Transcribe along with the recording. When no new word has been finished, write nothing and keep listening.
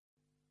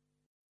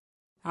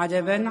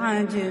عجبا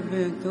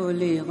عجبت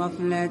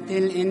لغفلة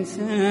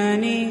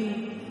الإنسان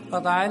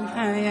قطع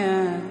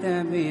الحياة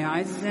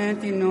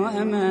بعزة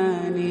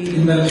وأمان.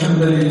 إن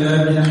الحمد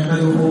لله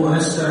نحمده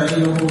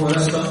ونستعينه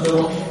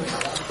ونستغفره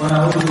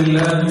ونعوذ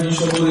بالله من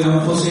شرور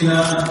أنفسنا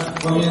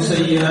ومن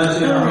سيئات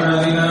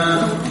أعمالنا.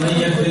 من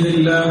يهده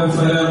الله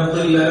فلا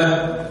مضل له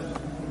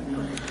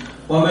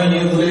ومن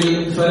يضلل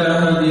فلا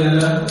هادي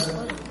له.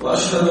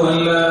 وأشهد أن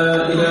لا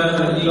إله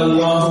إلا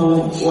الله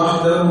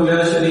وحده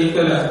لا شريك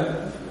له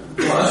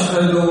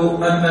وأشهد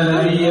أن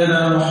نبينا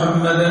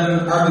محمدا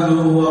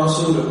عبده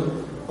ورسوله.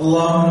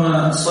 اللهم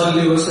صل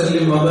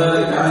وسلم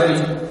وبارك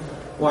عليه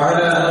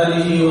وعلى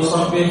آله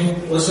وصحبه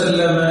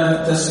وسلم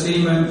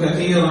تسليما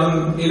كثيرا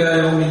إلى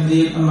يوم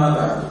الدين. أما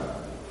بعد.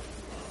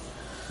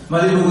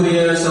 மதிப்புக்குரிய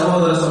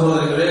சகோதர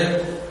சகோதரிகளே,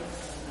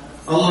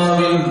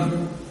 அல்லாஹ்வின்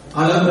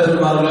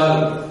அலம்பெருமார்களால்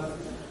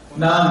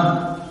நாம்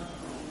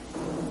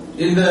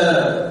இந்த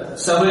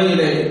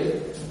சபையிலே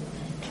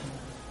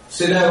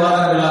சில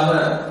வாரங்களாக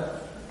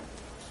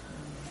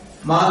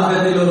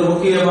மார்க்கத்தில் ஒரு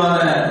முக்கியமான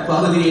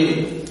பகுதியை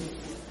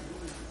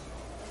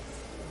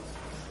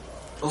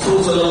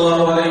ரசூல்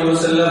ஸல்லல்லாஹு அலைஹி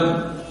வஸல்லம்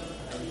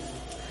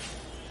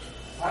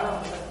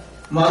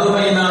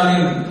மறுமை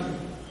நாளின்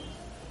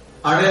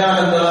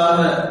அடையாளங்களாக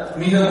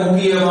மிக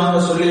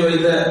முக்கியமாக சொல்லி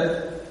வைத்த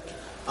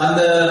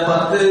அந்த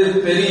 10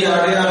 பெரிய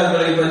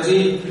அடையாளங்களை பற்றி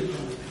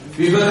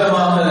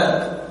விவரமாக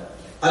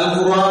அல்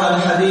குர்ஆன்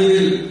அல்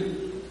ஹதீஸில்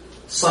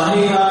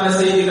சஹீஹான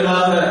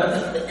செய்திகளாக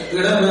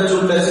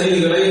இடம்பெற்றுள்ள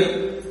செய்திகளை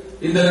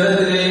இந்த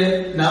இடத்திலே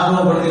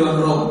ஞாபகப்படுத்தி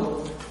வருகிறோம்.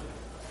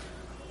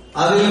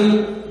 அதில்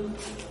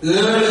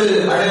 7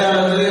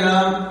 அடையாளங்களை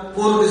நாம்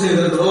பூர்த்தி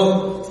செய்திருக்கிறோம்.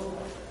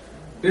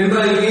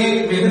 இன்றைக்கு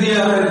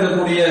மிகுதியாக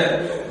இருக்கக்கூடிய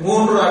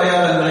 3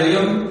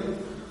 அடையாளங்களையும்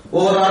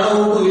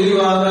ஓரளவுக்கு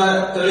விரிவாக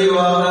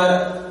தெளிவாக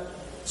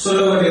சொல்ல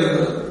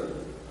வேண்டியிருக்கிறது.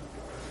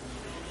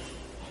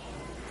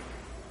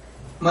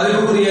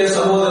 மதிப்புக்குரிய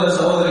சகோதர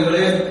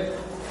சகோதரிகளே,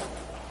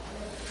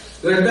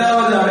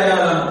 8வது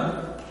அடையாளம்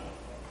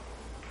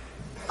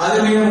அது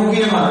மிக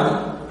முக்கியமானது.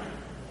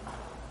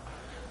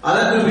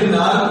 அதற்கு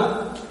பின்னால்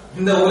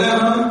இந்த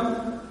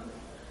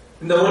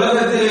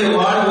உலகத்திலே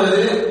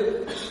வாழ்வது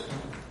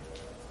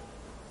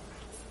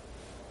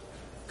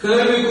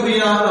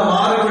கேள்விக்குறியாக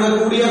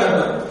மாறிவிடக்கூடிய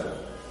கட்டம்.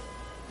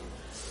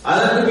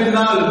 அதற்கு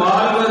பின்னால்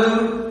வாழ்வதும்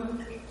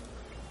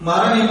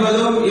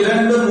மரணிப்பதும்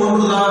இரண்டும்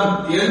ஒன்றுதான்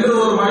என்று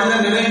ஒரு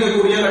மனிதன்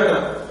நினைக்கக்கூடிய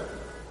கட்டம்.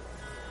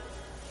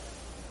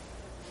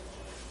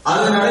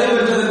 அது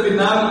நடைபெற்றதற்கு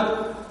பின்னால்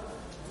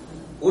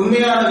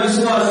உண்மையான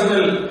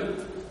விசுவாசிகள்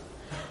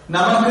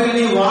நமக்கு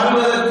இனி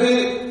வாழ்வதற்கு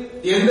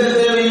எந்த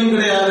தேவையும்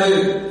கிடையாது,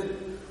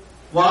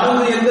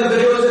 வாழ்ந்து எந்த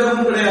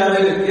பிரயோஜனமும்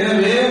கிடையாது.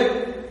 எனவே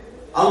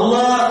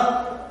அல்லாஹ்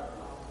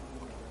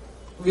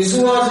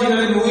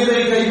விசுவாசிகளின்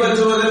உயிரை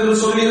கைப்பற்றுவதென்று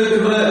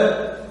சொல்லியிருக்கின்ற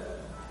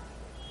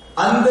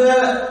அந்த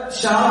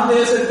ஷாம்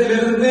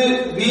தேசத்திலிருந்து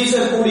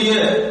வீசக்கூடிய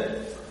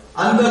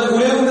அந்த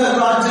குளிர்ந்த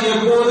காற்று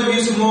எப்போது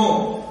வீசுமோ,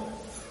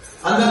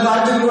 அந்த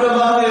காற்றின்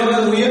மூலமாக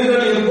எமது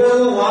உயிர்கள்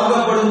எப்போது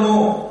வாங்கப்படுமோ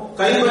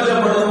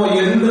கைப்பற்றப்படுமோ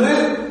என்று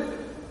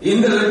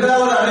இந்த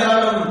 8வது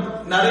அடையாளம்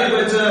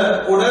நடைபெற்ற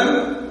உடன்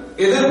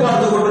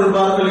எதிர்பார்த்துக்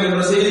கொண்டிருப்பார்கள் என்ற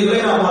செய்திகளை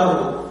நாம்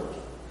பார்க்கிறோம்.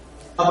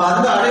 அப்ப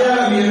அந்த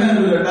அடையாளம் என்ன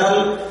என்று கேட்டால்,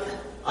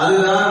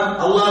 அதுதான்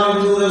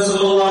அல்லாஹ்வின் தூதர்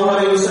ஸல்லல்லாஹு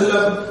அலைஹி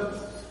வஸல்லம்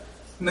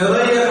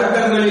நிறைய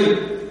கட்டங்களில்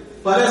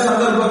பல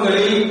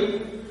சந்தர்ப்பங்களில்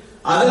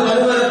அது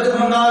வருவதற்கு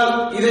முன்னால்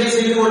இதை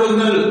செய்து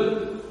கொள்ளுங்கள்,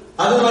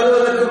 அது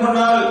வருவதற்கு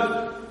முன்னால்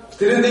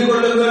திருந்திக்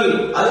கொள்ளுங்கள்,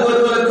 அது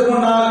வருவதற்கு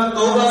முன்னால்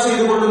தௌபா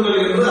செய்து கொள்ளுங்கள்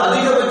என்று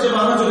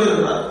அதிகபட்சமாக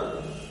சொல்லியிருக்கிறார்.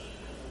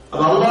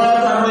 அப்ப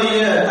அல்லாஹ் தன்னுடைய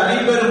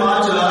தனிப்பெரும்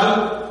ஆற்றலால்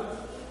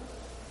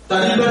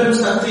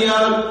தனிப்பெரும்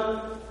சக்தியால்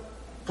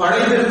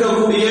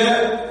படைத்திருக்கக்கூடிய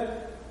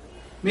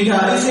மிக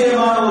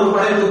அதிசயமான ஒரு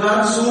படைப்பு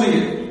தான்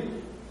சூரியன்.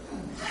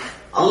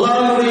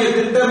 அல்லாஹ்வுடைய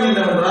திட்டம்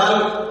என்னவென்றால்,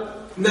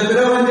 இந்த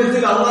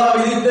பிரபஞ்சத்தில் அல்லாஹ்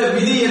விதித்த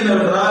விதி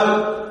என்னவென்றால்,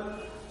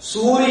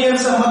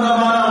 சூரியன்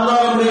சம்பந்தமான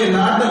அல்லாஹ்வுடைய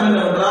நாட்டம்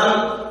என்னவென்றால்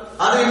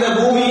அது இந்த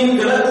பூமியின்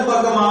கிழக்கு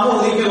பக்கமாக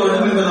உதிக்க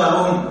வேண்டும்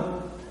என்பதாகும்.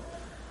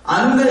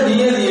 அந்த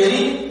நியதியை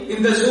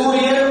இந்த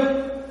சூரியன்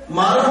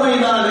மறுமை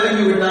நாள்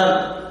நெருங்கிவிட்டால்,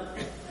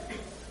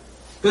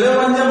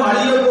 பிரபஞ்சம்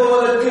அழிய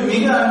போவதற்கு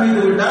மிக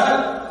அண்மித்து விட்டால்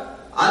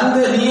அந்த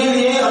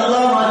நியதியை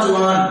அல்லாஹ்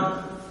மாற்றுவான்.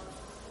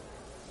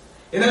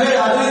 எனவே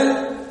அது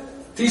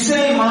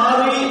திசை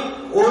மாறி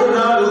ஒரு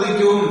நாள்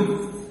உதிக்கும்.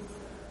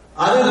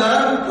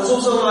 அதுதான்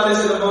ரசூல் ஸல்லல்லாஹு அலைஹி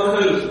வஸல்லம்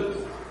அவர்கள்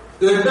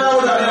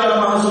 8வது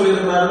அடையாளமாக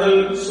சொல்லியிருக்கிறார்கள்.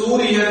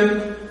 சூரியன்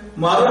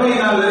மறுமை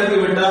நாள்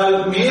நெருங்கிவிட்டால்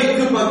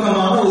மேற்கு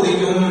பக்கமாக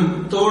உதிக்கும்,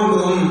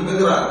 தோன்றும்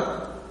என்கிறார்.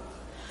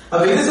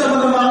 அப்ப இது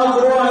சம்பந்தமாக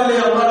குர்ஆனிலே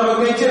அல்லாஹ்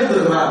நமக்கு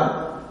எச்சரித்திருக்கிறார்.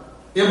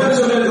 எப்படி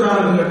சொல்லியிருக்கிறார்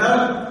என்று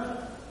கேட்டால்,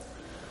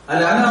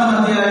 அல் அன்ஆம்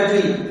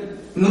அத்தியாயத்தில்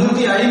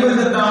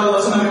 158வது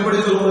வசனம் எப்படி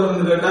சொல்கிறது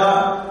என்று கேட்டால்,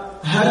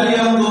 ஹல்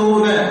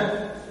யன்துரூன,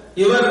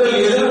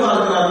 இவர்கள்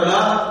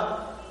எதிர்பார்க்கிறார்களா,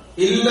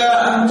 இல்ல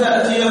அன்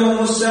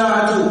தஅதியஹுமுஸ்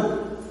ஸாஅத்து,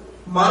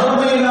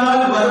 மறுமை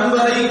நாள் வரும்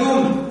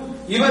வரைக்கும்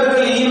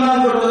இவர்கள்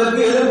ஈமான்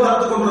கொள்வதற்கு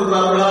எதிர்பார்த்துக்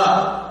கொண்டிருக்கிறார்களா?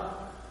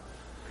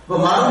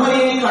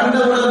 மறுமையை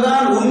கண்டவுடன்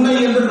தான் உண்மை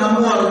என்று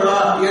நம்புவார்களா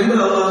என்று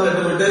அல்லாஹ்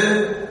கேட்டுவிட்டார்.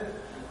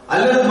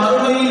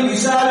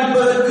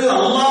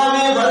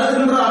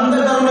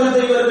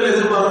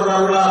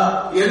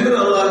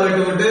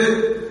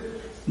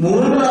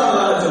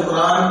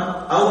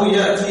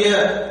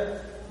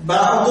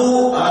 பஅது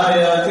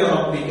ஆயாத்தி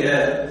ரப்பிக,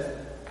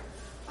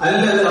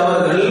 அல்லது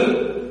அவர்கள்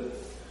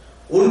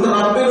உன்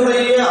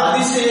ரப்பினுடைய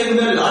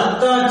அதிசயங்கள்,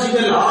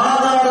 அத்தாட்சிகள்,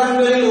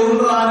 ஆதாரங்களில்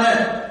ஒன்றான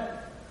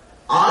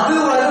அது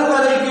வரும்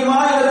வரைக்குமா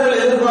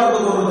இவர்கள் எதிர்பார்த்து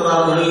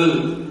கொண்டிருக்கிறார்கள்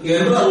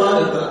என்று அல்லாஹ்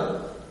இருக்கிறார்.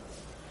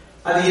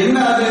 அது என்ன?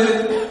 அது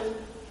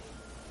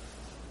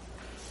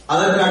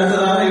அதற்கு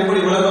அடுத்ததாக எப்படி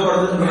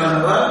விளக்கப்படுத்துகின்றார்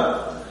என்றால்,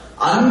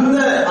 அந்த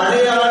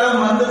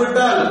அடையாளம்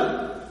வந்துவிட்டால்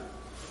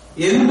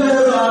எந்த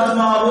ஒரு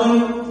ஆத்மாவும்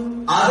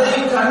அதை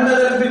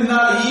கண்டதன்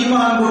பின்னால்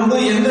ஈமான் கொண்டு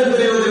எந்த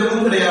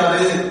பிரயோஜனமும்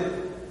கிடையாது.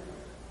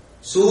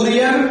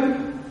 சூரியன்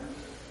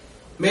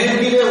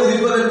மேற்கிலே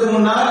உதிப்பதற்கு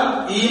முன்னால்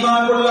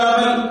ஈமான்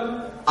கொள்ளாமல்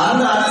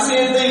அந்த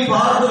அதிசயத்தை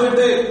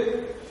பார்த்துவிட்டு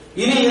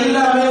இனி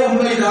எல்லாமே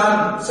உண்மைதான்,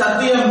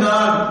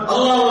 சத்தியம்தான்,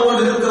 அல்லாஹ்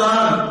ஒருவன்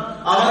இருக்கிறான்,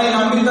 அவனை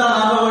நம்பித்தான்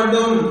ஆக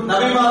வேண்டும்,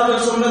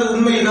 நபிமார்கள் சொன்னது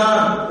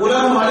உண்மைதான்,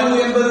 உலகம் அழிவு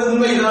என்பது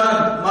உண்மைதான்,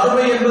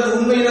 மறுமை என்பது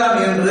உண்மைதான்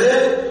என்று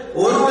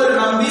ஒருவர்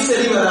நம்பி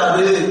சரி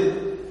வராது.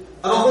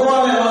 அப்ப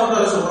குர்ஆன்ல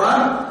அல்லாஹ்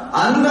சொல்றான்,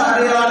 அந்த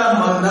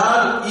அடையாளம்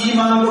வந்தால்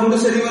ஈமான் கொண்டு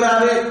சரி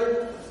வராது.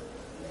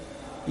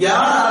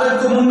 யார்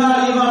அதற்கு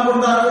முன்னால் ஈமான்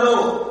கொண்டார்களோ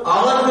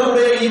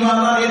அவர்களுடைய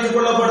ஈமான் தான்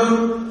ஏற்றுக்கொள்ளப்படும்.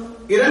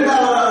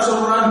 இரண்டாவதாக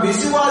சொல்றான்,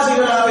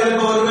 விசுவாசிகளாக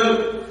இருப்பவர்கள்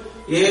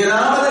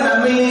ஏதாவது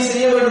நன்மையை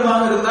செய்ய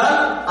வேண்டுமாக இருந்தால்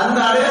அந்த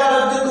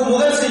அடையாளத்துக்கு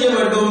முதல் செய்ய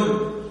வேண்டும்.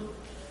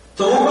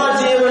 தௌபா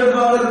செய்ய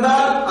வேண்டுமாக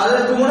இருந்தால்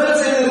அதற்கு முதல்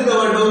செய்திருக்க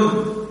வேண்டும்.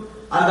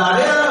 அந்த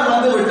அடையாளம்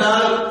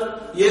வந்துவிட்டால்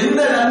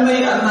எந்த நன்மை,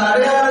 அந்த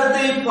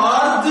அடையாளத்தை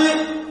பார்த்து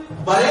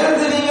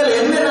பயந்து நீங்கள்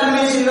எந்த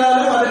நன்மை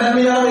செய்தாலும் அது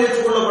நன்மையாக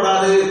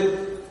ஏற்றுக்கொள்ளப்படாது.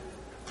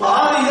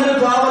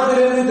 பாவிகள்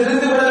பாவத்திலிருந்து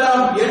தெரிந்து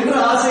விடலாம் என்று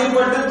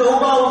ஆசைப்பட்டு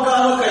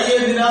தௌபாவுக்காக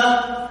கையேந்தினால்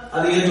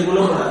அது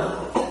ஏற்றுக்கொள்ளப்படாது.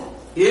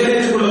 ஏன்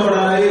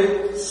ஏற்றுக்கொள்ளப்படாது?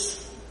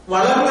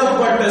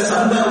 வழங்கப்பட்ட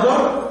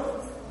சந்தர்ப்பம்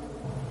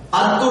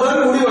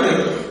அத்துடன்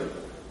முடிவடைகிறது.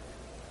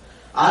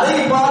 அதை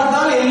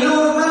பார்த்தால்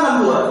எல்லோரும் தான்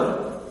நம்புவார்கள்.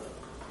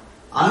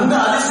 அந்த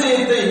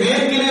அதிசயத்தை,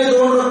 மேற்கிலே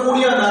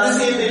தோன்றக்கூடிய அந்த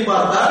அதிசயத்தை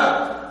பார்த்தால்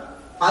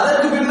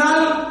அதற்கு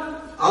பின்னால்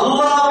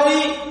அல்லாஹ்வை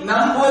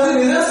நம்புவது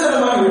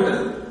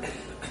நிதர்சனமாகிவிட்டது.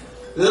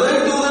 இறை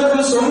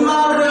தூதர்கள்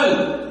சொன்னார்கள்,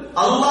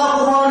 அல்லாஹ்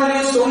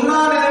குர்ஆனிலே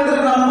சொன்னான் என்று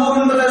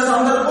நம்புகின்ற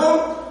சந்தர்ப்பம்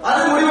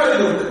அது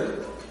முடிவடைந்துவிட்டது.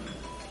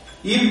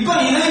 இப்ப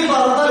இதை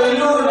பார்த்தால்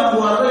எல்லோரும்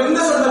நம்புவார்கள்,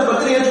 இந்த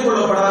சந்தர்ப்பத்தில்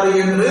ஏற்றுக்கொள்ளப்படாது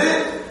என்று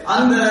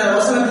அந்த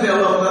வசனத்தில்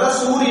அல்லாஹ்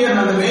சூரியன்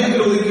அந்த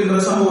மேற்கில் உதிக்கின்ற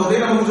சம்பவத்தை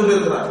நமக்கு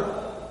சொல்லியிருக்கிறார்.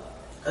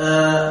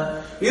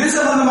 இது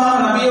சம்பந்தமாக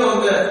நபி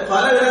அவங்க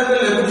பல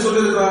இடங்கள் எப்படி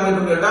சொல்லியிருக்கிறாங்க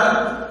என்று கேட்டால்,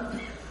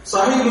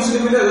 சஹீஹ்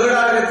முஸ்லிமில்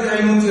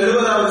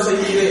 7570வது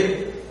செய்தியிலே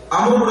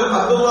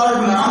அப்துல்லாஹ்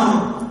இப்னு அம்ர்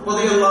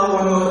ரலியல்லாஹு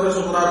அன்ஹு அவர்கள்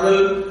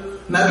சொல்றார்கள்,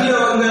 நபி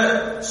அவங்க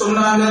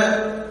சொன்னாங்க,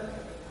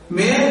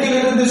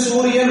 மேற்கிலிருந்து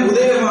சூரியன்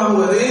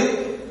உதயமாகுவது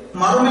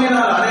மறுமை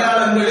நாள்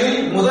அடையாளங்களில்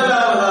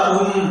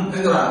முதலாவதாகும்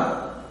என்கிறார்.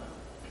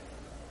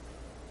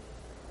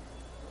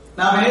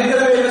 நாம்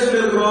ஏற்கனவே என்ன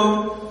சொல்லியிருக்கிறோம்?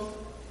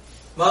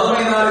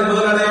 மறுமை நாளின்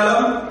முதல்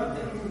அடையாளம்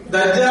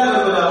தஜ்ஜால்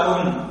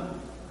வருவதாகும்.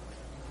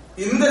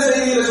 இந்த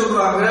செய்தியில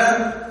சொல்றாங்க,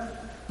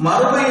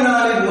 மறுமை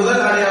நாளின்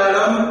முதல்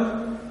அடையாளம்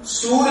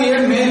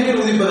சூரியன்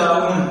மேற்கில்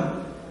உதிப்பதாகும்.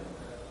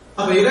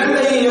 அப்ப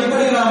இரண்டையும்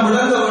எப்படி நாம்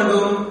விளங்க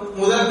வேண்டும்?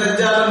 முதல்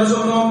தஜ்ஜால் என்று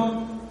சொன்னோம்.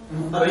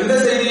 அப்ப இந்த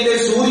செய்தியிலே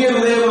சூரியன்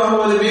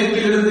உதயமாகுவது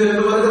மேற்கில் இருந்து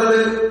என்று வருகிறது.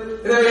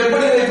 இதை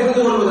எப்படி இதை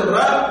புரிந்து கொள்வது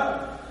என்றால்,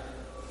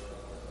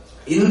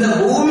 இந்த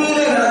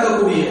பூமியிலே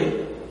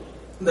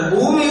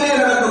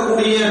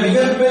நடக்கக்கூடிய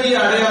மிகப்பெரிய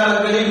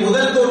அடையாளங்களில்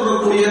முதல்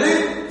தோன்றக்கூடியது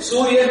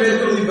சூரியன்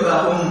மேற்கில்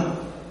உதிப்பதாகும்.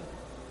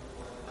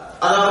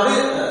 அதாவது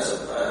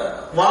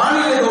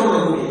வானிலை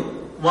தோன்றக்கூடிய,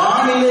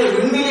 வானிலே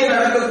விண்ணிலே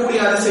நடக்கக்கூடிய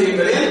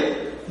அதிசயங்களில்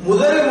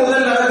முதல்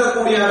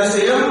நடக்கக்கூடிய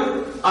அதிசயம்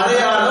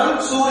அடையாளம்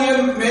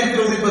சூரியன்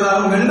மேற்கில்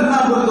உதிப்பதாகும் என்று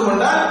நாம் புரிந்து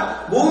கொண்டால்,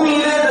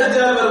 பூமியிலே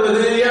தஜ்ஜால்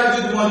வருவது,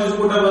 யாஜூஜ் மாஜூஜ்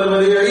கூட்டம்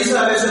வருவது, ஈசா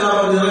அலைஹிஸ்ஸலாம்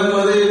அவர்கள்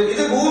இறங்குவது,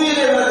 இது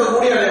பூமியிலே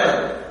நடக்கக்கூடிய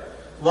அடையாளம்.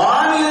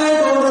 வானிலே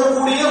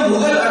தோன்றக்கூடிய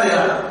முதல்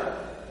அடையாளம்,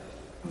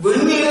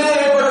 விண்ணிலே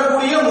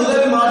ஏற்படக்கூடிய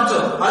முதல்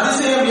மாற்றம்,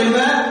 அதிசயம் என்ன?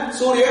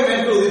 சூரியன்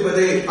மேற்கில்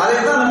உதிப்பது.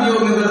 அதைத்தான் நபி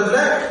அவங்க இந்த இடத்துல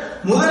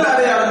முதல்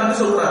அடையாளம் என்று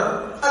சொல்றாங்க.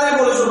 அதே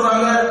போல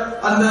சொல்றாங்க,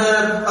 அந்த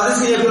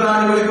அதிசய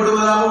பிராணி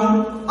வெளிப்படுவதாகவும்,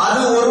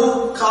 அது ஒரு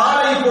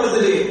காலை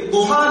பொழுதிலே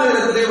துஹா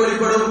நேரத்திலே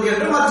வெளிப்படும்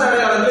என்று மற்ற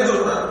அடையாளங்களை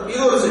சொல்றார்.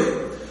 இது ஒரு செய்தி.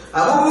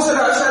 அபூ மூஸா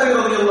அஷ்அரி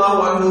ரலியல்லாஹு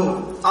அன்ஹு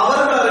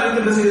அவர்கள்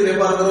அறிவிக்கின்ற செய்தியை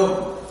பார்க்கிறோம்.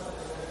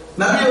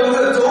 நபி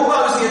அவர்கள் தௌபா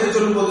விஷயத்தை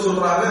சொல்லும்போது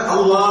சொல்றாங்க,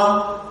 அல்லாஹ்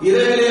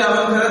இரவிலே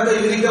அவன் கரத்தை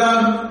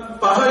விரிக்கிறான்,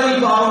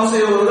 பகலில் பாவம்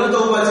செய்பவர்கள்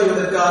தௌபா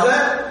செய்வதற்காக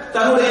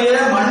தன்னுடைய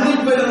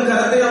மன்னிப் பெறும்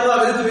கரத்தை அல்லாஹ்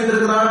விரித்து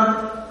வைத்திருக்கிறான்.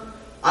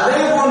 அதே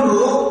போன்று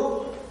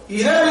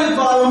இரவில்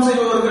பாவம்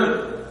செய்பவர்கள்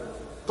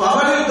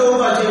பகலில்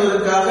தௌபா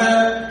செய்வதற்காக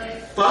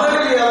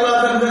பகலிலே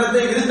அல்லாஹ் தன்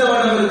கரத்தை விரித்த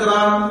வண்ணம்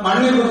இருக்கிறான்,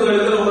 மன்னிப்பு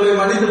கேளுங்கள், உங்களை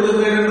மன்னித்து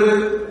விடுகிறேன் என்று.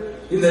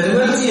 இந்த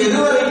நிகழ்ச்சி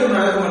எதுவரைக்கும்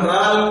நடக்கும்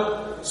என்றால்,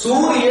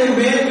 சூரியன்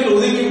மேற்கில்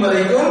உதிக்கும்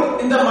வரைக்கும்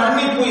இந்த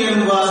மன்னிப்பு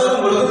என்னும் வாசல்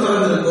உங்களுக்கு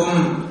திறந்திருக்கும்.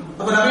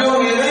 அப்ப நபி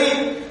அவங்க எதை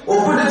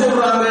ஒப்பிட்டு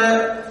சொல்றாங்க?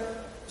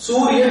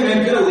 சூரியன்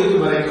மேற்கில்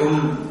உதிக்கும் வரைக்கும்.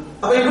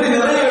 அப்ப இப்படி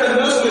நிறைய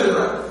இடங்கள்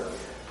சொல்லியிருக்கிறார்.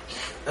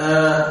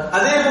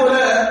 அதே போல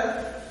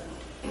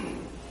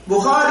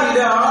புகாரியில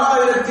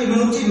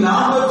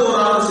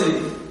 6141வது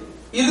செய்தி,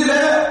 இதுல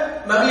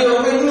நபி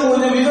அவங்க இன்னும்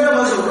கொஞ்சம்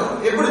விவரமா சொல்றாங்க.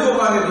 எப்படி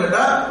சொல்றாங்க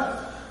கேட்டா,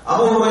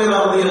 அபூ ஹுரைரா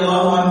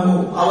ரலியல்லாஹு அன்ஹு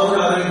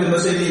அவர்கள் அறிவிக்கின்ற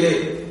செய்தியிலே,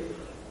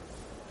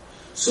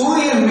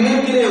 சூரியன்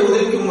மேற்கிலே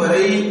உதிக்கும்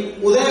வரை,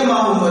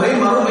 உதயமாகும் வரை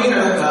மறுமை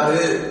நடக்காது.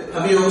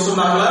 நபி அவங்க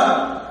சொன்னாங்களா,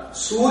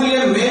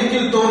 சூரியன்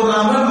மேற்கில்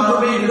தோன்றாமல்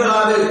மறுமை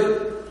நிகழாது.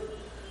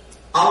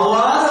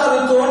 அவ்வாறு அது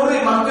தோன்றி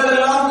மக்கள்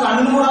எல்லாம்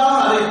கண்மூடாக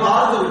அதை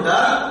பார்த்து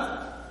விட்டால்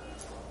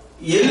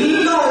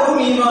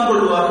எல்லோரும் ஈமான்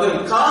கொள்வார்கள்.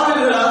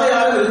 காவிர்களாக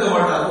யாரும் இருக்க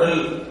மாட்டார்கள்.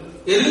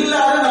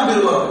 எல்லாரும்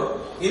நம்பிடுவார்கள்.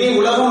 இனி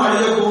உலகம்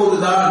அழிய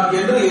போவதுதான்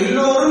என்று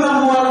எல்லோரும்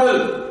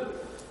நம்புவார்கள்.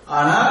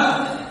 ஆனால்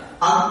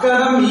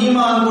அக்கணம்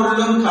ஈமான்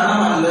கொள்ளும்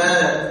கணம் அல்ல,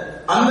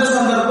 அந்த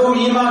சந்தர்ப்பம்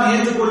ஈமான்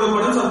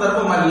ஏற்றுக்கொள்ளப்படும்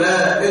சந்தர்ப்பம் அல்ல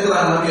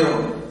என்கிறார் நபி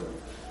அவர்கள்.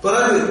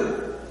 பிறகு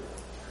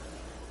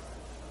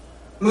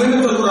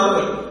மீண்டும்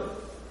சொல்கிறார்கள்,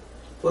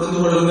 புரிந்து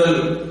கொள்ளுங்கள்,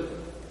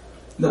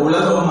 இந்த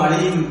உலகம்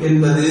அழியும்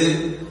என்பது,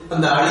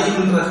 அந்த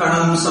அழிகின்ற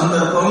கணம்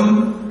சந்தர்ப்பம்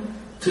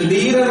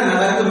திடீரென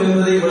நடக்கும்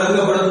என்பதை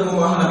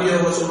விளங்கப்படுத்துமாக நபி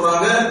அவர்கள்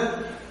சொல்றாங்க.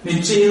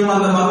 நிச்சயம்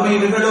அந்த மறுமை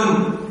நிகழும்.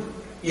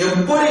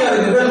 எப்படி அது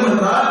நிகழும்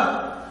என்றால்,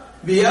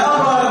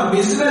 வியாபாரம்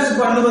பிசினஸ்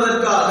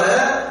பண்ணுவதற்காக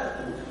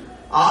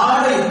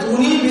ஆடை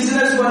துணி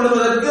பிசினஸ்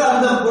பண்ணுவதற்கு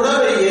அந்த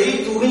புடவையை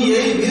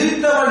துணியை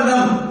விரித்த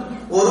வண்ணம்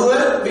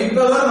ஒருவர்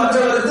விற்பவர்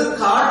மற்றவருக்கு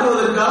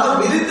காட்டுவதற்காக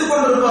விரித்துக்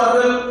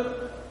கொண்டிருப்பார்கள்.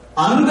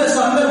 அந்த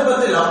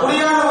சந்தர்ப்பத்தில்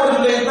அப்படியான ஒரு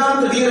நிலையத்தான்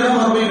திடீரென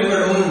மறுமை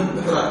நிகழும்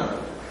என்கிறார்.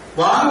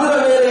 வாங்குற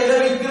வேலையில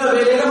விற்கிற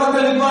வேலையில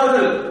மக்கள்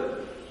நிற்பார்கள்,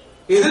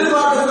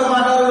 எதிர்பார்த்திருக்க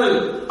மாட்டார்கள்.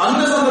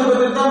 அந்த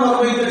சந்தர்ப்பத்தில் தான்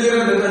மறுமை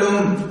திடீரென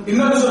நிகழும்.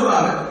 இன்னொன்று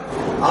சொல்றாங்க,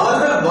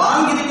 அவர்கள்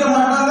வாங்கியிருக்க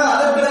மாட்டாங்க,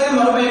 அதற்கிடையே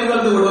மறுமை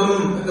நிகழ்ந்து விடும்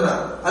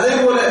என்கிறார். அதே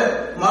போல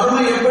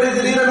மறுமை எப்படி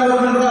திடீரென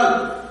வரும் என்றால்,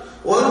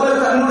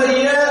 ஒருவர்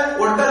தன்னுடைய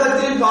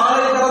ஒட்டகத்தில்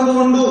பாலை கலந்து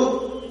கொண்டு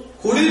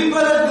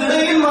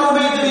குளிப்பதற்கிடையில்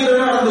மறுமை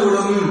திடீரென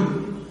நடந்துவிடும்.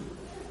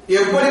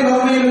 எப்படி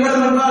மறுமை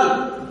நிகழும் என்றால்,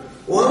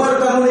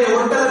 ஒருவர் தன்னுடைய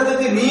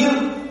ஒட்டகத்துக்கு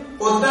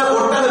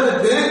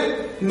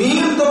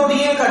நீர்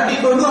தொட்டியை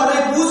கட்டிக்கொண்டு அதை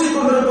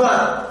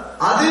பூசிக்கொண்டிருப்பார்.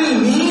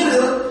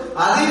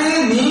 அதிலே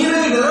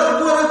நீரை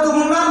நிரப்புவதற்கு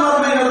முன்னால்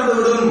மறுமை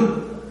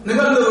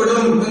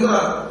நிகழ்ந்துவிடும்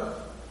என்கிறார்.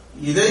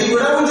 இதை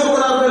விடவும்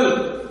சொல்கிறார்கள்,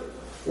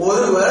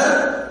 ஒருவர்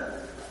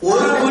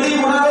ஒரு பிடி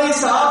உணவை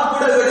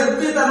சாப்பிட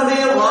எடுத்து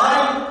தன்னுடைய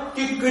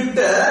வாய்க்கு கிட்ட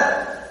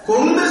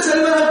கொண்டு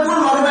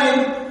செல்வதற்குள் மறுமை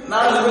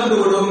நாள்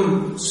நிகழ்ந்துவிடும்,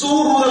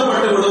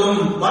 சூடூதப்பட்டுவிடும்,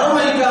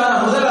 மறுமைக்கான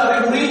முதல்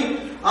அறிகுறி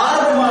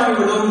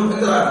ஆரம்பமாகிவிடும்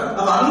என்கிறார்.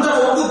 அப்ப அந்த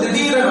அளவுக்கு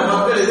திடீரென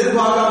மக்கள்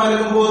எதிர்பார்க்காம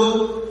இருக்கும் போது,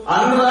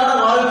 அன்றாட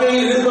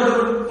வாழ்க்கையில் ஈடுபட்டு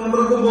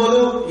கொண்டிருக்கும் போது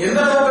எந்த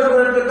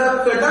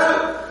அளவுக்கு கேட்டால்,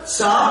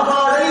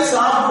 சாப்பாடை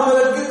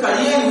சாப்பிடுவதற்கு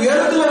கையை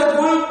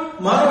உயர்த்துவதற்குள்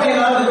மறுமை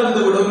நாள்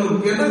நிகழ்ந்துவிடும்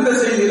என்று இந்த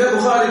செய்தியில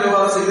புகாரி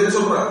செய்தியில்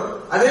சொல்றார்.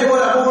 அதே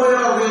போல அபூ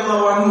ஹுரைரா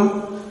ரலியல்லாஹு அன்ஹு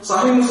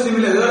சஹீஹ்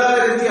முஸ்லிமில்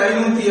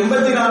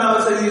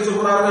 7584வது செய்தியில்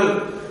சொல்கிறார்கள்,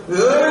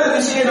 7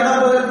 விஷயம்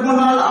நடப்பதற்கு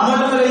முன்னால்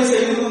அமல்களை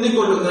செய்து முந்திக்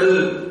கொள்ளுங்கள்.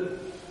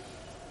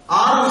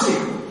 6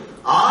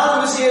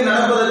 விஷயம்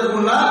நடப்பதற்கு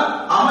முன்னால்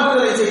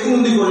அமல்களை செய்து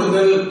முந்திக்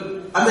கொள்ளுங்கள்.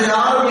 அந்த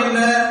 6 என்ன?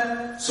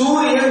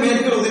 சூரியன்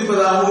மேற்கில்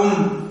உதிப்பதாகவும்,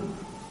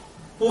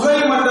 புகை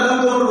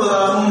மண்டலம்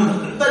தோன்றுவதாகவும்,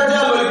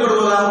 தஜ்ஜால்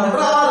வெளிப்படுவதாகவும்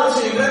என்ற 6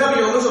 விஷயங்களை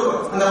நபி அவங்க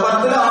சொல்றாங்க. அந்த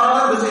 10ல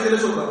 6வது செய்தியில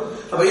சொல்றாங்க.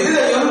 அப்ப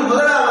இதிலேயும்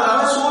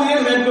முதலாவதாக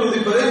சூரியன் மேற்கில்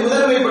உதிப்பதை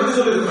முதன்மைப்படுத்தி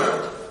சொல்லியிருக்கிறார்.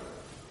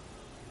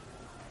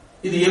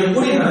 இது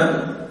எப்படி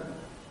நடக்கும்?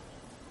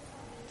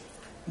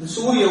 இந்த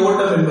சூரிய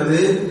ஓட்டம் என்பது,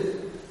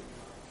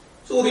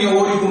 சூரியன்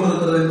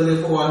ஓடிக்கொண்டிருக்கிறது என்பதை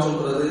குர்ஆன்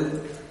சொல்கிறது.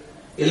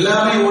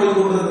 எல்லாமே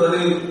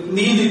ஓடிக்கொண்டிருக்கிறது,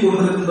 நீதி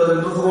கொண்டிருக்கின்றது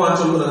என்று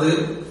குர்ஆன் சொல்கிறது.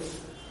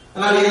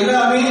 ஆனால்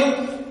எல்லாமே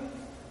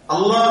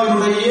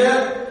அல்லாஹ்வினுடைய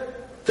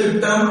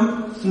திட்டம்,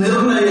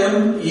 நிர்ணயம்,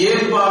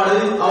 ஏற்பாடு,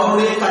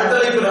 அவனுடைய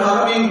கட்டளை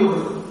பிரகாரம்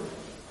இயங்குகிறது.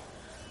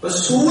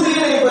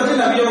 சூரியனை பற்றி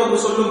நபி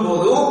அவர்கள் சொல்லும்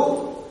போது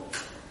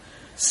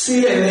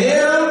சில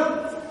நேரம்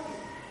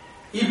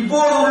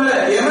இப்போது உள்ள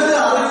எமது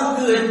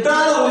அறிவுக்கு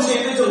எட்டாத ஒரு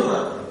விஷயத்தை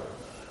சொல்றார்,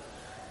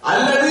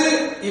 அல்லது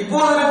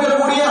இப்போது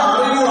இருக்கக்கூடிய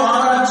அறிவு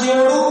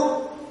ஆராய்ச்சியோடு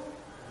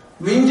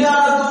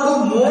விஞ்ஞானத்தோடு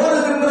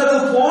மோதுகின்றது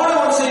போல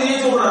ஒரு செய்தியை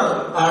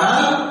சொல்றார்கள்.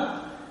 ஆனால்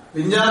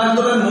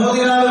விஞ்ஞானத்துடன்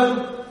மோதினாலும்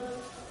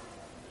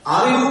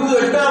அறிவுக்கு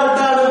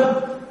எட்டாவிட்டாலும்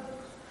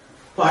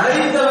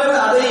படைத்தவன்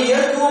அதை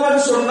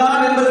இயக்குவன்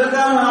சொன்னான்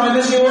என்பதற்காக நாம்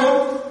என்ன செய்வோம்?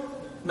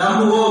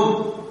 நம்புவோம்.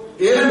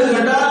 ஏனென்று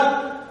கேட்டால்,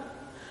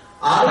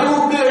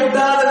 அறிவுக்கு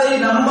எட்டாததை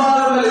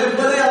நம்பாமல்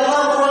இருப்பதை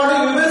அல்லாஹ்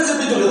குர்ஆனில்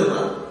விமர்சித்து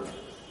சொல்லியிருக்கிறார்.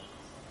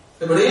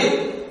 எப்படி?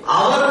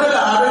 அவர்கள்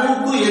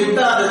அறிவுக்கு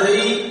எட்டாததை,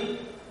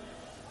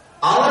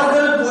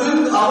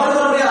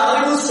 அவர்களுடைய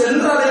அறிவு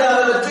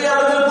சென்றடையாதவற்றை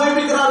அவர்கள்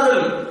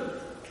பொய்ப்பிக்கிறார்கள்.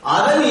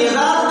 அதன்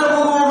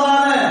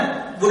யதார்த்தபூர்வமான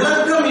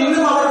விளக்கம்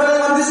இன்னும் அவர்களை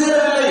வந்து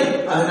சேரவில்லை.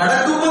 அது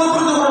நடக்கும்போது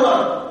புரிந்து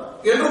கொள்வார்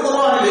என்று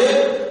குர்ஆனிலே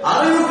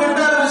அறிவு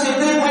கெட்டாத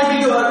விஷயத்தை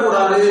பொய்ப்பிக்க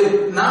வரக்கூடாது,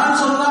 நான்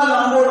சொன்னால்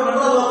நம்போடும்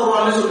என்று அல்லாஹ்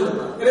குர்ஆனிலே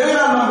சொல்லியிருக்கிறார். எனவே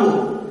நாம்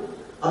நம்புவோம்.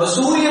 அப்ப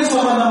சூரியன்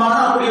சம்பந்தமான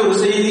அப்படி ஒரு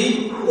செய்தி,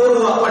 ஒரு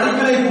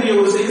படிப்பினைக்குரிய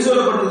ஒரு செய்தி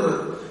சொல்லப்பட்டிருக்கிறது.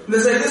 இந்த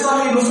செய்தி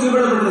சஹீஹ்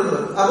முஸ்லிமில் இருக்கிறது.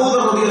 அபூ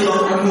தர்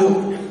ரலியல்லாஹு அன்ஹு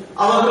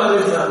அவர்கள்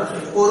அறிவிக்கிறார்,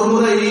 ஒரு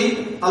முறை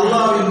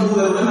அல்லாஹ்வின்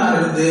தூதருடன் நான்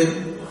இருந்தேன்.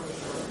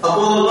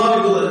 அப்போது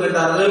அல்லாஹ்வின் தூதர்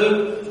கேட்டார்கள்,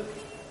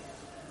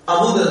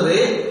 அபூ தர்ரே,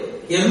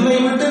 எம்மை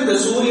விட்டு இந்த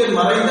சூரியன்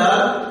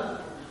மறைந்தால்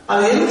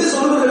அது எங்கு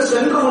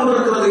சென்று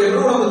கொண்டிருக்கிறது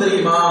என்று உனக்கு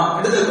தெரியுமா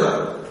என்று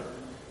கேட்கிறார்.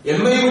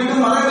 எம்மை விட்டு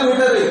மறைந்து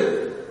விட்டது,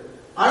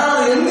 ஆனால்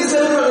அது எங்கு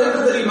செல்கிறது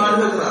என்று தெரியுமா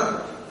கேட்கிறார்.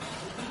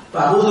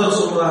 அபூதர்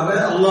சொல்றாங்க,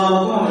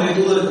 அல்லாஹ்வுக்கும் அவனுடைய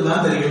தூதருக்கு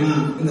தான் தெரியும்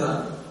என்கிறார்.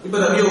 இப்ப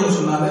நபி அவங்க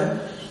சொன்னாங்க,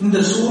 இந்த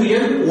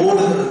சூரியன்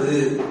ஓடுகிறது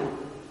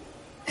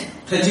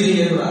தஜ்ரி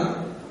என்கிறாங்க.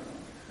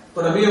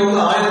 இப்ப நபி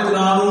அவங்க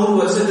 1400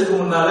 வருஷத்துக்கு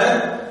முன்னால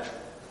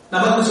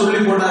நமக்கு சொல்லி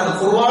போட்டாங்க.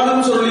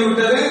 குர்ஆனும்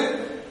சொல்லிவிட்டது,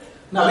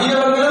 நபி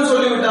அவர்களும்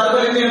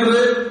சொல்லிவிட்டார்கள். என்ன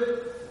என்று?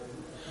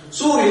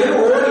 சூரியன்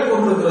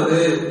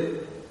ஓடிக்கொண்டிருக்கிறது.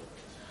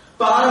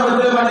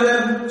 ஆரம்பத்தில்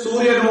மனிதன்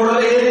சூரியன் ஓடல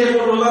ஏரியை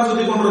போன்றெல்லாம்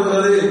சுத்தி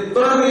கொண்டிருக்கிறது,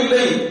 பிறகு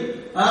இல்லை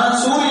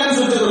சூரியன்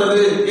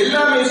சுற்றுகிறது,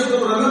 எல்லாமே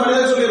சுற்றுகிறது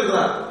மனிதன் சொல்லி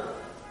இருக்கிறார்.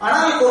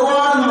 ஆனால்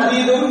குர்ஆனும்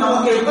ஹதீஸும்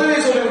நமக்கு எப்பவே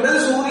சொல்லிவிட்டது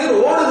சூரியன்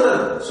ஓடுகிறது,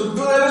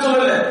 சுற்றுகிறது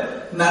சொல்லல,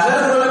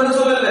 நகர்கிறது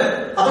சொல்லல.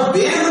 அப்ப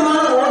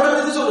வேகமான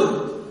ஓடுறதுக்கு சொல்லுது.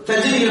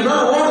 தஜ்ரி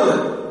என்றால்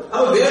ஓடுதல்.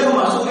 அப்ப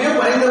வேகமா சூரியன்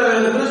பயங்கர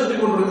வேகத்தில் சுற்றி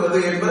கொண்டிருக்கிறது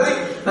என்பதை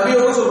நபி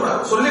அவங்க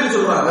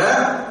சொல்றாங்க.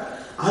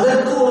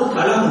 அதற்கு ஒரு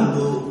களம்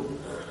உண்டு.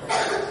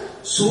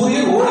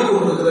 சூரியன்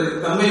ஓடிக்கொண்டிருக்கிறது,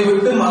 நம்மை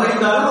விட்டு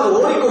மறைந்தாலும் அது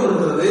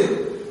ஓடிக்கொண்டிருக்கிறது.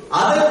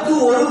 அதற்கு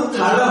ஒரு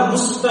தளம்,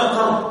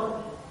 முஸ்தகம்,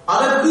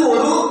 அதற்கு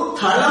ஒரு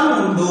தளம்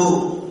உண்டு.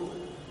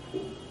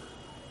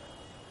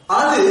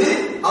 அது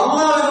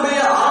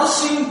அல்லாஹ்வுடைய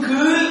அர்ஷின்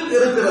கீழ்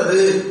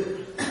இருக்கிறது.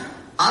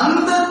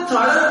 அந்த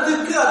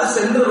தளத்துக்கு அது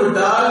சென்று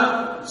விட்டால்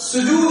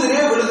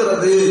சுஜூதிலே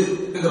விழுகிறது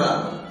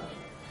என்கிறார்.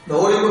 இந்த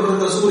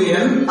ஓடிக்கொண்டிருக்கிற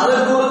சூரியன்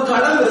அதற்கு ஒரு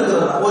தளம்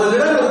இருக்கிறதா, ஒரு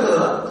இடம்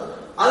இருக்கிறதா,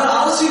 அது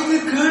அர்ஷிக்கு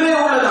கீழே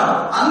உள்ளதா,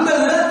 அந்த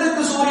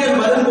இடத்துக்கு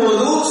சூரியன்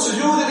வரும்போது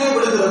சுஜூதிலே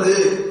விழுகிறது.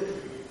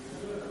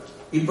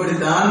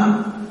 இப்படித்தான்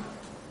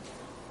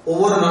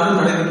ஒவ்வொரு நாளும்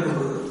நடைபெற்றுக்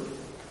கொண்டிருக்கிறது.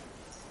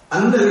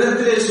 அந்த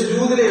இடத்திலே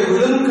சுஜூதிலே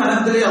விழும்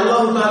கணத்திலே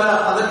அல்லாஹ் தஆலா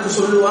அதற்கு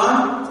சொல்லுவான்,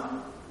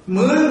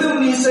 மீண்டும்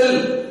நீ செல்,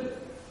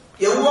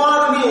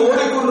 எவ்வாறு நீ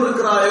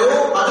ஓடிக்கொண்டிருக்கிறாயோ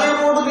அதே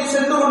போன்று நீ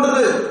சென்று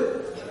கொண்டிரு.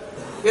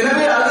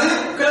 எனவே அது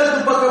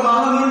கிழக்கு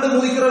பக்கமாக மீண்டும்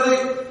உதிக்கிறது,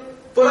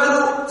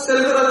 பிறகு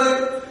செல்கிறது.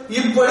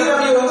 இப்படி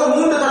அவங்க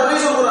 3 தடவை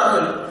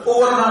சொல்கிறார்கள்.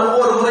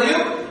 ஒவ்வொரு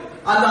முறையும்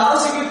அந்த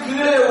அரசுக்கு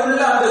கீழே உள்ள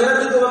அந்த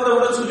இடத்துக்கு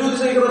வந்தவுடன்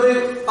சுஜூத் செய்கிறது.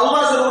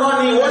 அல்லாஹ் சொல்றான்,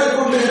 நீ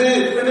ஓடிக்கொண்டிரு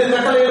என்று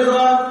கட்டளை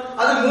எழுதுறான்.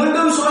 அது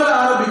மீண்டும் சுழல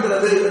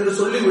ஆரம்பிக்கிறது என்று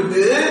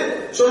சொல்லிவிட்டு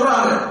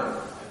சொல்றாங்க,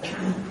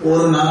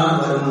 ஒரு நாள்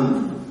வரும்,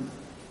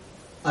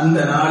 அந்த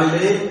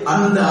நாளிலே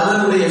அந்த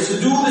அதனுடைய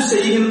சுஜூத்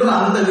செய்கின்ற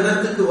அந்த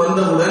இடத்துக்கு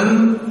வந்தவுடன்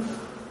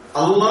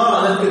அல்லாஹ்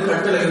அதற்கு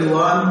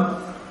கட்டளையிடுவான்,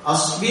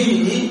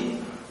 அஸ்பிஹி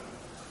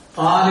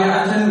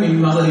ஃபாலிஅத்தன் மின்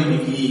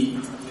மக்ரிபிஹி,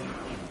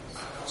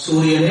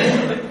 சூரியனே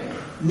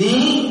நீ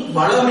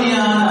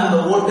வளமையான அந்த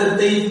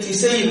ஓட்டத்தை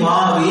திசை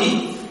மாறி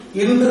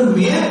இன்று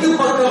மேற்கு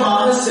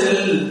பக்கமாக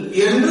செல்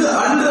என்று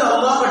அன்று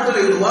அல்லாஹ்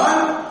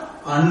கட்டளையிடுவான்.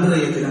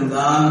 அன்றைய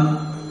தினம்தான்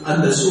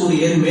அந்த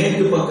சூரியன்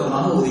மேற்கு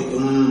பக்கமாக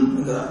உதிக்கும்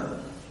என்கிறார்.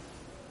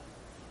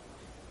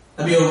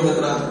 நபி அவங்க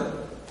கேட்கிறாங்க,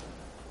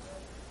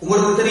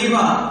 உங்களுக்கு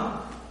தெரியுமா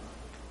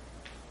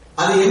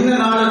அது என்ன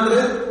நாள் என்று?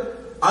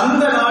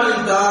 அந்த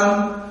நாளில் தான்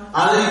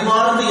அதை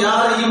பார்த்து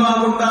யார்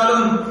ஈமான்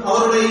கொண்டாலும்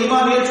அவருடைய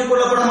ஈமான்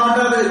ஏற்றுக்கொள்ளப்பட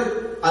மாட்டாது.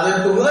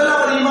 அதற்கு முதல்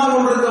அவர் ஈமான்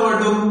கொண்டிருக்க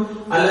வேண்டும்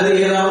அல்லது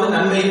ஏதாவது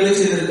நன்மைகளை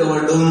செய்திருக்க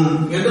வேண்டும்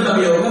என்று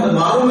நபி அவங்க அந்த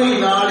மறுமை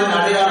நாளின்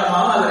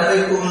அடையாளமாக அது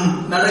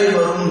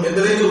நடைபெறும்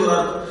என்பதை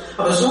சொல்கிறார்.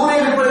 அப்ப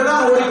சூரியன்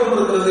இப்படித்தான்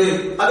ஓடிக்கொண்டிருக்கிறது.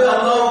 அது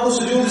அல்லாஹ்வுக்கு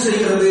சுஜூத்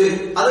செய்கிறது.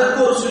 அதற்கு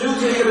ஒரு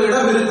சுஜூத் செய்கிற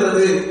இடம்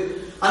இருக்கிறது.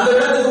 அந்த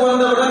இடத்துக்கு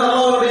வந்தவுடன்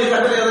அல்லாஹ்வுடைய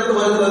கட்டளை அதற்கு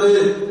வருகிறது,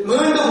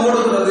 மீண்டும்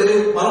ஓடுகிறது.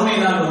 மறுமை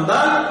நாள்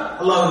வந்தால்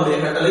அல்லாஹ்வுடைய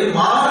கட்டளை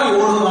மாறி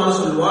ஓடுமாறு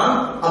சொல்வான்.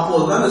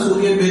 அப்போதுதான் அந்த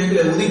சூரியன்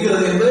மேற்கிலே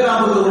உதிக்கிறது என்பதை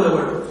நாம் புரிந்து கொள்ள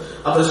வேண்டும்.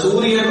 அப்ப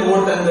சூரியன்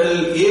ஓட்டங்கள்,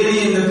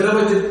 ஏனைய இந்த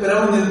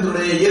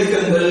பிரபஞ்சத்தினுடைய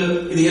இயக்கங்கள்,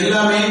 இது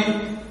எல்லாமே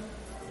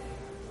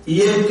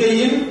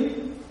இயற்கையின்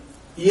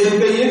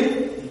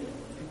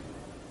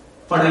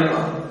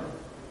படைப்பாகும்.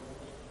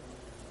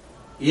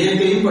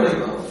 இயற்கையின்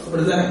படைப்பாகும்.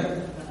 அப்படித்தானே?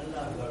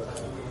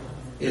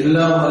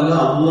 எல்லாம் வல்ல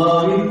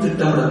அல்லாஹ்வின்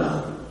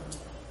திட்டமிடலாம்,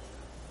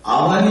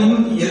 அவனின்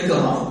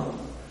இயக்கமாகும்.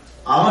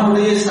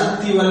 அவனுடைய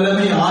சக்தி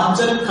வல்லமை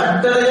ஆற்றல்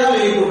கட்டளையால்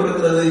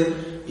ஏற்பட்டிருக்கிறது,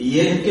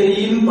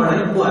 இயற்கையின்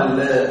படைப்பு அல்ல.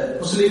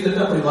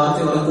 முஸ்லிம்களுக்கு அப்படி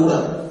வார்த்தை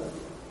வரக்கூடாது.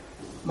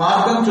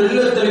 மார்க்கம்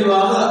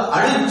தெளிவாக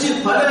அடிச்சு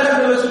பல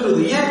இடங்களில் சொல்றது,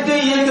 இயற்கை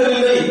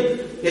இயக்கவில்லை,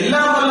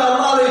 எல்லாம் வல்ல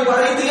அல்லாஹ் அதை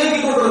படைத்து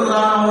இயக்கிக்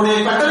கொண்டிருக்கிறான், அவனுடைய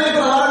கட்டளை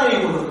பிரகாரம்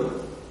இயக்கிக் கொண்டிருக்கிறான்.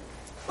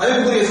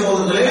 மதிப்புக்குரிய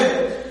சகோதரர்களே,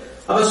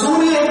 அப்ப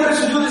சூரியன் எப்படி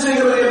சுஜூத்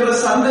செய்கிறது என்ற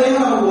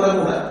சந்தேகம் நமக்கு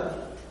வரக்கூடாது.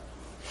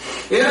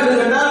 ஏனென்று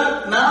கேட்டால்,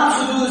 நாம்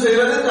சுஜூத்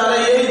செய்வது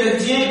தலையை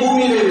நெற்றியை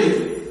பூமியிலே வைத்து,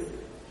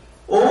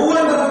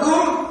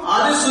 ஒவ்வொன்றுக்கும்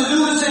அது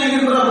சுஜூத்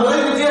செய்கின்ற முறை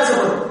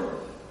வித்தியாசப்படும்.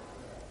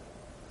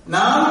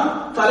 நாம்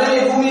தலையை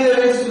பூமியிலே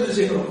வைத்து சுஜூத்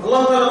செய்கிறோம்.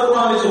 அல்லாஹ் தஆலா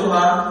குர்ஆனில்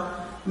சொல்றார்,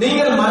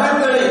 நீங்கள்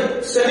மரங்களை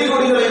செடி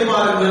கொடிகளை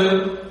பாருங்கள்,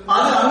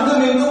 அது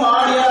அங்கும் இங்கும்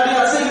ஆடி ஆடி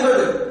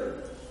அசைகிறது.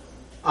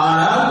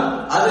 ஆனால்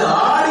அது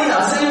ஆடி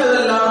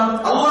அசைவதெல்லாம்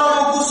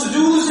அல்லாஹ்வுக்கு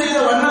சுஜூத் செய்த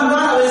வண்ணம்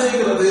தான் அதை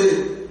செய்கிறது.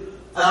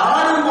 அது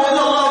ஆடும் போது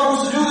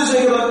அல்லாஹ்வுக்கு சுஜூத்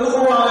செய்கிறது என்று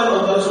குர்ஆனில்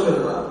அல்லாஹ்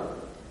சொல்கிறார்.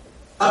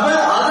 அப்ப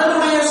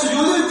அதனுடைய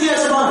சுஜூத்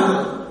வித்தியாசமாக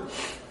இருக்கிறது.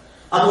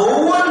 அது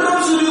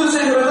ஒவ்வொன்றும் சுஜூத்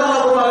செய்கிறது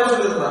அல்லாஹ் குர்ஆனில்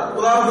சொல்கிறார்.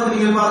 உதாரணத்துக்கு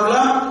நீங்க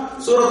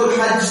சூரத்துல்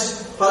ஹஜ்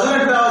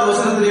 18வது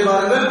வசனத்திலே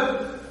பாருங்கள்,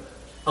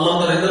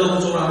 அல்லாஹ் எந்த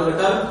அளவுக்கு சொல்றாங்க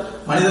கேட்டால்,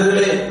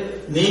 மனிதர்களே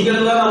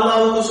நீங்கள் தான்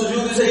அல்லாஹ்வுக்கு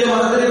சுஜூது செய்ய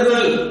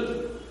மறக்கிறீர்கள்,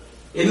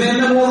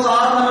 என்னென்னமோ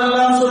காரணம்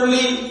எல்லாம்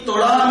சொல்லி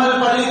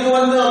தொழாமல் பள்ளிக்கு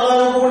வந்து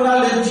அல்லாஹ்வுக்கு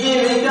முன்னால் நெற்றியை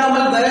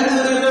வைக்காமல்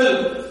தயங்குகிறீர்கள்,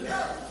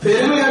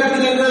 பெருமை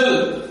அடிக்கிறீர்கள்,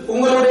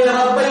 உங்களுடைய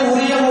ரப்பை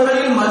உரிய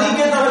முறையில் மதிக்க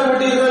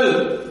தவறிவிட்டீர்கள்.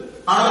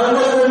 ஆனால்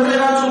உங்களுக்கு ஒன்றை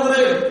நான்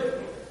சொல்கிறேன்,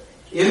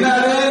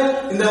 என்னது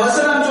இந்த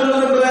வசனம்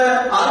சொல்லுகின்ற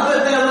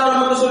அர்த்தத்தை அல்லாஹ்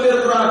நமக்கு சொல்லி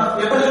இருக்கிறான்.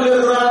 எப்படி சொல்லி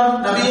இருக்கிறான்?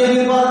 நபியை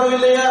நீர்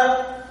பார்க்கவில்லையா?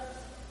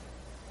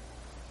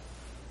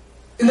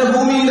 இந்த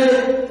பூமியிலே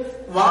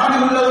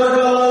வானில்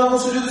உள்ளவர்கள்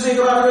அல்லாஹ்வுக்கு சுஜூது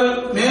செய்கிறார்கள்,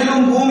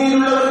 மேலும் பூமியில்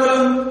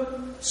உள்ளவர்களும்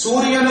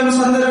சூரியனும்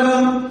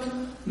சந்திரனும்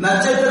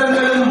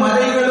நட்சத்திரங்களும்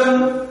மலைகளும்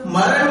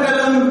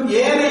மரங்களும்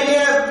ஏனைய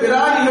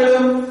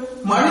பிராணிகளும்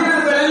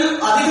மனிதர்களில்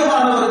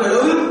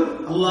அதிகமானவர்களும்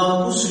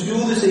அல்லாஹ்வுக்கு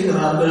சுஜூது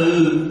செய்கிறார்கள்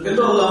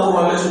என்று அல்லாஹ்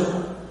குர்ஆனில்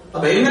சொல்றான்.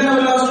 அப்ப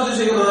என்னென்னவெல்லாம் சுஜூது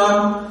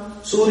செய்கிறான்?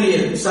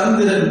 சூரியன்,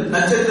 சந்திரன்,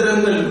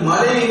 நட்சத்திரங்கள்,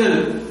 மலைகள்,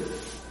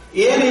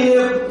 ஏனைய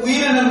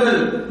உயிரினங்கள்,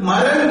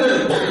 மரங்கள்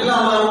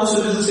எல்லாம் அல்லாஹ்வுக்கு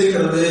சுஜூது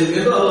செய்கிறது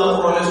என்று அல்லாஹ்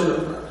குர்ஆனில்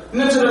சொல்றான்.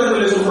 இன்னும் சில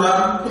இடங்களில்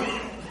சொல்றான்,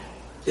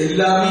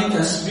 எல்லாமே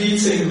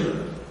தஸ்பீஹ் செய்கின்றன,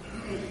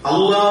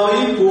 அல்லாஹ்வை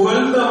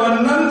புகழ்ந்த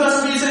வண்ணம்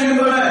தஸ்பீஹ்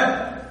செய்கின்றன.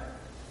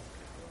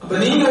 அப்ப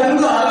நீங்க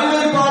உங்க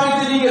அறிவை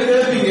பாவித்து நீங்க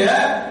கேட்பீங்க,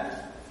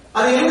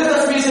 அது எங்க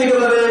தஸ்பீஹ்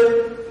செய்கிறது,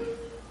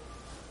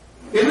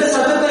 என்ன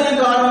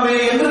சத்தத்தையும் காணுமே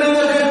என்று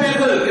நீங்கள்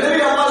கேட்பீர்கள்.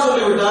 எனவே அல்லாஹ்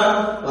சொல்லிவிட்டார்,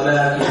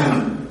 வலாகின்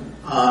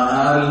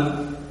ஆனால்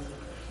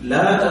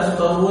லா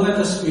தஃகஹூன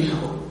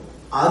தஸ்பீஹஹு,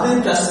 அது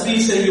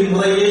தஸ்பீஹ் செய்யும்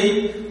முறையை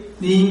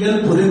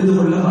நீங்கள் புரிந்து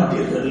கொள்ள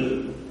மாட்டீர்கள்.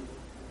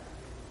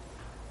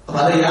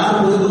 அதை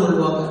யார் புரிந்து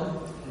கொள்வாங்க?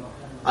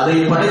 அதை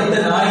படைத்த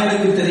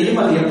நாயனுக்கு தெரியும்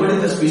அது எப்படி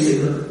தஸ்பீஹ்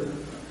செய்கிறது.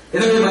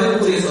 எனவே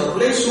மதிப்புரிய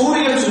சகோதரர்களே,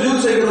 சூரியன்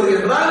சுஜூத் செய்கிறது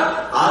என்றால்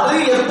அதை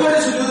எப்படி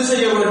சுஜூத்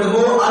செய்ய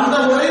வேண்டுமோ அந்த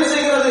முறையில்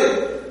செய்கிறது.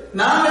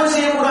 நாங்கள்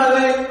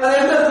செய்யக்கூடாது. அது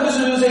எந்த இடத்துல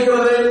சுஜூத்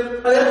செய்கிறது,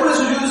 அது எப்படி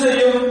சுஜூத்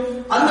செய்யும்,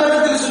 அந்த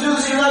இடத்தில்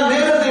சுஜூத் செய்தால்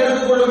நேரத்தை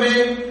எடுத்துக்கொள்ளுமே,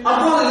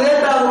 அப்போது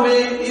லேட் ஆகுமே,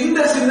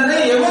 இந்த சிந்தனை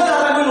எவ்வளவு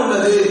அளவில்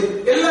உள்ளது.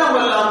 எல்லாம்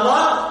வல்ல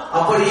அல்லாஹ்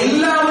அப்படி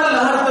இல்லாமல்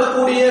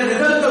நகர்த்தக்கூடிய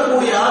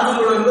நிகழ்த்தக்கூடிய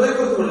ஆற்றல் என்பதை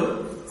புரிந்து கொள்ளும்.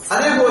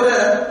 அதே போல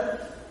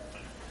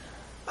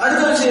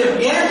அடுத்த விஷயம்,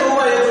 ஏன்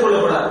தௌபா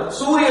ஏற்றுக்கொள்ளப்படாது?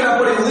 சூரியன்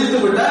அப்படி உதித்து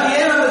விட்டால்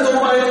ஏன் அந்த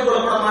தௌபா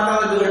ஏற்றுக்கொள்ளப்பட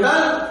மாட்டாது என்று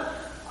கேட்டால்,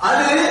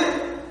 அது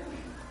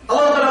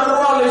அல்லாஹ் தஆலா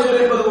குர்ஆனில்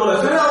சொல்லியிருப்பது போல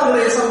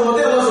ஃபிரௌனுடைய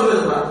சம்பவத்தை அல்லாஹ்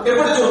சொல்லியிருக்கிறான்.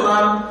 எப்படி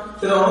சொல்றான்?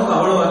 ஃபிரௌனுக்கு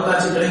அவ்வளவு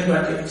அத்தாட்சிகளையும்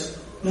காட்டியாச்சு.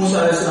 மூசா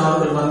அலைஹிஸ்ஸலாம்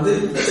அவர்கள் வந்து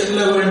செல்ல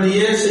வேண்டிய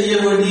செய்ய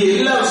வேண்டிய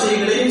எல்லா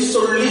விஷயங்களையும்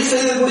சொல்லி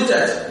செய்து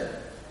முடிச்சாச்சு,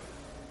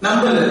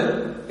 நம்பல.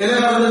 என்ன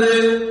நடந்தது?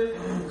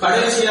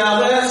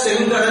 கடைசியாக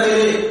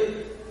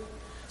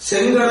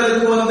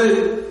செங்கடலுக்கு வந்து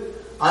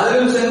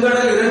அதிலும்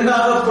செங்கடல்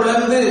இரண்டாக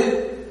பிளந்து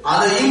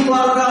அதையும்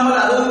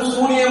பார்க்காமல் அதுவும்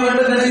சூனியம்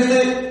என்று நினைத்து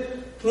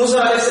மூசா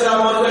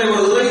அலைஹிஸ்ஸலாம் அவர்களை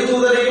ஒரு உரை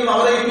தூதரையும்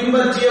அவரை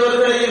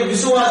பின்பற்றியவர்களையும்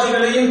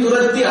விசுவாசிகளையும்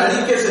துரத்தி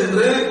அழிக்க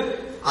சென்று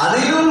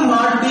அதிலும்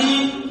மாட்டி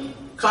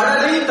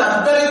கடலை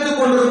தத்தளித்துக்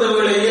கொண்டிருந்த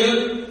வேளையில்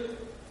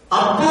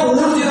அப்போ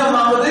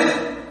ஊர்ஜிதமாவது,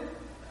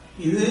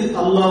 இது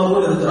அல்லாஹ்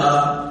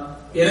இருக்கிறார்,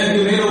 எனக்கு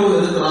மேலோடு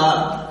இருக்கிறார்,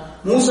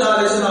 மூசா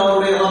அலைஹிஸ்ஸலாம்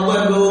அவருடைய ரப்ப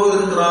என்பவர்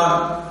இருக்கிறார்,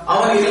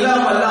 அவர்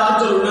எல்லாம் வல்ல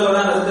ஆற்றல்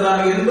உள்ளவராக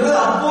இருக்கிறார் என்று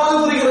அப்போது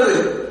புரிகிறது.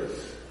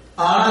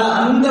 ஆனால்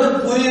அந்த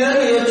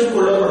புரிதல்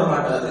ஏற்றுக்கொள்ளப்பட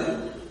மாட்டாது.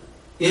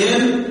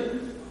 ஏன்?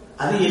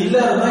 அது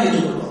எல்லாரும் தான்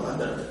ஏற்றுக்கொள்வாங்க.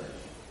 அந்த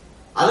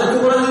அதற்கு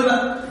பிறகு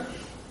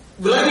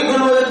விலகிக்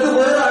கொள்வதற்கு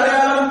வேறு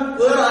அடையாளம்,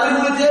 வேறு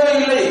அறிவுரை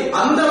தேவையில்லை.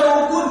 அந்த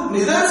அளவுக்கு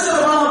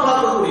நிதர்சனமாக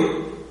பார்க்கக்கூடியது.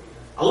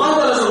 அல்லாஹ்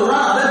தஆலா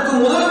சொல்றான், அதற்கு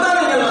முதல் தான்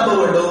நீங்கள் நம்ப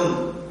வேண்டும்.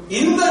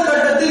 இந்த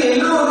கட்டத்தில்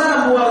எல்லோரும் தான்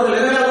நம்புவார்கள்.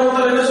 எனவே அல்லாஹ்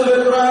தஆலா என்ன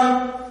சொல்லியிருக்கிறான்?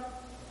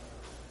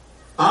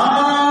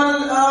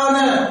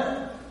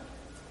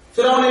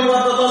 ஃபிரௌனை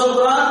பார்த்து அல்லாஹ்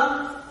சொல்றான்,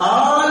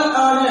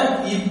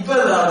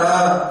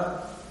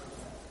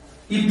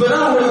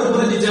 இப்பதான் உங்களுக்கு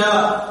புரிஞ்சிச்சா,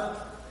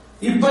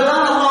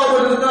 இப்பதான் அல்லாஹ்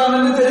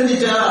இருக்கிறான்னு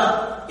தெரிஞ்சிச்சா?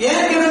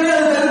 ஏற்கனவே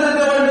அது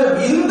தெரிந்திருக்க வேண்டும்.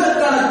 இந்த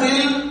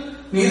கணத்தில்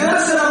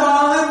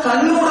நிதர்சனமாக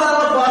கண்ணூடாக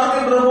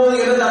பார்க்கின்ற போது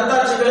எனது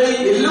அத்தாட்சிகளை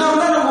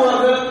எல்லோரும் தான்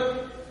நம்புவார்கள்.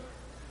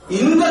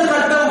 இந்த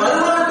கட்டம்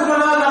வருவதற்கு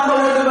முன்னால் நம்ப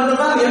வேண்டும்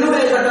என்றுதான்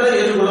என்னுடைய கட்டளை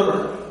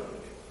ஏற்றுக்கொள்ளப்படும்.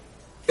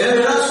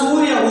 எனவே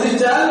சூரியன்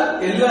உதிச்சால்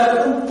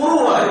எல்லாருக்கும்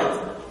புருவாய்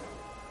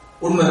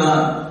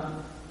உண்மைதான்.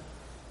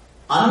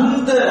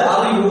 அந்த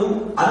அறிவு,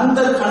 அந்த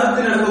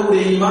கணத்தில்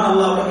நடக்கக்கூடிய ஈமான்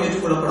அல்லாஹ்விடம்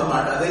ஏற்றுக்கொள்ளப்பட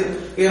மாட்டாது.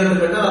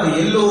 ஏனென்று கேட்டால் அது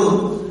எல்லோரும்,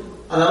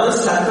 அதாவது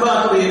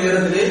சக்ராத்துடைய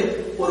நேரத்திலே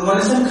ஒரு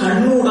மனுஷன்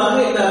கண்ணூடாக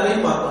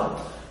எல்லாரையும் பார்ப்பான்.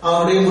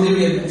 அவனுடைய முடிவு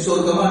என்ன,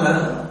 சொர்க்கமா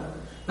நரகமா,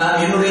 நான்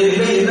என்னுடைய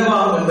நிலை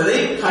என்னவாகும் என்பதை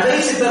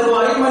கடைசி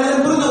தருவாயில்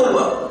மனிதன் புரிந்து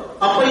கொள்வார்.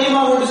 அப்ப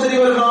ஈமான் கொண்டு சரி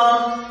வருமா?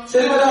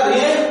 சரி வராது.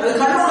 ஏன்? அது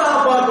கண்ணூடாக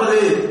பார்ப்பது.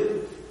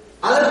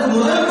 அதற்கு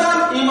முதல்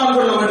தான் ஈமான்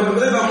கொள்ள வேண்டும்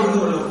என்பதை நாம்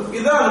புரிந்து கொள்வோம்.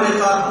 இதுதான் அவருடைய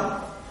காரணம்.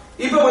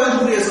 இப்ப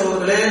வளர்க்கூடிய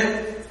சகோதரர்களே,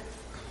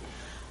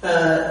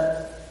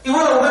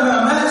 இவ்வளவுடன்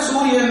நாம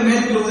சூரியன்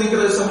மேற்கில்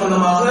உதிக்கிறது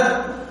சம்பந்தமாக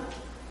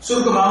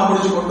சுருக்கமாக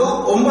முடிச்சு கொண்டு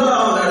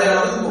 9வது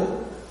அடையாளத்துக்கு போகும்.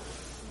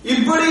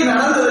 இப்படி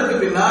நடந்ததற்கு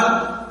பின்னால்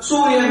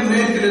சூரியன்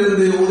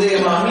மேற்கிலிருந்து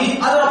உதயமாகி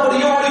அது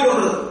அப்படியே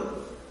ஓடிக்கொண்டது.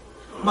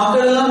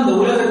 மக்கள் எல்லாம் இந்த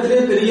உலகத்திலே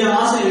பெரிய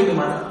ஆசை வைக்க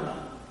மாட்டாங்க.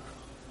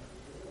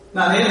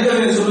 நான்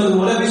ஏற்கனவே சொன்னது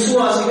போல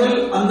விசுவாசிகள்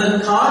அந்த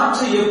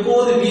காற்று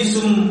எப்போது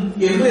வீசும்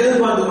என்று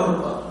எதிர்பார்த்து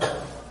கொண்டிருப்பார்.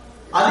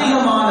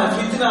 அதிகமான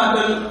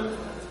ஃபித்னாக்கள்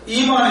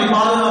ஈமானை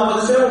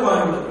பாதுகாப்பது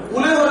சிறப்பாகிவிடும்.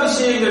 உலக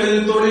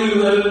விஷயங்களில்,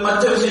 தொழில்கள்,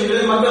 மற்ற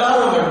விஷயங்களில் மக்கள்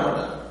ஆர்வம் காட்ட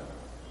மாட்டார்.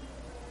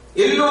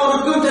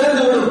 எல்லோருக்கும்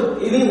தெரிந்துவிடும்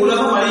இனி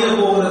உலகம் அழிய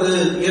போகிறது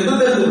என்று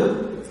தெரிந்துவிடும்.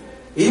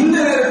 இந்த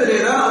நேரத்திலே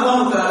தான்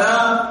அல்லாஹ் தஆலா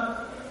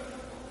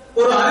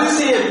ஒரு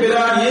அதிசய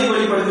பிராணியை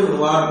வெளிப்படுத்தி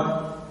விடுவார்.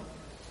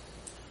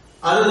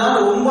 அதுதான்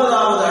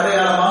 9வது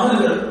அடையாளமாக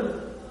இருக்கிறது,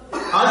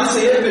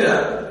 அதிசய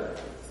பிராணி.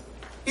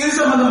 இது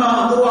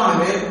சம்பந்தமாக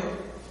குர்ஆனிலே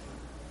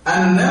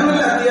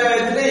அந்நம்ல்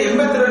அத்தியாயத்திலே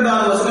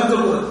 82வது வசனம்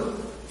சொல்கிறது.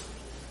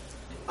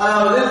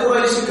 அதாவது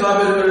குறைஷ்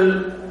காபிர்கள்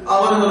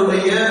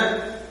அவர்களுடைய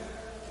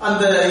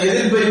அந்த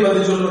எதிர்ப்பை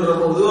பற்றி சொல்கின்ற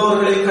போது,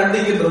 அவர்களை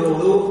கண்டிக்கின்ற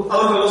போது,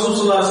 அவர்கள் ரசூல்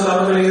ஸல்லல்லாஹு அலைஹி வஸல்லம்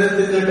அவர்களை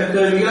எதிர்த்து கேட்ட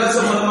கேள்விகள்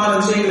சம்பந்தமான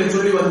விஷயங்களை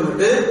சொல்லி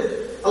வந்துவிட்டு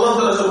அல்லாஹ்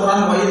தஆலா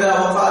சொல்றான், வைதா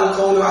வஃஅல்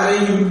கௌலு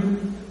அலைஹிம்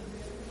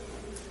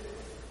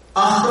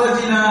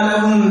அஹ்ரஜ்னா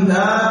லஹும்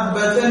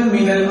தாபத்தன்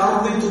மினல்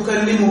அர்தி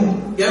துகல்லிமுஹும்.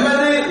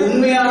 எமது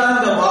உண்மையான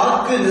அந்த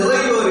வாக்கு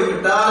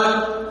நிறைவேறிவிட்டால்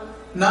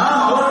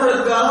நாம்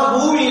அவர்களுக்காக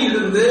பூமியில்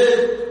இருந்து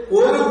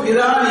ஒரு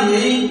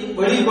பிராணியை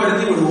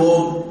வெளிப்படுத்தி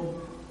விடுவோம்.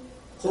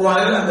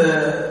 குர்ஆனில் அந்த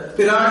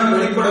பிராணி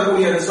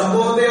வெளிப்படக்கூடிய அந்த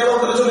சம்பவத்தை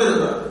அல்லாஹ்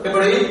சொல்லியிருக்கிறார்.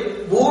 எப்படி?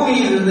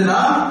 பூமியில் இருந்து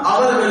நாம்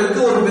அவர்களுக்கு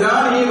ஒரு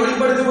பிராணியை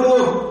வெளிப்படுத்தி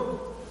விடுவோம்.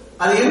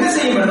 அது என்ன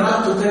செய்யும்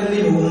என்றால்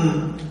துகல்லிமுஹும்,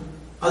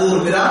 அது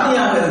ஒரு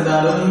பிராணியாக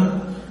இருந்தாலும்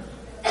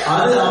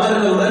அது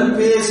அவர்களுடன்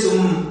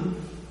பேசும்,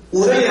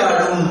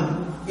 உரையாடும்.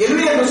 என்ன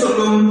என்று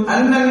சொல்லும்?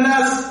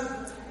 அன்னன்னாஸ்,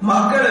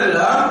 மக்கள்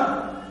எல்லாம்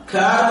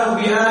கானு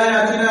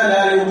பிஆயாத்தினா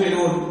லா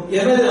யூகினூன்,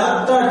 எனது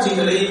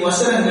அத்தாட்சிகளை,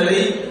 வசனங்களை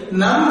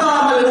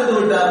நம்பாமல் இருந்து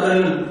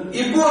விட்டார்கள்,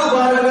 இப்போது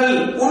பாருங்கள்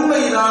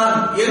உண்மைதான்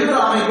என்ற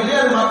அமைப்பிலே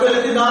அது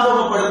மக்களுக்கு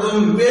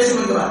ஞாபகப்படுத்தும், பேசும்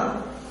என்கிறார்.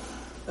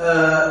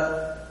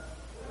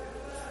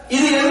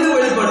 இது எங்கு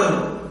வெளிப்படும்?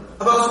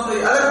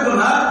 அதற்கு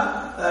முன்னால்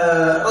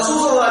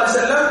ரசூல் ஸல்லல்லாஹு அலைஹி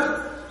வஸல்லம்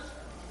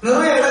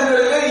நிறைய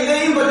இடங்களிலே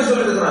இதையும் பற்றி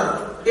சொல்லியிருக்கிறார்.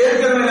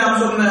 ஏற்கனவே நாம்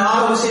சொன்ன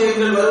 6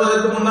 விஷயங்கள்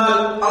வருவதற்கு முன்னால்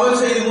அவர்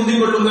செய்தி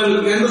முந்திக் கொள்ளுங்கள்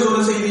என்று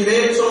சொன்ன செய்தியிலே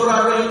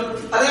சொல்றார்கள்.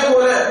 அதே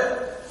போல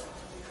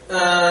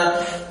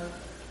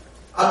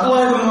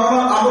அப்துல்லாஹ் இப்னு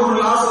அம்ர்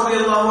இப்னு ஆஸ்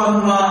ரலியல்லாஹு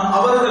அன்ஹுமா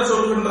அவர்கள்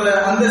சொல்கின்ற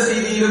அந்த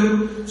செய்தியிலும்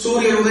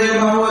சூரியன்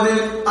உதயமாகுவது,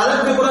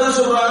 அதற்கு பிறகு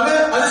சொல்றாங்க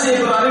அதிசய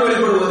பிராணி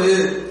வெளிப்படுவது.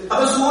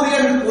 அப்ப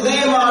சூரியன்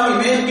உதயமாகி,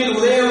 மேற்கில்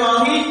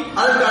உதயமாகி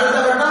அதற்கு அடுத்த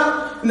கட்டம்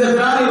இந்த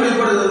பிராணி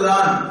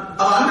வெளிப்படுவதுதான்.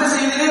 அந்த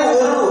செய்தியிலே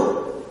ஒரு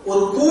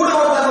கூட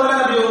ஒரு தகவலை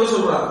நபி அவங்க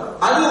சொல்றாங்க,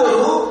 அது ஒரு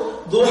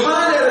துஹா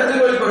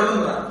நேரத்தில்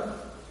வெளிப்படுதுன்றாங்க.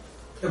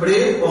 எப்படி?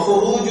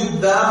 வஹுரூஜு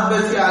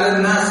தாபத்தி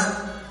அலன் நாஸ்,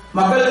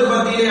 மக்களுக்கு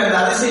மத்தியிலே அந்த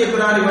அதிசய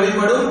பிராணி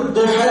வெளிப்படும்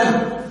துஹன்,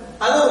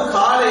 அது ஒரு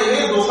காலையிலே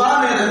துஹா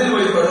நேரத்தில்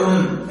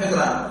வெளிப்படும்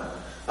என்கிறாங்க.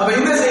 அப்ப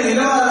இந்த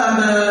செய்தியில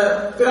அந்த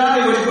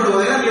பிராணி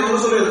வெளிப்படுவதை நபி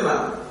அவங்க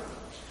சொல்லியிருக்கிறாங்க.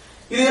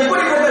 இது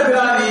எப்படிப்பட்ட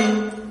பிராணி?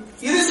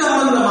 இது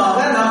சம்பந்தமாக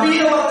நபி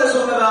அவங்க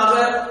சொன்னதாக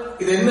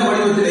இது என்ன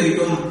வடிவத்தில்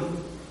இருக்கும்,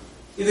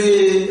 இது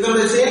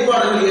இதனுடைய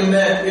செயற்பாடுகள் என்ன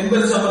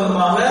என்பது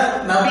சம்பந்தமாக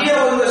நபி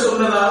அவங்க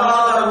சொன்னதாக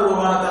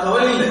ஆதாரபூர்வமான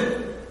தகவல் இல்லை.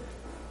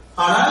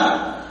 ஆனால்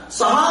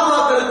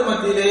சஹாபாக்களுக்கு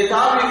மத்தியிலே,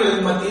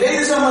 தாபிகளுக்கு மத்தியிலே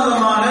இது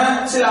சம்பந்தமான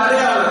சில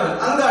அடையாளங்கள்,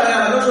 அந்த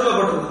அடையாளங்கள்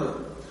சொல்லப்பட்டுள்ளது.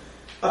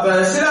 அப்ப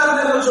சில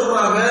அறிஞர்கள்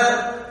சொல்றாங்க,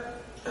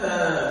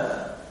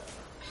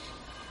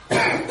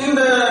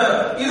 இந்த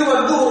இது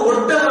ஒரு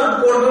ஒட்டகம்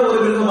போன்ற ஒரு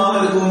மிருகமாக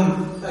இருக்கும்.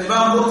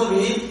 இமாம்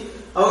குர்துபி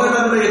அவங்க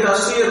தன்னுடைய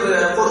தஃசீர்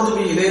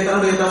குர்துபியிலே,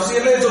 தன்னுடைய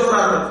தஃசீரிலே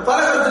சொல்றார்கள், பல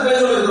கருத்துக்களை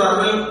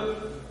சொல்லியிருக்கிறார்கள்.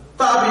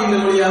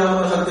 தாபிகள் வழியாக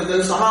வந்த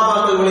கருத்துக்கள்,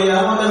 சஹாபாக்கள்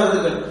வழியாக வந்த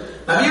கருத்துக்கள்,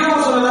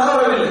 நபியும் சொன்னதாக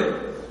வரவில்லை.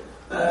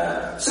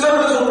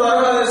 சிலர்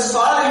சொல்றார்கள்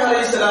சாலிஹ்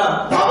அலைஹிஸ்ஸலாம்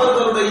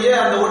அவர்களுடைய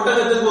அந்த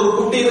ஒட்டகத்துக்கு ஒரு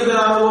குட்டி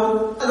இருக்கிறதாகவும்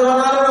அது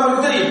வரலாறு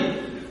நமக்கு தெரியும்,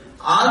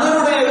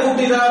 அதனுடைய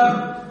குட்டி தான்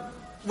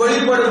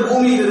வெளிப்படும்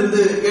பூமியில்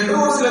இருந்து என்று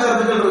ஒரு சில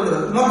கருத்துக்கள்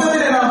இருக்கிறது.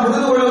 மொத்தத்திலே நாம்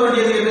புரிந்து கொள்ள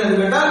வேண்டியது என்ன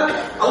என்று கேட்டால்,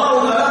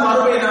 அல்லாஹ் தஆலா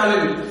மறுமை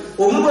நாளில்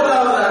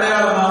 9வது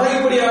அடையாளமாக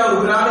இப்படியான ஒரு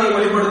பிராணியை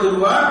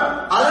வெளிப்படுத்துவார்.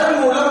 அதன்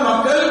மூலம்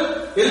மக்கள்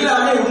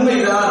எல்லாமே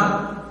உண்மைதான்,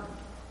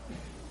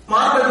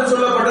 மார்க்கத்தில்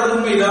சொல்லப்பட்டது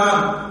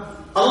உண்மைதான்,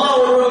 அல்லாஹ்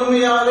ஒருவர்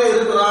உண்மையாகவே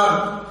இருக்கிறார்,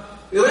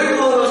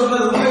 இறைத்தூதர்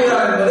சொன்னது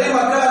உண்மைதான் என்பதை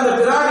மக்கள் அந்த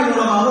பிராணி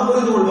மூலமாக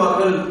புரிந்து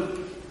கொள்வார்கள்.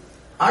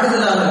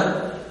 அடுத்ததாக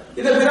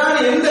இந்த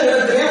பிராணி எந்த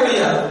இடத்திலே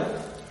வெளியாது,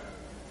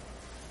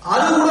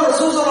 அது கூட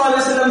ரசூல் ஸல்லல்லாஹு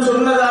அலைஹி வஸல்லம்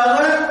சொன்னதாக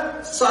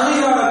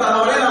சஹீஹான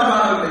தகவலை நாம்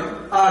காணவில்லை.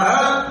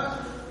 ஆனால்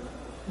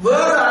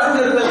வேறு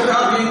அறிஞர்கள்,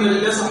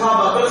 தாபியீன்கள்,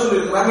 சஹாபாக்கள்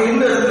சொல்லியிருக்கிறாங்க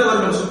இந்த இடத்துல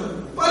வரும்னு சொல்லி.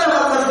 பல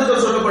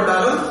கருத்துக்கள்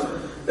சொல்லப்பட்டாலும்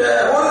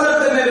ஒரு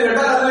கருத்து என்ன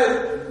கேட்டால், அது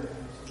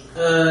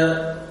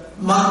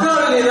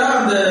மக்காவிலே தான்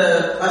அந்த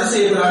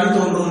அதிசய பிராணி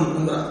தோன்றும்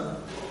என்றார்.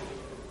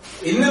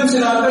 இன்னும்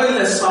சில ஆட்கள்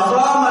இல்ல,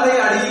 சஃபா மலை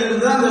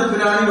அடியிலிருந்து அந்த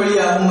பிராணி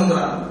வெளியாகும்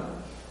என்கிறாங்க.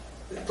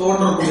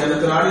 தோன்றக்கூடிய அந்த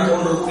பிராணி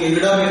தோன்றக்கூடிய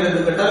இடம்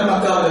என்று கேட்டால்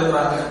மக்காவில்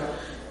இருக்கிறாங்க.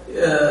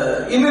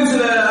 இன்னும்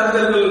சில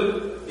அறிஞர்கள்,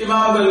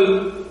 இமாம்கள்,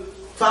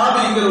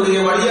 தாபியீன்களுடைய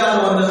வழியாக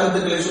வந்த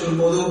கருத்துக்களை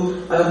சொல்லும் போது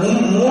அது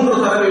 3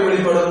 தடவை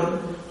வெளிப்படும்.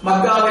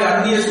 மக்காவை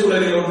அந்நிய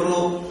சூழலில்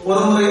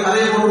ஒரு முறை,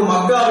 அதே போன்று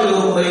மக்காவில்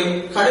ஒரு முறை,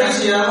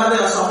 கடைசியாக அது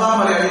சஃபா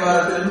மலை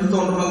அடிவாரத்திலிருந்து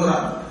தோன்றும்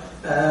என்கிறார்.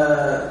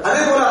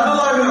 அதே போல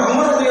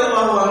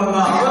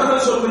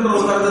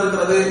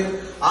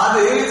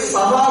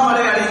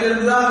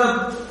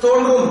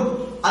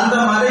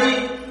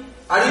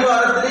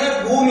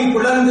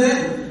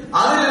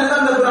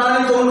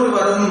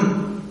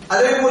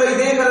போல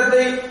இதே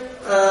கருத்தை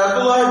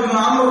அப்துல்லாஹ் இப்னு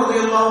அம்ர்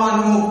ரலியல்லாஹு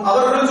அன்ஹு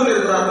அவர்கள்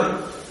சொல்லியிருக்கிறார்கள்.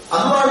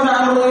 அப்துல்லாஹ் இப்னு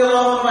அம்ர்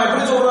ரலியல்லாஹு அன்ஹு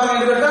எப்படி சொல்றாங்க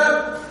என்று கேட்டால்,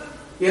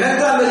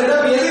 எனக்கு அந்த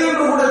இடம் எது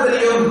என்று கூட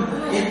தெரியும்,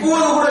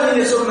 இப்போது கூட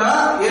நீங்க சொன்னா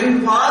என்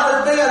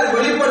பாதத்தை அது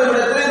வெளிப்படும்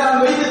இடத்திலே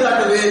நான் வைத்து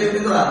காட்டுவேன்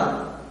என்கிறார்.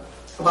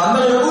 அப்ப அந்த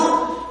அளவுக்கு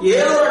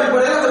ஏதோ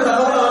அடிப்படையில் அந்த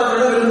தகவல்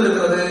அவர்களிடம்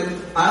இருந்திருக்கிறது.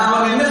 ஆனா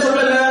அவங்க என்ன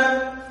சொல்லல,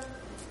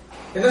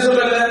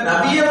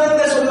 நபி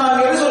அவங்க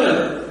சொன்னாங்கன்னு சொல்லல,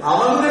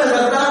 அவங்க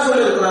கருத்தாக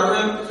சொல்லி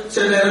இருக்கிறார்கள்.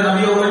 சில நேரம்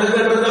நபி அவங்கள்ட்ட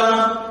கேட்டிருக்கலாம்,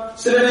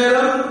 சில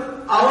நேரம்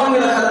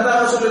அவங்கள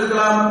கருத்தாக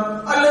சொல்லியிருக்கலாம்,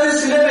 அல்லது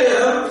சில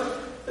நேரம்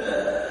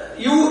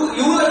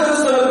யூத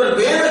கிறிஸ்தவர்கள்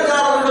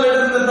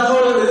வேதக்காரர்களிடம் இந்த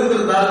தகவல்கள்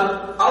இருந்திருந்தால்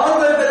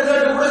அவங்கள்ட்ட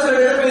கேட்டு கூட சில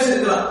நேரம்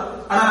பேசியிருக்கலாம்.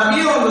 ஆனா நபி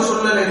அவங்க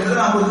சொல்லல என்று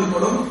நாம்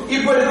புரிஞ்சுக்கணும்.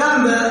 இப்படிதான்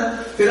இந்த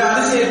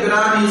அதிசய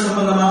பிராணி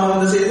சம்பந்தமாக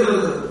வந்த செய்திகள்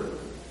இருக்கிறது.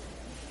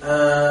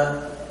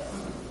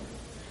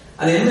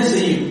 அது என்ன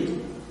செய்யும்?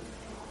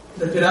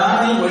 இந்த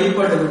பிராணி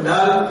வழிபட்டு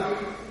விட்டால்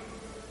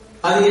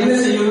அது என்ன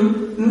செய்யும்?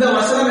 இந்த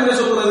வசனம் என்ன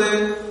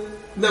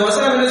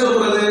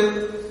சொல்றது?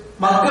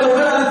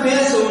 மக்களுடன் அது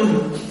பேசும்.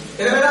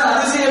 எனவேதான்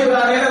அதிசய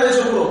பிராணி அதை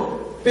சொல்றோம்,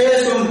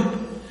 பேசும்.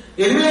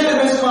 என்ன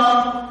பேசுமா?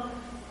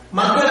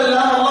 மக்கள்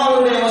எல்லாம்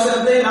அல்லாஹ்வுடைய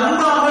வசனத்தை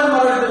நம்பாமல்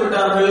மறந்து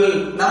விட்டார்கள்,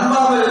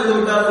 நம்பாமல் இருந்து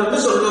விட்டார்கள் என்று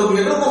சொல்லும்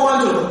என்று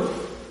குர்ஆன் சொல்லும்.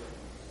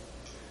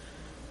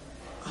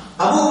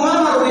 அபூ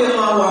உமாமா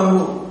ரலியல்லாஹு அன்ஹு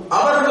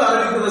அவர்கள்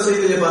அறிவிக்கிற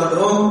செய்தியை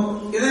பார்க்கிறோம்.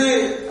 இது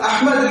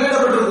அஹ்மதில்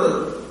இடம்பெற்றிருக்கிறது,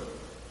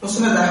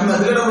 முஸ்னத்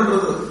அஹ்மதில்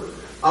இடம்பெற்றிருக்கிறது.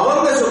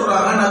 அவங்க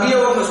சொல்றாங்க, நபி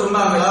அவங்க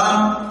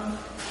சொன்னாங்களாம்,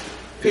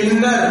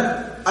 பின்னர்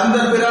அந்த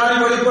பிராணி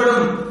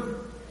வழிபடும்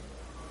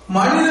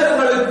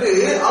மனிதர்களுக்கு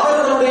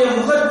அவர்களுடைய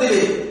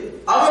முகத்திலே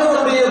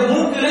அவர்களுடைய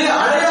மூக்கிலே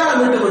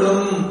அடையாளம்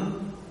விட்டுவிடும்.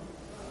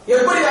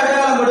 எப்படி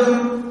அடையாளம் விடும்?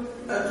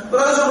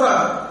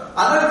 சொல்றாங்க,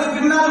 அதற்கு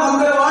பின்னால்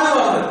மக்கள்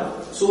வாழ்வார்கள்.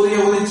 சூரிய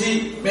உதிர்ச்சி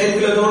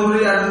மேற்கில தோன்றி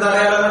அடுத்த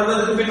அடையாளம்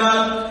இருந்ததுக்கு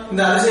பின்னால்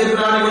இந்த அதிசய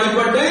பிராணி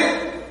வழிபட்டு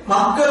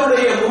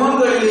மக்களுடைய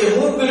முகங்களிலே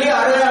மூக்கிலே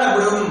அடையாளம்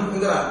விடும்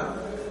என்கிறார்.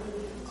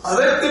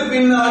 அதற்கு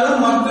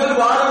பின்னாலும் மக்கள்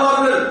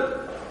வாழ்வார்கள்.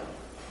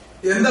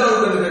 எந்த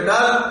அளவுக்கு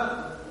கேட்டால்,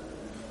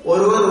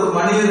 ஒருவர் ஒரு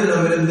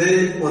மனிதனிடமிருந்து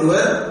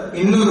ஒருவர்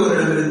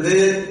இன்னொருவரிடமிருந்து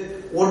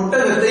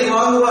ஒட்டகத்தை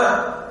வாங்குவார்.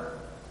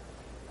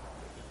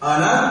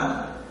 ஆனால்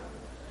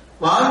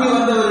வாங்கி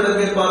வந்தவரிடம்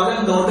கேட்பார்கள்,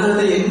 இந்த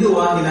ஒட்டகத்தை எங்கு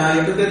வாங்கினார்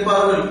என்று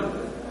கேட்பார்கள்.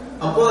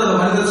 அப்போது அந்த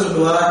மனிதர்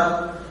சொல்லுவார்,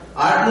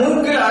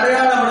 மூக்கில்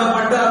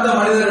அடையாளமிடப்பட்ட அந்த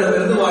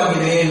மனிதரிடமிருந்து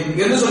வாங்கினேன்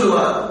என்று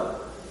சொல்லுவார்.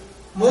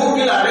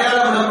 மூக்கில்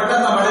அடையாளமிடப்பட்ட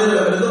அந்த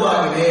மனிதரிடமிருந்து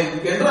வாங்கினேன்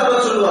என்று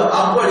அவர் சொல்லுவார்.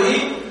 அப்படி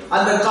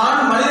அந்த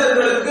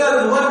மனிதர்களுக்கு அது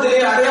முகத்திலே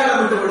அடையாளம்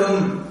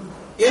விட்டுவிடும்.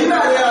 என்ன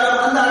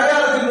அடையாளம்? அந்த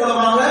அடையாளத்தின்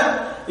மூலமாக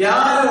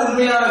யாரு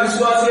உண்மையான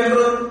விசுவாசி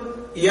என்றும்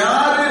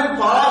யாரு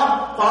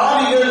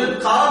பாவிகள்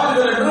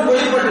காவிர்கள் என்றும்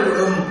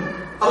வெளிப்பட்டுவிடும்.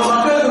 அப்ப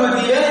மக்களுக்கு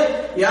மத்தியிலே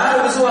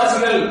யார்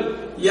விசுவாசிகள்,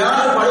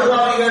 யார்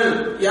படுபாவிகள்,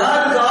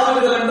 யார்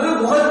காவிர்கள் என்று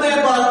முகத்தை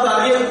பார்த்து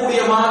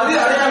அறியக்கூடிய மாதிரி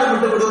அடையாளம்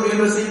விட்டுவிடும்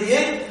என்ற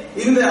செய்தியை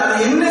இந்த அது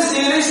என்ன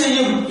செயலை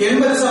செய்யும்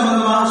என்பது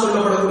சம்பந்தமாக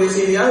சொல்லப்படக்கூடிய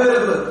செய்தியாக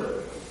இருக்கிறது.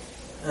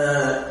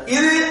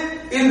 இது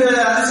இந்த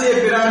அதிசய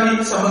பிராணி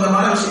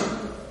சம்பந்தமான விஷயம்.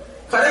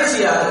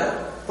 கடைசியாக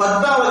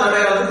 10வது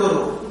அடையாளத்துக்கு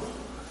வருவோம்.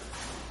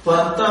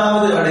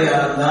 10வது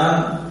அடையாளம் தான்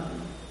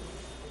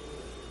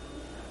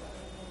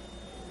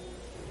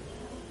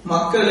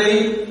மக்களை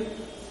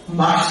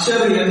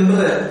மஹ்ஷர் என்ற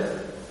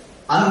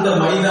அந்த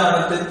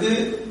மைதானத்துக்கு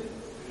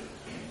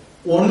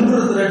ஒன்று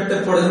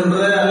திரட்டப்படுகின்ற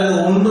அல்லது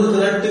ஒன்று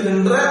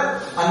திரட்டுகின்ற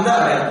அந்த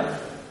அடையாளம்.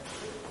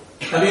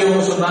 நபி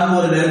அவங்க சொன்னாங்க,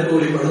 ஒரு நெருப்பு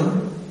ஒளிப்படும்,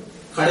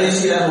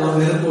 கடைசியாக ஒரு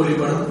நெருப்பு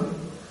ஒளிப்படும்.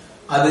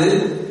 அது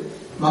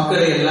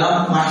மக்களை எல்லாம்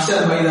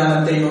மஹ்ஷர்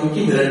மைதானத்தை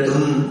நோக்கி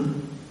விரட்டும்,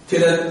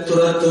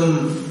 துரத்தும்,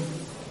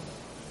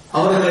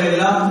 அவர்களை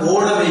எல்லாம்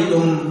ஓட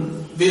வைக்கும்,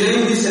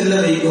 விரைந்து செல்ல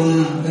வைக்கும்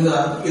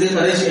என்றார். இது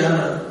கடைசியான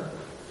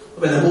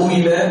இந்த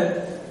பூமியில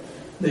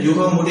இந்த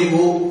யுகம்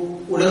முடிவு,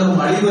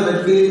 உலகம்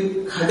அழிவதற்கு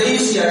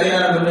கடைசி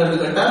அடையாளம் என்னன்னு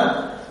கேட்டால்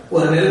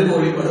ஒரு நெருப்பு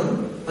ஒளிப்படும்.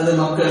 அது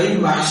மக்களை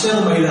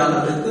மஹ்ஷர்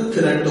மைதானத்துக்கு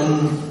திரட்டும்,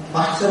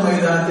 மஹ்ஷர்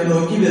மைதானத்தை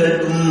நோக்கி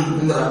விரட்டும்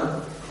என்கிறார்.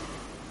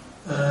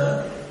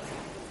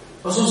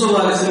 ரசூல்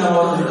ஸல்லல்லாஹு அலைஹி வஸல்லம்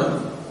அவர்களிடம்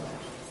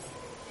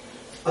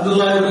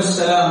அப்துல்லாஹ் இப்னு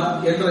ஸலாம்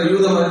என்ற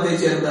யூத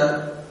மதத்தைச் சேர்ந்த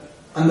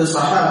அந்த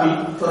சஹாபி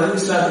பிறகு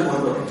இஸ்லாத்துக்கு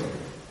வந்தவர்.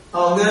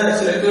 அவங்க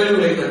சில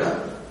கேள்விகளை கேட்டாங்க.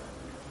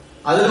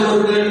 அதுல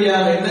ஒரு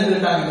கேள்வியாக என்ன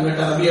கேட்டாங்க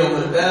கேட்டா, நபி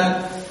அவங்கள்ட்ட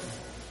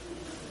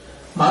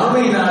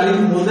மறுமை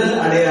நாளின் முதல்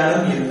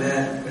அடையாளம் என்ன?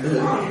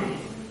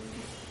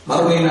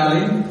 மறுமை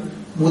நாளின்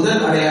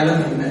முதல்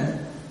அடையாளம் என்ன?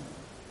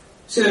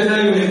 சில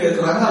கேள்விகளை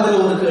கேட்கிறாங்க.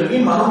 அதுல ஒரு கேள்வி,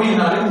 மறுமை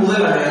நாளின்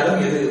முதல்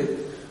அடையாளம் எது?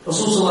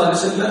 ரசூல் ஸல்லல்லாஹு அலைஹி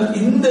வஸல்லம்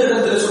இந்த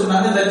இடத்துல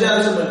சொன்னாங்க,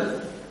 தஜ்ஜால் சொல்லல,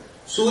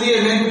 சூரிய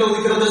மேற்கில்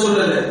உதிக்கிறத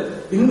சொல்லல.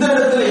 இந்த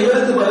இடத்துல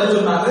இவருக்கு பதில்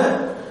சொன்னாங்க,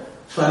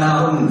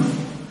 ஃபனாரும்,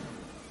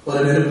 ஒரு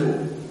நெருப்பு,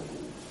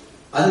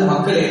 அது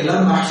மக்களை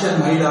எல்லாம்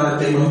மஹ்ஷர்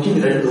மைதானத்தை நோக்கி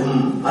விரட்டும்.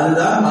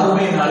 அதுதான்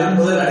மறுமை நாளின்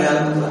முதல்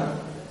அடையாளம்.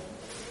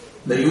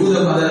 இந்த யூத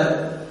மத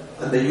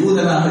அந்த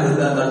யூதனாக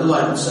இருந்த அந்த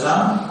அப்துல்லாஹ் இப்னு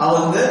ஸலாம்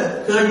அவங்க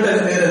கேட்ட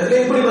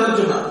நேரத்தில் இப்படி பதில்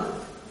சொன்னாங்க.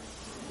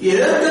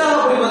 எதற்காக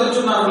அப்படி பதில்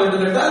சொன்னார்கள் என்று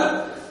கேட்டால்,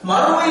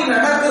 மறுமை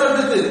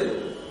நடக்கிறதுக்கு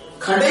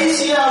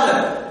கடைசியாக,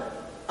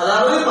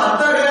 அதாவது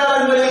 10 அடையாளங்கள்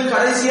அடையாளங்களில்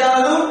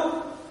கடைசியானதும்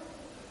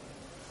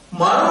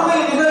மறுமை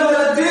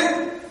நிகழ்வதற்கு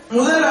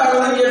முதல்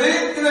அடங்கியது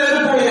இந்த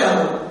நெருப்பு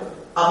ஒளியாகும்.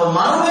 அப்ப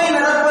மறுமை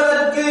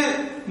நடப்பதற்கு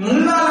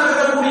முன்னால்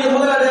நடக்கக்கூடிய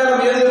முதல்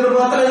அடையாளம் எது என்று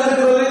பார்த்தால் எது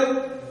இருக்கிறது?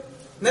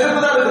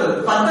 நெருப்பு தான் இருக்கிறது.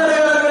 10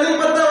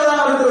 அடையாளங்களில்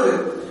 10ஆவதாக இருக்கிறது.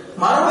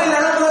 மறுமை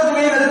நடப்பதற்கு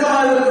மிக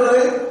நெருக்கமாக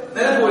இருக்கிறது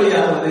நெருப்பு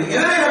ஒளியாகுவது.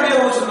 எனவே நபி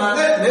அவங்க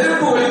சொன்னாங்க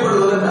நெருப்பு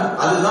ஒளிப்படுவது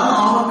அதுதான்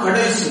ஆக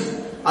கடைசி.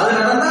 அது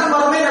நடந்தால்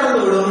மறுமை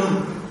நடந்துவிடும்.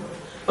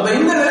 அப்ப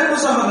இந்த நெருப்பு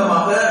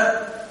சம்பந்தமாக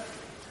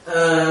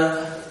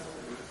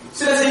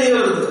சில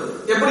செய்திகள் இருக்கு.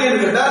 எப்படி என்று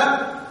கேட்டால்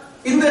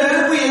இந்த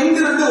நெருப்பு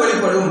எங்கிருந்து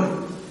வெளிப்படும்?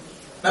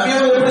 நபி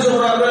அவர்கள் எப்படி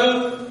சொல்றார்கள்?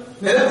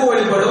 நெருப்பு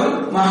வெளிப்படும்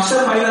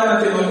மஹ்ஷர்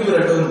மைதானத்தை நோக்கி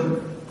விரட்டும்.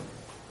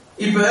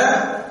 இப்ப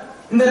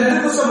இந்த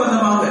நெருப்பு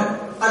சம்பந்தமாக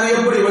அது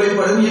எப்படி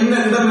வெளிப்படும்,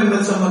 என்ன இடம்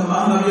என்பது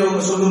சம்பந்தமாக நபி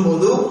அவங்க சொல்லும்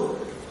போது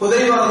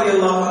ஹுதைபா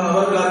ரலியல்லாஹு அன்ஹு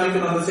அவர்கள்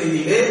அறிவிக்கும் அந்த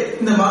செய்தியிலே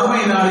இந்த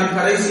மறுமை நாளின்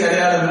கடைசி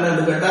அடையாளம் என்ன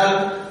என்று கேட்டால்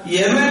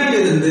யமனில்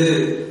இருந்து,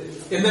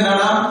 எந்த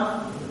நாடாம்?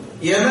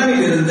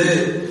 யமனில் இருந்து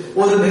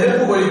ஒரு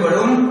நெருப்பு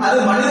வெளிப்படும். அது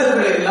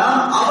மனிதர்களை எல்லாம்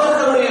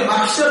அவர்களுடைய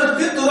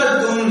மஹ்ஷருக்கு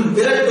துரத்தும்,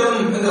 விரட்டும்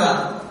என்கிறார்.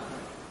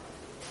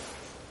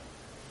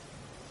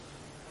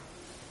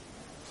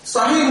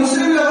 சஹீஹ்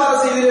முஸ்லிம்ல வர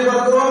செய்தியை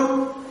பார்க்கிறோம்.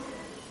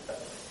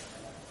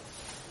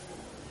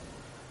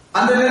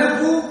 அந்த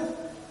நெருப்பு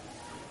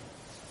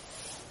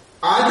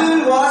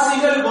அதில்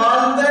வாசிகள்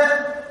வாழ்ந்த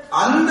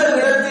அந்த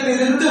இடத்தில்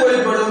இருந்து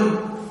வெளிப்படும்,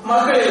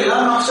 மக்களை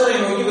எல்லாம் மஹ்ஷரை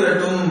நோக்கி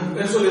விரட்டும்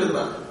என்று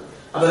சொல்லியிருக்கிறார்.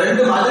 அப்ப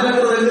ரெண்டும் அதில்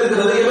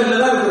இருக்கிறது, யமன்ல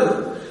தான் இருக்கிறது.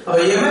 அப்ப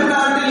யமன்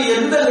நாட்டில்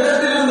எந்த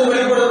இடத்திலிருந்து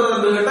வெளிப்படுகிறது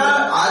என்று கேட்டால்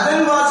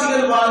அதன்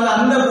வாசிகள் வாழ்ந்த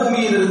அந்த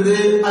பூமியில் இருந்து,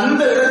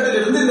 அந்த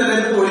இடத்திலிருந்து இந்த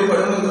நெருப்பு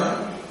வெளிப்படும் என்கிறார்.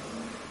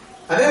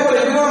 அதே போல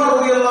இமாம்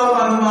ரலியல்லாஹு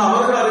அன்ஹு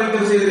அவர்கள்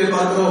அறிவிக்கும் செய்தியை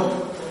பார்க்கிறோம்.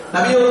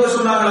 நபி அவர்கள்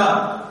சொன்னாங்களா,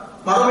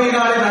 மறுமை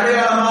நாளின்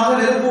அடையாளமாக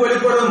நெருப்பு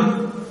வெளிப்படும்,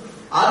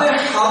 அது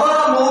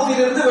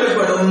ஹதரமௌத்திலிருந்து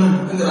வெளிப்படும்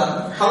என்கிறார்.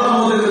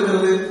 ஹதரமௌத்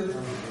இருக்கிறது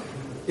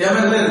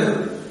யமன்ல இருக்கிறது.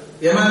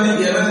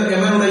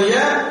 யமனுடைய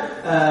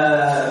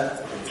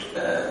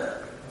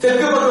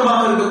தெற்கு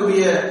பக்கமாக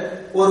இருக்கக்கூடிய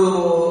ஒரு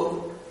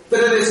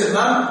பிரதேசம்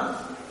தான்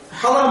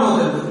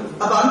ஹதரமௌத்.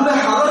 அப்ப அந்த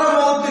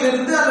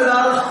ஹதரமௌத்திலிருந்து அந்த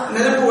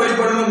நெருப்பு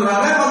வெளிப்படும்.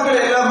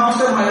 மக்கள் எல்லாம்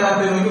மஹ்ஷர்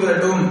மைதானத்தை நோக்கி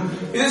விரட்டும்.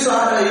 இது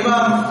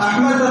இமாம்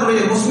அஹ்மத்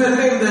தன்னுடைய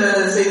முஸ்னதிலே இந்த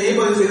செய்தியை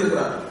பதிவு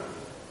செய்திருக்கிறார்.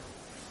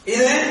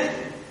 இது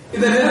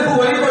இந்த நெருப்பு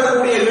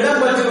வெளிப்படக்கூடிய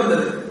இடம் பற்றி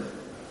வந்தது.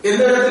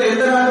 எந்த இடத்தில்,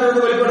 எந்த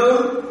நாட்டிலிருந்து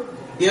வெளிப்படும்?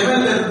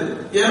 யமன்ல இருந்து.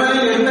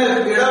 யமனில் என்ன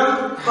இடம்?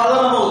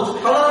 ஹதரமௌத்.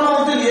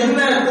 ஹதரமௌத்தில் என்ன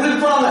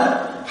குறிப்பாக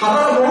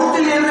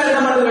ஹதரமௌத்தில் என்ன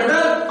இடம் என்று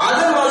கேட்டால்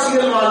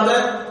அதர்வாசிகள் வாழ்ந்த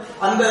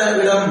அந்த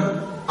இடம்.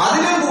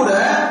 அதிலும் கூட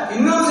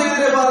இன்னொரு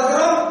செய்தியை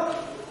பார்க்கிறோம்,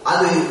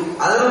 அது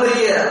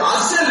அதனுடைய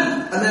அசல்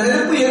அந்த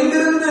நெருப்பு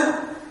எங்கிருந்து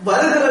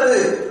வருகிறது,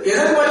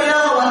 எதன்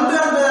வழியாக வந்து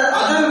அந்த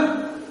அதன்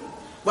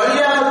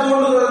வழியாக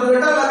தோன்றுகிறது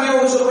கேட்டால் நபி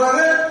அவங்க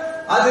சொல்றாங்க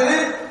அது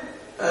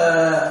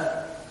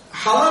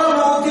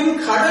ஹதரமௌத்தின்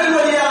கடல்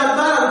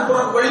வழியாகத்தான் அது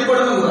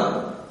வெளிப்படும்.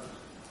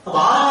 அப்ப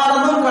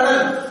ஆரம்பம்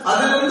கடல்,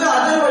 அதிலிருந்து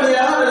அதன்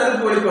வழியாக அந்த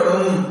நெருப்பு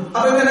வெளிப்படும்.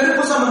 அப்ப இந்த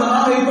நெருப்பு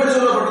சம்பந்தமாக இப்படி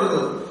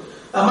சொல்லப்பட்டிருக்கிறது.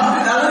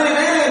 அதனுடைய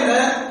வேலை என்ன?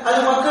 அது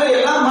மக்கள்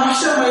எல்லாம்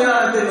மஹ்ஷர்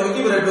மைதானத்தை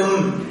நோக்கி விரட்டும்.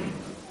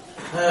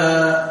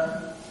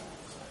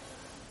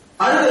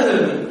 அடுத்த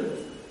கேள்வி,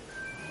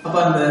 அப்ப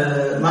அந்த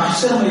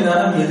மஹ்ஷர்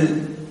மைதானம் எது?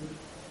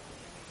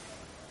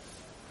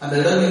 அந்த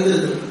இடம் எங்க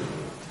இருக்கு?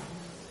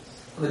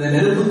 இந்த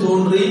நெருப்பு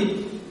தோன்றி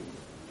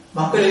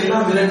மக்கள்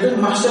எல்லாம்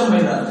விரட்டும் மஹ்ஷர்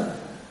மைதானம்.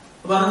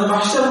 அப்ப அந்த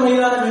மஹ்ஷர்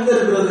மைதானம் எங்க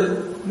இருக்கிறது?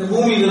 இந்த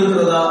பூமியில்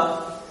இருக்கிறதா?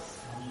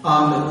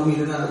 அந்த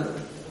பூமியில தான் இருக்கு.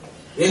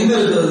 எங்க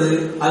இருக்கிறது?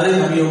 அதை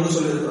நபி அவங்க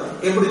சொல்லியிருக்கிறார்.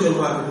 எப்படி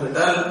சொல்றாங்க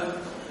கேட்டால்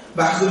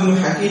பஹ்ஸ்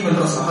இப்னு ஹக்கீம்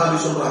என்ற சஹாபி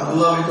சொல்றாங்க,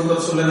 அல்லாஹ்வின்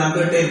தூதர் சொல்ல நான்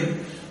கேட்டேன்,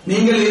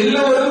 நீங்கள்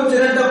எல்லோரும்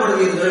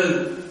திரட்டப்படுவீர்கள்,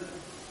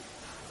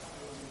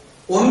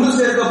 ஒன்று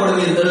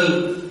சேர்க்கப்படுவீர்கள்.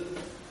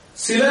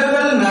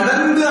 சிலர்கள்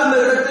நடந்து அந்த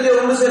இடத்திலே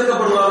ஒன்று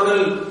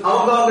சேர்க்கப்படுவார்கள்,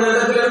 அவங்க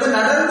இடத்திலிருந்து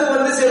நடந்து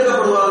வந்து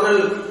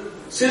சேர்க்கப்படுவார்கள்.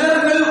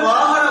 சிலர்கள்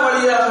வாகன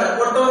வழியாக,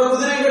 ஒட்டக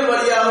குதிரைகள்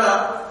வழியாக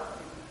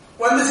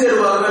வந்து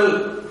சேருவார்கள்.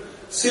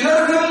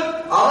 சிலர்கள்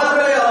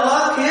அவர்களை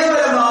அல்லாஹ்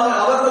கேவலமாக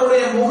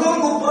அவர்களுடைய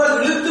முகம் குப்புற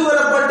இழுத்து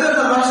வரப்பட்டு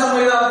அந்த மஹ்ஷர்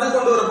மைதானத்துக்கு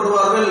கொண்டு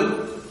வரப்படுவார்கள்.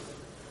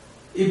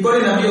 இப்படி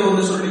நபி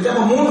அவங்க சொல்லிட்டு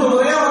 3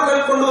 முறையா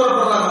மக்கள் கொண்டு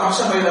வரப்படுறாங்க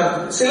மஹ்ஷர்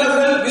மைதானத்துக்கு.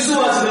 சிலர்கள்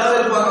விசுவாசிகளாக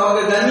இருப்பாங்க,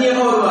 அவங்க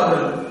கண்ணியமா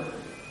வருவார்கள்,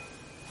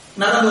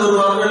 நடந்து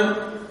வருவார்கள்,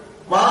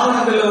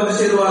 வாகனங்கள்ல வந்து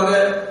சேருவாங்க.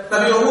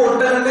 நபி அவங்க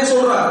ஒட்டகத்தை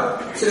சொல்றாங்க,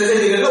 சில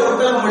செய்திகள்ல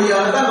ஒட்டகம்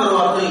வழியாக தான்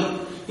வருவார்கள்.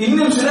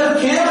 இன்னும் சிலர்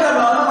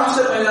கேவலமான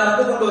மஹ்ஷர்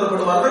மைதானத்துக்கு கொண்டு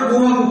வரப்படுவார்கள்,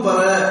 முகம்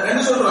குப்புற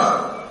என்று சொல்றாங்க.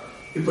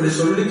 இப்படி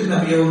சொல்லிட்டு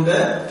நபி அவங்க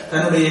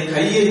தன்னுடைய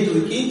கையை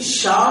தூக்கி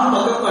ஷாம்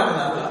பக்கம்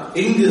காட்டினார்களா,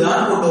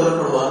 எங்குதான் கொண்டு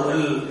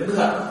வரப்படுவார்கள் என்று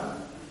காட்டினார்.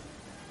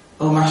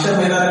 அவங்க மஹ்ஷர்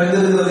மைதானம் எங்க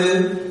இருக்கிறது?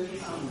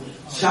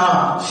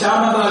 ஷாம்.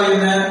 ஷாம் என்றால்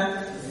என்ன?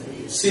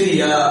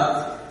 சிரியா,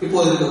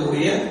 இப்போது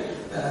இருக்கக்கூடிய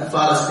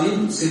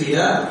பாலஸ்தீன்,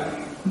 சிரியா,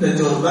 இந்த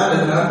ஜோர்தான்,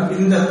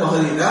 இந்த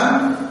பகுதி தான்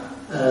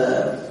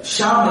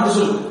ஷாம் என்று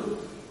சொல்லுவோம்.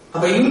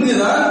 அப்ப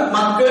இங்குதான்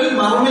மக்கள்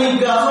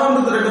மறுமைக்காக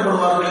ஒன்று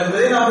திரட்டப்படுவார்கள்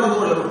என்பதை நாம் புரிந்து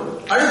கொள்ள வேண்டும்.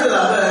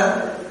 அடுத்ததாக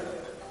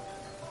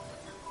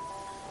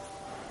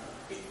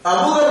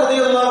அபூ தர்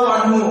ரலியல்லாஹு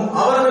அன்ஹு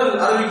அவர்கள்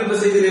அறிவிக்கின்ற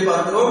செய்தியை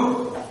பார்க்கிறோம்.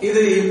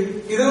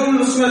 இதுவும்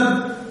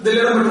முஸ்லிமில்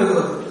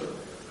இடம்பெற்றிருக்கிறது.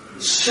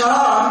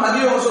 ஷாம் நபி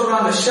அவங்க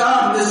சொல்றாங்க,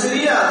 ஷாம் இந்த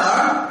சிரியா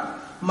தான்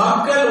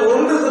மக்கள்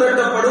ஒன்று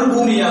திரட்டப்படும்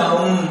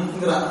பூமியாகும்.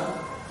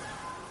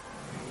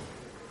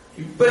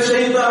 இப்ப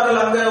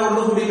ஷைத்தான்கள் அங்க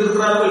ஒன்று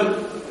கூடியிருக்கிறார்கள்.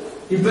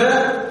 இப்ப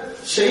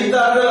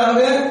ஷைத்தான்கள்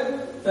அங்கு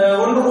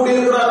ஒன்று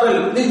கூடியிருக்கிறார்கள்.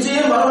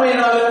 நிச்சயம்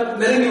மறுமையினால்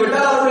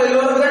நெருங்கிவிட்டால் அவர்கள்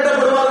எல்லோரும்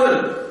விரட்டப்படுவார்கள்.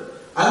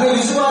 அங்கு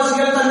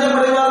விசுவாசிகள்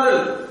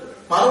தஞ்சமடைவார்கள்.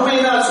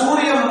 மறுமையினால்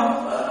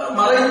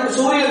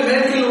சூரியன்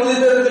மேற்கில்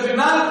உதித்ததற்கு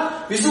பின்னால்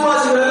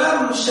விசுவாசிகள்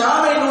எல்லாம்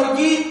ஷாமை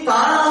நோக்கி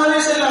தானாகவே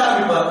செல்ல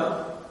ஆரம்பிப்பார்கள்.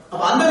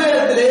 அப்ப அந்த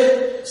நேரத்திலே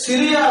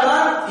சிரியா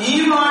தான்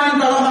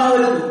ஈமானின் தளமாக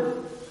இருக்கும்,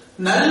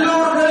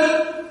 நல்லோர்கள்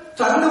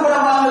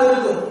தங்குபடமாக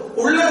இருக்கும்,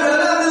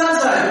 உள்ளவர்கள்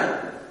அங்குதான் சாயும்.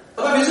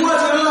 அப்ப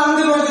விசுவாசிகள்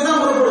அங்கு நோக்கி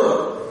தான்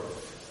புறப்படுவார்.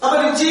 அப்ப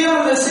நிச்சயம்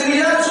அந்த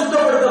சிரியா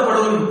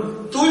சுத்தப்படுத்தப்படும்,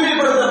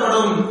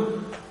 தூய்மைப்படுத்தப்படும்.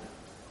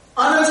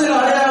 ஆனால் சில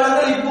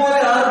அடையாளங்கள் இப்போதே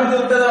ஆரம்பித்து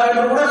விட்டதா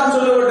என்று கூட நாம்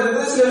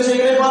சொல்லப்பட்டிருக்கிறது. சில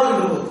விஷயங்களை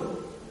பார்க்கின்றோம்.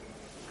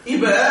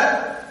 இப்ப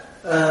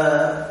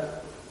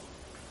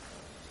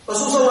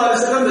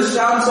இந்த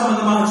ஷாம்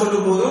சம்பந்தமாக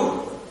சொல்லும் போது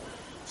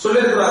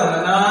சொல்லியிருக்கிறாங்க,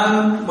 நான்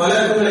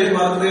மலர்களை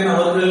பார்க்கிறேன்,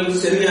 அவர்கள்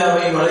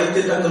சிரியாவை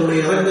வளைத்து தங்களுடைய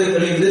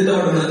இறக்கைகளை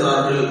இழுத்தப்பட்டு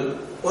இருக்கிறார்கள்.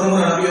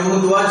 ஒருமுறை நபி அவங்க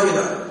துவா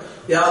செய்தார்,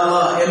 யா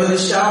அல்லாஹ் எமது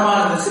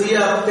ஷாமான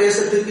சிரியா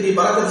தேசத்துக்கு நீ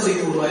பரக்கத்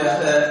செய்து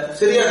விடுவாயாக,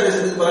 சிரியா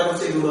தேசத்துக்கு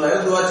பரக்கத் செய்து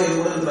விடுவாயாக துவா செய்து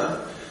கொண்டிருக்கிறார்.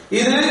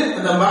 இது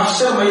அந்த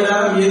மஹ்ஷர்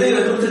மைதானம் எது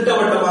என்று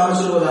திட்டவட்டமாக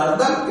சொல்வதாக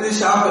தான் இது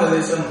ஷாம்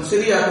பிரதேசம்,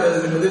 சிரியா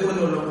பிரதேசம் என்பதை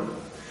புரிந்து கொள்ளணும்.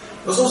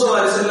 ரசூல்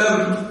ஸல்லல்லாஹு அலைஹி வஸல்லம்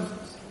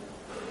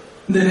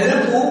இந்த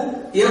நெருப்பு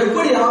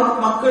எப்படி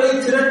மக்களை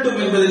திரட்டும்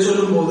என்பதை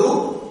சொல்லும் போது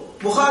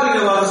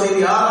புகாரில வர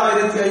செய்தி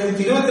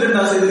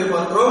 6522 செய்தியை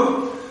பார்க்கிறோம்.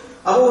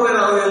 அபூ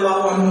ஹுரைரா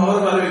ரலியல்லாஹு அன்ஹு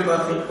அவர்கள்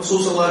அறிவிப்பார்கள்,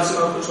 ரசூல் ஸல்லல்லாஹு அலைஹி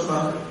வஸல்லம்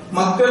சொன்னார்கள்,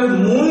 மக்கள்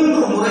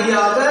 3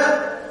 முறையாக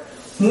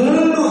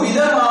 3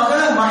 விதமாக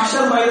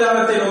மஹ்ஷர்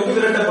மைதானத்தை நோக்கி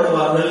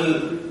விரட்டப்படுவார்கள்,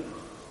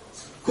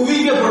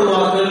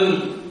 குவிக்கப்படுவார்கள்,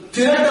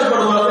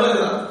 திரட்டப்படுவார்கள்.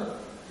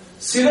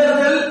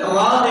 சிலர்கள்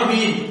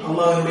ராகிபீன்,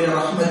 அல்லாஹ்வுடைய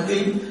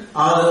ரஹ்மத்தில்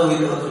ஆதரவு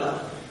வைத்தவர்களாக,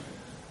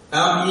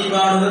 நாம்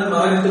ஈமானுடன்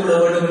மரணித்து விட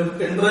வேண்டும்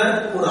என்ற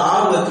ஒரு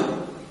ஆர்வத்தில்,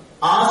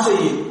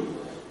 ஆசையில்,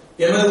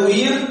 எனது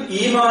உயிர்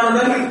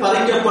ஈமானுடன்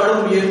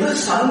பறிக்கப்படும் என்று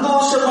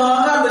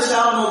சந்தோஷமாக அந்த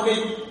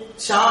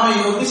ஷாமை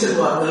நோக்கி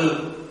செல்வார்கள்.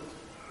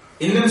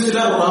 இன்னும்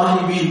சிலர்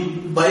ராகிபீன்,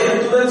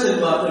 பயத்துடன்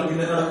செல்வார்கள்.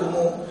 என்ன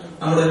நடக்குமோ,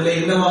 நம்முடைய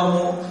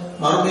என்னவாகுமோ,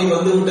 மறுமை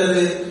வந்து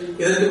விட்டது,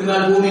 இதற்கு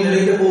பின்னால் பூமி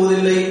நிலைக்கப்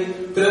போவதில்லை,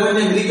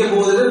 பிரபஞ்சம் விதிக்கப்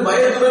போவதில்லை,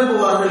 பயத்துடன்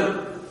போவார்கள்.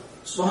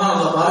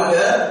 சுப்ஹானல்லாஹ், பாருங்க,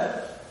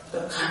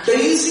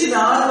 கடைசி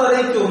நாள்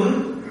வரைக்கும்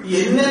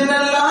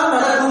என்னென்னலாம்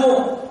நடக்குமோ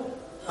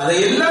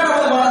அதையெல்லாம்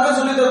நமது மார்க்கம்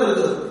சொல்லி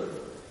தந்திருக்கிறது.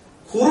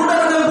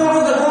 குருடர்கள் போன்ற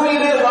இந்த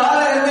பூமியிலே வாழ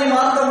என்னை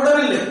மாற்ற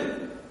விடவில்லை.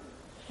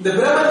 இந்த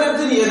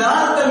பிரபஞ்சத்தின்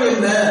யதார்த்தம்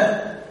என்ன,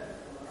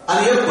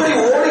 அது எப்படி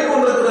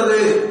ஓடிக்கொண்டிருக்கிறது,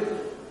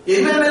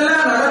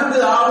 என்னென்னலாம் நடந்து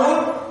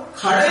ஆகும்,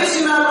 கடைசி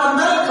நாள்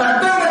வந்தால்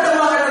கட்டம்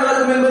கட்டமாக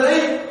நடக்கும் என்பதை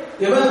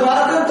எமது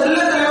மார்க்கம் தெல்ல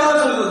தெளிவாக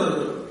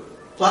சொல்கிறது.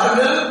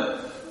 பாருங்கள்,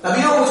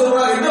 நபியோக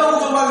சொல்றாங்க, எந்த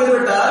அளவுக்கு சொல்றாங்க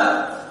என்றால்,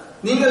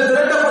 நீங்கள்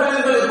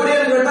திரட்டப்படுவீர்கள் எப்படி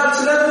என்று கேட்டால்,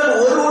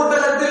 சிலர்கள் ஒரு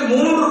ஒட்டகத்தில்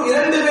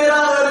 2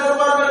 பேராக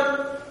வருவார்கள்,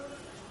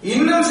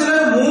 இன்னும்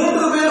சிலர்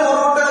 3 பேர் ஒரு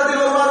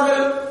ஒட்டகத்தில்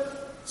வருவார்கள்,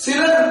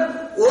 சிலர்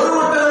ஒரு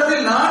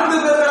ஒட்டகத்தில் 4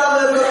 பேர்களாக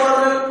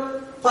வருவார்கள்,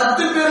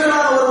 10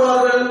 பேர்களாக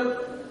வருவார்கள்.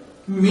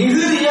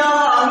 மிகுதியாக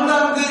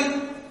அங்கங்கு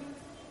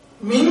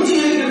மிஞ்சி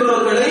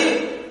இருக்கின்றவர்களை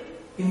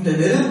இந்த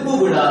நெருப்பு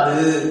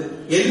விடாது.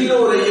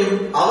 எல்லோரையும்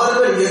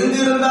அவர்கள்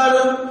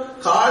எங்கிருந்தாலும்,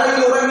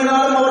 காலையில்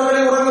உறங்கினாலும்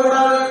அவர்களை உறங்க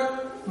விடாது,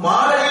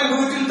 மாலையில்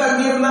வீட்டில்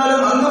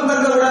தங்கியிருந்தாலும் அங்கும்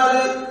தங்க விடாது,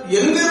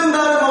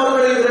 எங்கிருந்தாலும்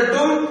அவர்களை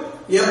விரட்டும்,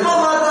 எப்ப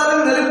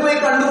பார்த்தாலும் நெருப்பை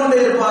கண்டுகொண்டே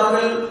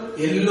இருப்பார்கள்,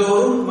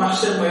 எல்லோரும்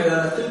மஹ்ஷர்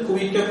மைதானத்தில்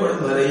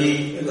குவிக்கப்படும் வரை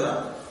என்றார்.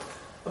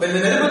 அப்ப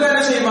இந்த நெருப்பு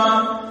என்ன செய்யுமா,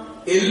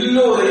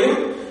 எல்லோரையும்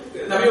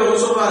நபி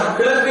அவர்கள் சொல்றாங்க,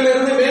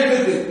 கிழக்கிலிருந்து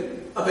மேற்குக்கு.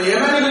 அப்ப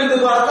யமனில் இருந்து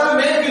பார்த்தால்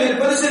மேற்கில்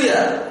இருப்பது சரியா.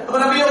 அப்ப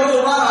நபி அவர்கள்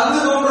சொல்றாங்க, அங்கு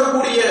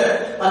தோன்றக்கூடிய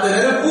அந்த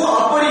நெருப்பு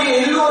அப்படியே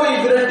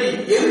எல்லோரையும் விரட்டி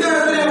எந்த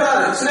இடத்திலே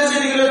விடாது. சில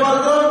செய்திகளை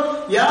பார்த்தோம்,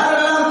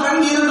 யாரெல்லாம்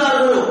தங்கி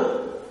இருந்தார்களோ,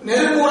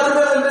 நெருப்பு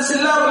வருகிறது என்று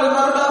செல்லாமல்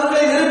இருந்தார்கள்,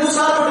 அவர்களை நெருப்பு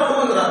சாப்பிட்டு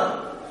போகிறார்.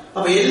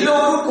 அப்ப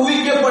எல்லோரும்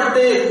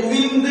குவிக்கப்பட்டு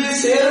குவிந்து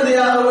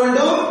சேர்ந்தாக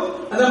வேண்டும்.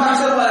 அந்த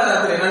மஹ்ஷர்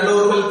மைதானத்திலே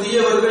நல்லவர்கள்,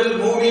 தீயவர்கள்,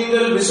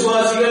 மூமின்கள்,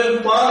 விசுவாசிகள்,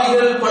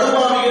 பாவிகள்,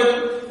 படுபாவிகள்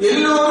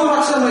எல்லோரும்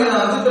மஹ்ஷர்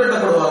மைதானத்தில்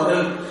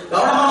திரட்டப்படுவார்கள்.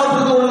 கவனமாக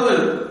புரிந்து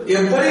கொள்ளுங்கள்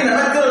எப்படி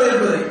நடக்கிறது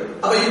என்பதை.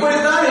 அப்ப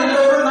இப்படித்தான்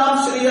எல்லோரும்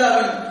நாம்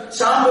சிரியாவில்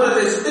ஷாம்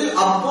பிரதேசத்தில்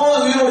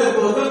அப்போது உயிரோடு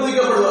இருப்பவர்கள்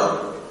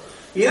குவிக்கப்படுவார்கள்.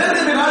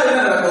 இதற்கு பின்னால்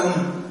என்ன நடக்கும்?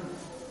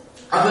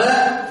 அப்ப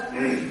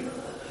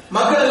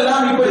மக்கள்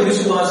எல்லாம் இப்படி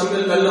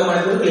விசுவாசிகள், நல்ல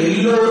மனிதர்கள்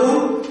எல்லோரும்,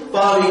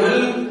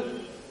 பாவிகள்,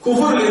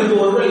 குஃபரில்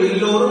இருப்பவர்கள்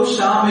எல்லோரும்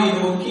ஷாமை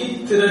நோக்கி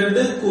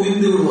திரண்டு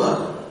குவிந்து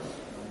விடுவார்கள்.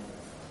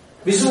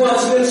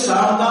 விசுவாசிகள்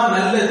ஷாம் தான்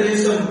நல்ல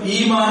தேசம்,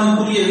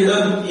 ஈமானுக்குரிய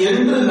இடம்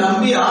என்று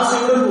நம்பி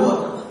ஆசையுடன்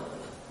போவார்கள்.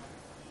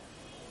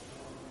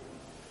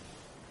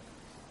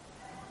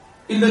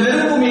 இந்த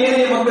நெருப்பும்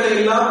ஏனைய மக்களை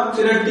எல்லாம்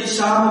திரட்டி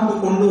ஷாமுக்கு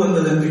கொண்டு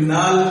வந்ததன்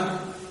பின்னால்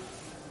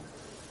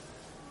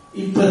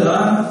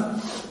இப்பதான்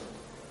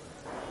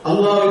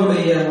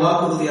அல்லாஹ்வுடைய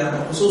வாக்குறுதியாக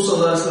ரசூல்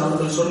ஸல்லல்லாஹு அலைஹி வஸல்லம்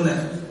அவர்கள் சொன்ன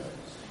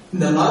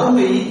இந்த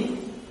மறுமை,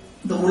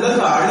 இந்த உலக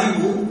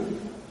அழிவு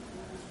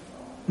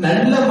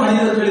நல்ல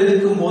மனிதர்கள்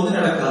இருக்கும் போது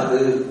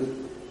நடக்காது.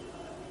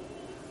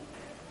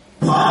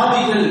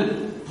 பாவிகள்,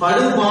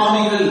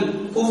 படுபாவிகள்,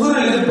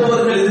 குஃப்ரில்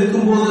இருப்பவர்கள்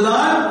இருக்கும்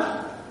போதுதான்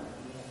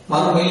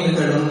மறுமை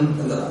நிகழும்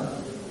என்றார்.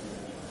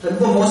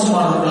 ரொம்ப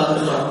மோசமானவர்களாக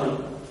இருக்கிறார்கள்.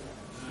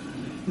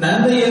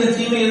 நன்மை எது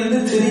தீமை இருந்து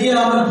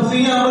தெரியாமல்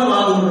புரியாமல்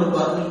வாழ்ந்து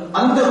கொண்டிருப்பார்கள்.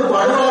 அந்த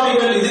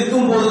படுபாவிகள்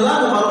இருக்கும் போதுதான்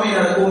அந்த மறுமை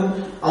நடக்கும்.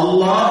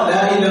 அல்லாஹ்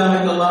லா இலாஹ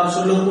இல்லல்லாஹ்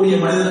சொல்லக்கூடிய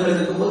மனிதர்கள்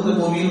இருக்கும்போது இந்த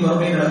பூமியில்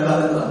மறுமை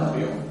நடக்காது என்றார்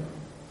நபியும்.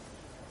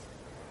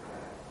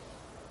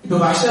 இப்ப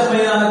மஹ்ஷர்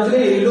மைதானத்திலே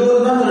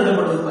எல்லோரும் தான்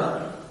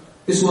திரட்டப்பட்டிருக்கிறார்கள்.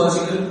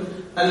 விசுவாசிகள்,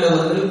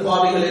 நல்லவர்கள்,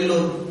 பாவிகள்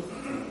எல்லோரும்.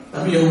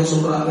 நபியும்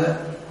சொல்றாங்க,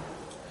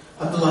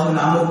 Abdullah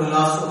bin Amr bin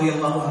Aas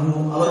ரலியல்லாஹு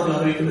அன்ஹு அவர்கள்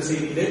அறிவிக்கிற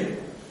செய்தியிலே,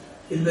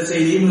 இந்த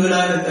செய்தி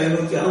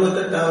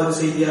 7568வது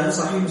செய்தியாக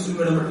சஹீஹ்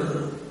முஸ்லிமிடம்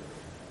பெற்றது.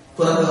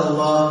 பிறகு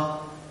அல்லாஹ்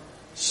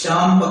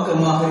ஷாம்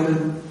பக்கமாக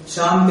இருந்து,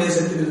 ஷாம்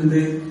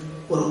தேசத்திலிருந்து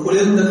ஒரு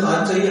குளிர்ந்த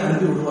காற்றை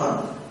அனுப்பி விடுவான்.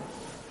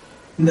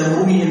 இந்த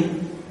பூமியில்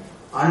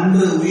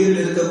அன்று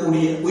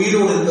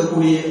உயிரோடு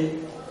இருக்கக்கூடிய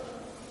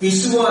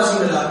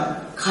விசுவாசிகளாக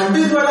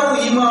கடுகளவு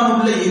ஈமான்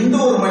உள்ள எந்த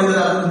ஒரு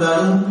மனிதராக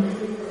இருந்தாலும்,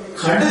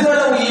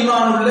 கடுகளவு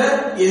ஈமான் உள்ள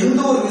எந்த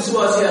ஒரு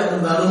விசுவாசியாக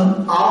இருந்தாலும்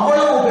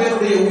அவ்வளவு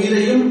பேருடைய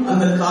உயிரையும்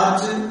அந்த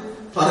காற்று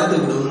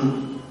பறந்துவிடும்.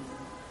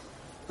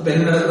 அப்ப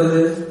என்ன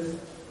நடக்கிறது?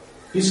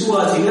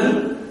 விசுவாசிகள்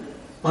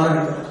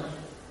மரணிப்பார்கள்,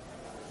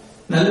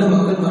 நல்ல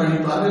மக்கள்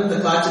மரணிப்பார்கள் இந்த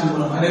காற்றின்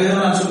மூலம். எனவே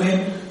நான்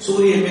சொன்னேன்,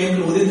 சூரிய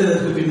மேற்கில்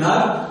உதித்ததற்கு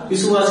பின்னால்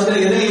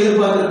விசுவாசிகள் எதை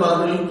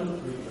எதிர்பார்த்திருப்பார்கள்?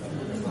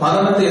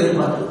 மரணத்தை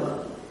எதிர்பார்த்திருப்பார்கள்.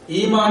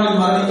 ஈமானில்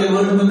மரணிக்க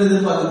வேண்டும் என்று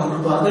எதிர்பார்த்துக்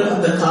கொண்டிருப்பார்கள்.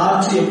 அந்த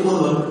காற்று எப்போது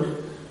வரும்?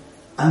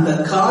 அந்த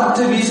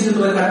காற்று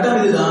வீசுகின்ற கட்டம்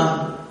இதுதான்.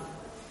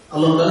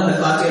 அல்லாஹ் தான் அந்த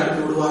காற்றை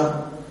அனுப்பி விடுவார்.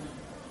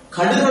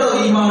 கடுகளவு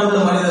ஈமான் உள்ள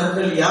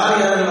மனிதர்கள் யார்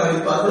யாரெல்லாம்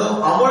இருப்பார்களோ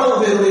அவ்வளவு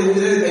பேருடைய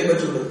உயிரை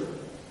கைப்பற்றுவது.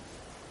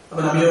 அப்ப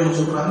நபியோடு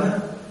சொல்றாங்க,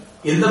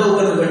 எந்த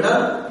அளவுக்கு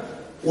கேட்டால்,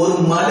 ஒரு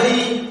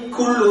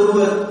மலைக்குள்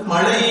ஒருவர்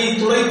மழையை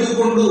துளைத்துக்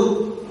கொண்டு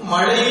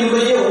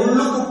மழையினுடைய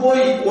உள்ளுக்கு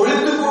போய்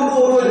ஒழித்துக் கொண்டு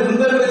ஒருவர்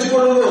இருந்தால்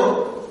வச்சுக்கொள்வதோ,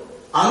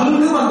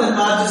 அங்கும் அந்த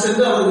காற்று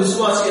சென்று அவர்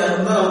விசுவாசியாக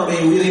இருந்தால்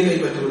அவருடைய உயிரை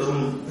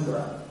கைப்பற்றிவிடும்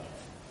என்றார்.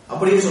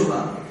 அப்படியே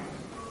சொல்றாங்க.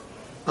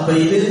 அப்ப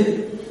இது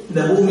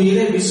இந்த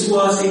பூமியிலே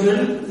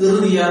விசுவாசிகள்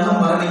இறுதியாக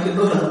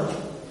மரணிக்கின்ற.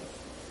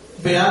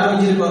 இப்ப யார்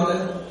மிஞ்சிருப்பாங்க?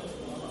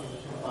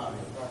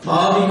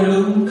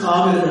 பாவிகளும்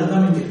காவிர்களும்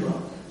தான் மிஞ்சிருப்பாங்க.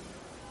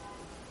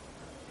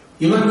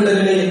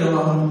 இவர்களிடையே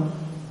என்னவாகும்?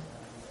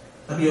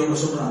 நபியவங்க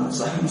சொல்றாங்க,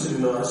 சஹீஹ்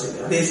முஸ்லிம்ல வர செய்தி,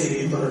 அதே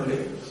செய்தியின் தொடர்பிலே.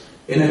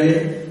 எனவே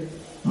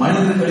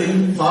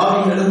மனிதர்களின்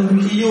பாவிகளும்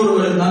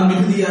தீயோர்களும் தான்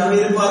மிகுதியாக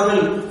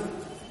இருப்பார்கள்.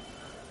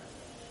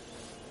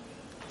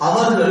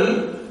 அவர்கள்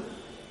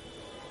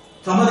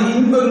தமது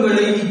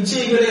இன்பங்களை,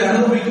 இச்சைகளை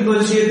அனுபவிக்கின்ற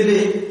விஷயத்திலே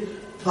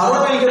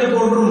பறவைகள்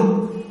போன்றும்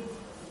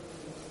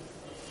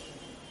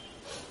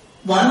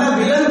வன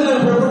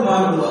விலங்குகள் போன்றும்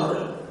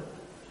மாறிடுவார்கள்.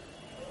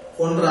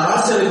 ஒன்று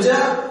ஆசை வச்சா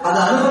அதை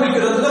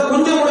அனுபவிக்கிறதுல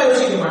கொஞ்சம் கூட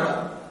யோசிக்க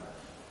மாட்டார்.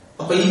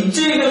 அப்ப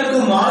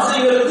இச்சைகளுக்கும்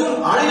ஆசைகளுக்கும்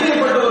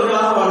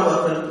அடிமைப்பட்டவர்களாக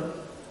வாழ்வார்கள்.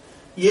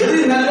 எது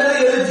நல்லது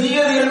எது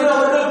தீயது என்று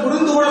அவர்கள்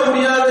புரிந்து கொள்ள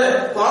முடியாத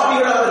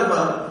பாவிகளாக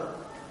இருப்பார்கள்.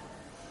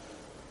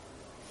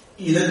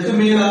 இதற்கு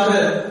மேலாக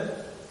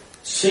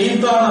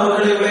ஷைத்தான்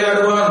அவர்களை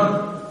விளையாடுவான்.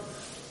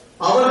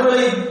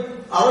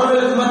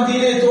 அவர்களுக்கு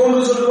மத்தியிலே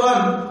தோன்று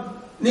சொல்லுவான்,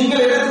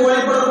 நீங்கள் எனக்கு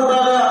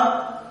வழிபடக்கூடாதா?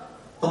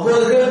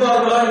 அப்போது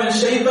கேட்பார்களா, இவன்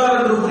ஷைத்தான்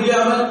என்று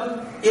புரியாமல்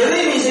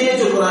எதை நீ செய்ய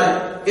சொல்கிறாய்,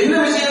 என்ன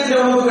விஷயத்தில்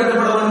அவனுக்கு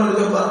கட்டப்பட வேண்டும் என்று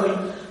கேட்பார்கள்.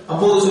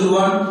 அப்போது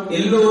சொல்லுவான்,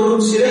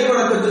 எல்லோரும் சிலை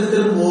வணக்கத்தில்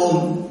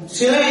திரும்புவோம்,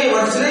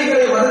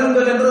 சிலைகளை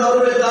வணங்குங்கள் என்று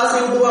அவர்களுக்கு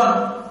ஆசை விடுவான்.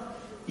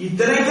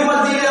 இத்தனைக்கு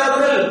மத்தியிலே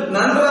அவர்கள்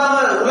நன்றாக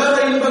உலக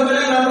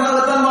இன்பங்களை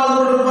நன்றாகத்தான் வாழ்ந்து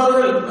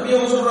கொண்டிருப்பார்கள்.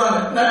 அவங்க சொல்றாங்க,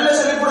 நல்ல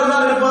செழிப்புடன்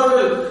தான்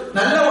இருப்பார்கள்,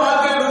 நல்ல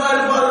வாழ்க்கையுடன் தான்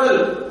இருப்பார்கள்.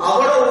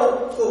 அவ்வளவு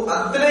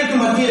அத்தனைக்கு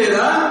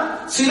மத்தியிலேதான்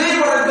சிலை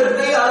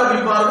வணக்கத்தை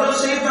ஆரம்பிப்பார்கள்.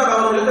 ஷைத்தான்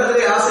அவர்களுக்கு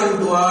அதிலே ஆசை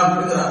விட்டுவான்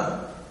என்கிறார்.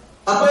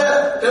 அப்ப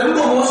ரொம்ப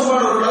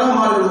மோசமானவர்களாக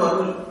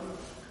மாறிவிடுவார்கள்.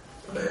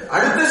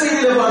 அடுத்த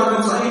செய்தியில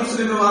பார்க்கிறோம், சஹீஹ்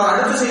முஸ்லிம்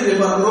அடுத்த செய்தியை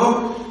பார்க்கிறோம்.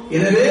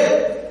 எனவே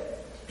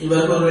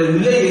இவர்களுடைய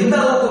நிலை எந்த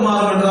அளவுக்கு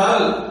மாறும்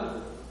என்றால்,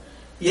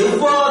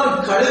 எவ்வாறு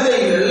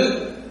கழுதைகள்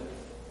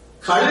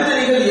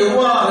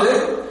எவ்வாறு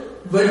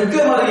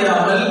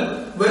வெட்கமறியாமல்,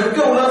 வெட்க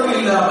உணர்வு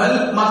இல்லாமல்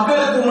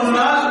மக்களுக்கு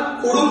முன்னால்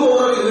குடும்ப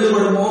உறவில்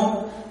ஈடுபடுமோ,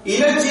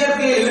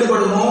 இனச்சேர்க்கையில்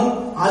ஈடுபடுமோ,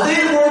 அதே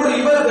போன்று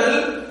இவர்கள்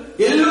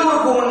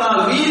எல்லோருக்கும்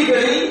முன்னால்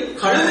வீதிகளில்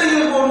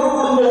கழுதைகள் போன்ற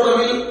குடும்ப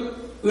உறவில்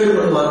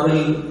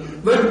ஈடுபடுவார்கள்,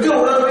 வெட்க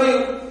உணர்வை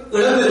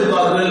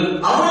இழந்திருப்பார்கள்,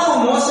 அவ்வளவு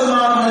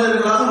மோசமான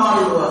மனிதர்களாக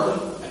மாறிவிடுவார்கள்.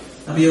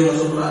 நபியவங்க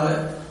சொல்றாங்க,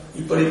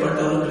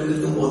 இப்படிப்பட்டவர்கள்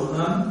இருக்கும்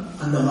போதுதான்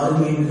அந்த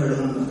மறுமை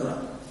நிகழும்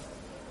என்கிறார்.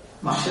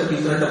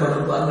 மஹ்ஷரில்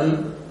திரட்டப்பட்டிருப்பார்கள்,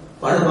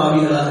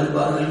 படுபாவிகளாக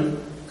இருப்பார்கள்,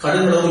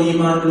 கடுகளவு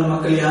ஈமான் உள்ள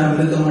மக்கள் யாரும்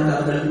இருக்க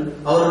மாட்டார்கள்,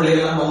 அவர்களை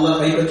எல்லாம்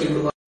அல்லாஹ் கைப்பற்றி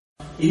விடுவார்.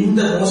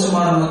 இந்த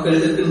மோசமான மக்கள்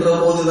இருக்கின்ற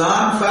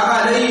போதுதான்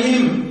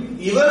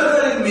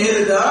இவர்களின்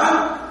மீதுதான்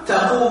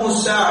தகூமு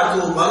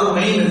ஸாஅத்து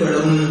மறுமை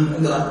நிகழும்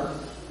என்கிறார்.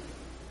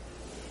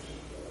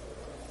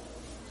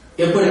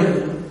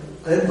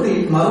 எப்படி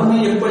மறுமை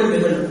எப்படி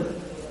நிகழும்?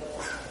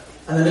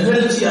 அந்த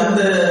நிகழ்ச்சி,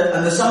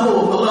 அந்த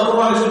சம்பவம் அல்லாஹ்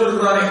குர்ஆனில்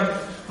சொல்லியிருக்கிறானே,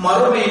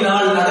 மறுமை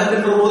நாள்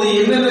நடக்கின்ற போது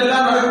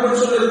என்னென்னலாம் நடக்கும்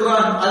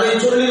சொல்லியிருக்கிறான். அதை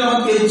சொல்லி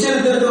நமக்கு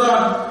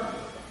எச்சரித்திருக்கிறான்.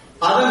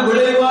 அதன்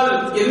விளைவால்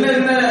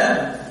என்னென்ன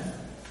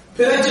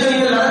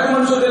பிரச்சனைகள்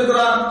நடக்கும்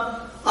சொல்லியிருக்கிறான்.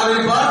 அதை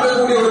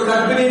பார்க்கக்கூடிய ஒரு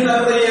கற்பிணி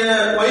தன்னுடைய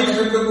வயிற்றில்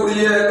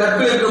இருக்கக்கூடிய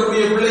கற்பில்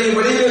இருக்கக்கூடிய பிள்ளையை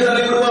வெளியே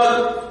தள்ளிவிடுவார்.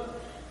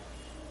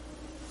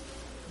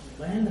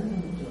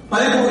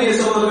 மதிப்புக்குரிய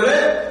சகோதரர்களே,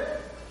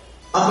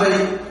 அப்ப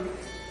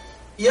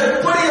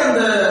எப்படி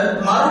அந்த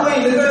மறுமை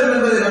நிகழும்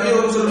என்பதை நபி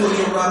அவர்கள்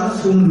சொல்றாங்க.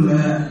 சும்ம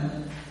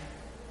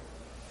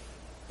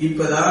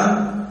இப்பதான்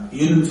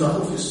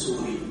யுன்ஃபஹு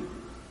ஃபிஸ்ஸூரி,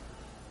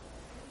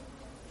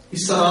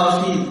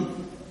 இஸ்ராஃபீல்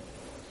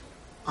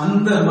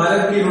அந்த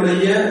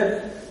மலக்கினுடைய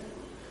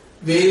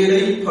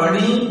வேலை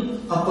பணி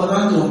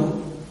அப்பதான் தோணும்.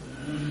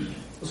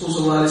 ரசூல்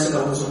ஸல்லல்லாஹு அலைஹி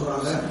வஸல்லம்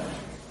சொல்றாங்க,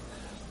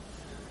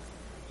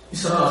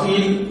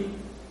 இஸ்ராஃபீல்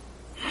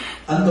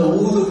அந்த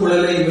ஊது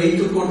குழலை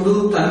வைத்துக் கொண்டு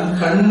தன்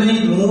கண்ணை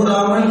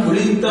மூடாமல்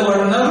விழித்த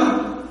வண்ணம்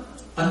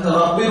அந்த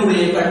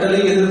ரப்பினுடைய கட்டளை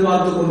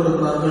எதிர்பார்த்துக்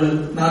கொண்டிருக்கிறார்கள்.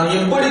 நான்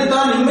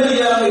எப்படித்தான்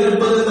நிம்மதியாக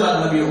இருப்பது என்றார்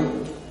நபியோ.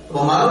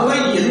 மறுமை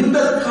எந்த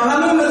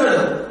கணமும்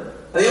நிகழும்.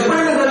 அது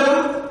எப்படி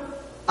நிகழும்?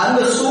 அந்த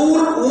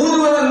சூர்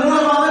ஊதுவதன்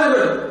மூலமாக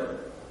நிகழும்.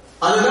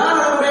 அதுதான்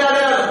நம்முடைய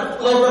அடையாளம்.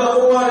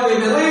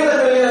 நிறைய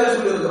இடங்களிலே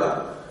சொல்லியிருக்கிறார்.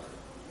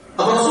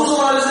 அப்ப ரசூல்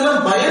ஸல்லல்லாஹு அலைஹி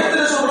வஸல்லம்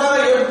பயத்தில் சொல்றாங்க,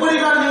 எப்படி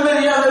நான்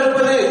நிம்மதியாக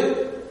இருப்பது?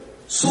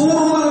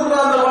 சூருகின்ற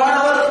அந்த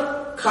வானவர்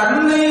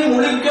கண்ணை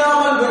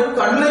முழிக்காமல்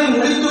கண்ணை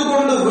முழித்துக்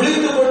கொண்டு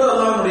விழித்துக் கொண்டு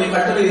அல்லாஹ்வுடைய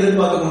கட்டளை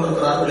எதிர்பார்த்துக்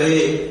கொண்டிருக்கிறார்களே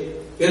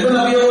என்று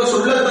நபியோக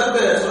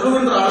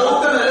சொல்லுகின்ற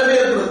அளவுக்கு நிலைமை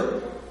இருக்கிறது.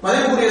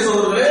 மதிப்புக்குரிய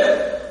சகோதரர்களே,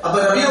 அப்ப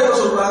நபியோக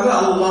சொல்றாங்க,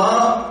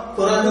 அல்லாஹ்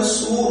பிறகு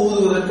சூர்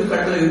ஊதுவதற்கு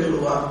கட்டளை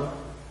இட்டுடுவார்.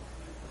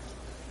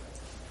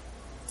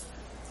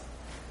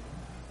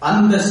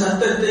 அந்த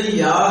சத்தத்தை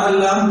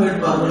யாரெல்லாம்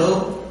கேட்பார்களோ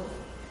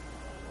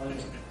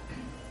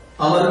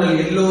அவர்கள்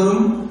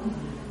எல்லோரும்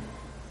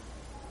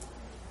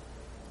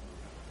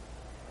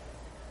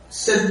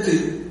செத்து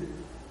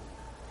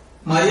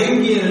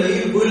மயங்கிய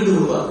நிலையில் வீழ்ந்து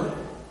விடுவார்கள்.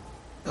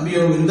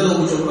 நபியோக இந்த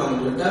அளவுக்கு சொல்றாங்க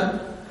கேட்டால்,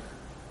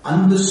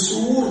 அந்த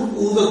சூர்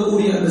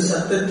ஊதக்கூடிய அந்த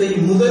சத்தத்தை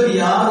முதல்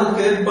யாரு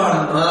கேட்பான்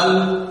என்றால்,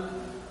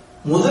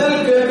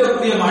 முதல்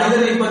கேட்கக்கூடிய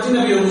மனிதனை பற்றி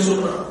நபியோக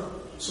சொல்றாங்க.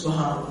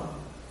 சுப்ஹானல்லாஹ்,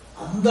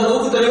 அந்த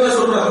அளவுக்கு தெளிவா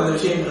சொல்றாங்க அந்த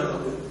விஷயங்கள்.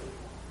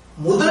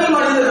 முதல்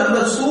மனிதன் அந்த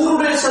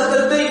சூருடைய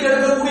சத்தத்தை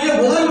கேட்கக்கூடிய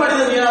முதல்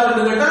மனிதன் யார்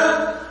என்று கேட்டால்,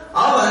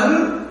 அவன்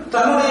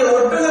தன்னுடைய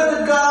ஒட்டக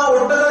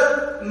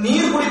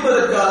நீர்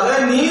குடிப்பதற்காக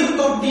நீர்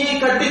தொட்டியை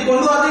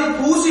கட்டிக்கொண்டு அதை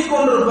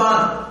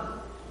பூசிக்கொண்டிருப்பான்.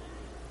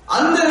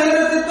 அந்த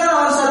நேரத்துக்கு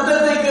அவன்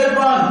சத்தத்தை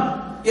கேட்பான்.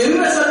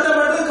 என்ன சத்தம்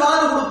என்று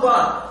காது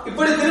கொடுப்பான்,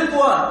 இப்படி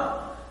திருப்புவான்.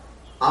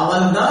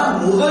 அவன் தான்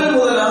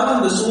முதலாக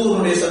அந்த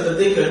சூரியனுடைய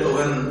சத்தத்தை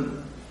கேட்பவன்.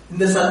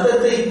 இந்த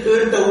சத்தத்தை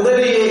கேட்ட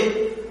உடனேயே,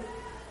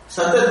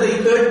 சத்தத்தை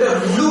கேட்ட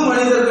முழு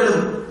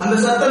மனிதர்களும், அந்த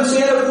சத்தம்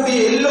சேரக்கூடிய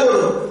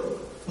எல்லோரும்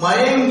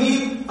மயங்கி,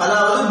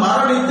 அதாவது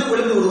மரணித்து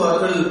விழுந்து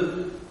விடுவார்கள்.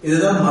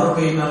 இதுதான்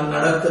மறுமை நாள்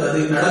நடக்கிறது,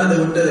 நடந்து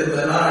விட்டது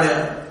என்பதனால்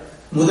அடையாளம்.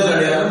 முதல்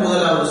அடையாளம்,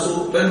 முதலாவது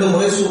சூர். 2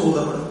 முறை சூர்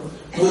ஊதப்படும்.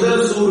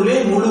 முதல் சூரிலே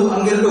முழு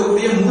அங்க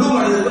இருக்கக்கூடிய முழு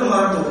மனிதர்கள்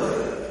மரணித்து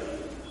விடுவார்கள்.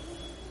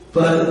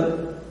 பிறகு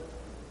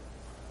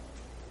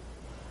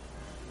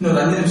இன்னொரு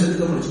 5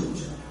 நிமிஷத்துக்கு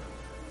முடிச்சு.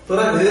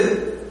 பிறகு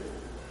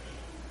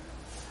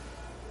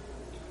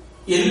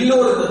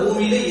எல்லோரும், இந்த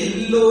பூமியில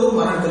எல்லோரும்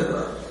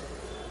மரணித்திருக்கிறார்கள்.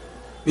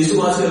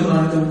 விசுவாசிகள்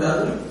மரணித்து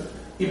விட்டார்கள்.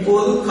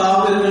 இப்போது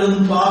காவிர்களும்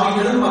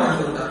பாவிகளும்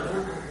மரணித்து விட்டார்கள்.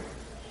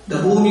 இந்த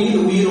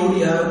பூமியில் உயிரோடு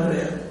யாரும்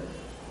கிடையாது.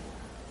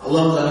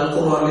 அல்லாஹ் தஆலா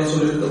குர்ஆனிலே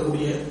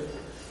சொல்லியிருக்கக்கூடிய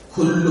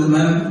குல்லு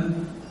மன்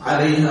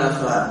அலைஹா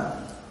ஃபான்,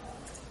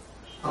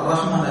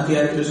 அர்-ரஹ்மான்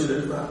அத்தியாயத்தில்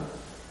சொல்லியிருக்கிறார்,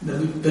 இந்த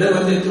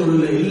பிரபஞ்சத்தில்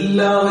உள்ள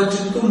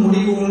எல்லாவற்றுக்கும்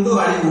முடிவு உண்டு,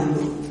 அழிவு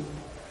உண்டு.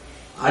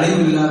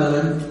 அழிவு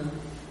இல்லாதவன்,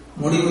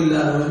 முடிவு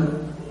இல்லாதவன்,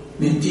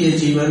 நித்திய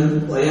ஜீவன்.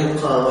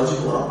 வயப்கா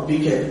வஜ்ஹு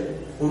ரப்பிக,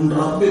 உன்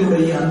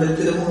ரப்பினுடைய அந்த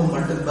திருமுகம்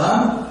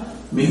மட்டும்தான்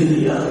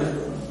மிகுதியாக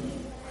இருக்கும்.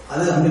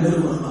 அது அங்கு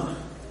நிறுவனமாக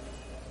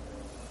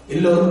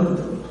எல்லோரும்.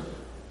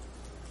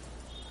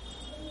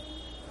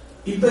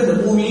 இப்ப இந்த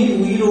பூமியில்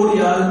உயிரோடு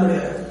யாரும்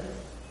கிடையாது.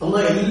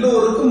 அல்லாஹ்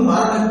எல்லோருக்கும்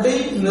மரணத்தை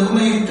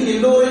நிர்ணயித்து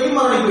எல்லோரையும்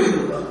மரணிக்க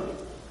வைத்துள்ளார்.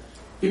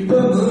 இப்ப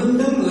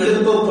மீண்டும்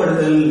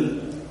எழுப்பப்படுதல்.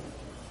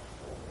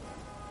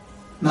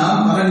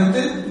 நாம்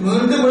மரணித்து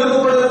மீண்டும்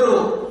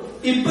எழுப்பப்படுகிறோம்.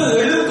 இப்ப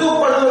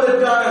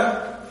எழுப்பப்படுவதற்கான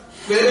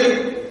வேலை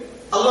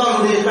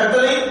அல்லாஹ்வுடைய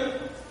கட்டளை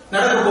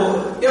நடக்க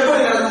போகிறது. எப்படி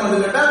நடக்கும் என்று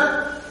கேட்டால்,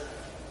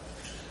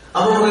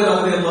 அபூ ஹுரைரா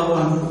ரலியல்லாஹு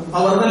அன்ஹு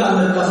அவர்கள்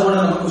அந்த தகவலை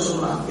நமக்கு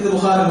சொன்னாங்க. இது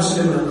புகாரி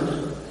முஸ்லிம் இருக்கிறது.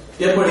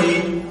 எப்படி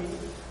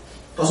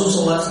ரசூல்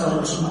ஸல்லல்லாஹு அலைஹி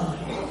வஸல்லம்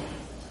சொன்னார்கள்,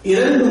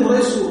 2 முறை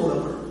சூர்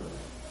ஊதப்படும்.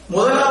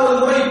 முதலாவது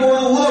முறை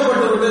இப்போது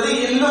ஊதப்பட்டு விட்டது.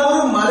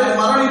 எல்லோரும்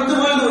மரணித்து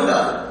வீழ்ந்து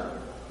விட்டார்கள்.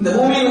 இந்த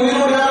பூமியில்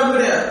உயிரோடு யாரும்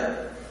கிடையாது.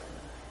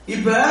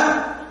 இப்ப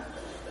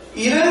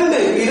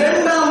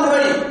இரண்டாம்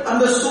முறை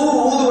அந்த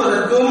சூர்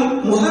ஊதுவதற்கும்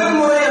முதல்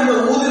முறை அந்த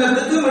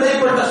ஊதினத்துக்கும்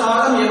இடைப்பட்ட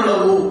காலம்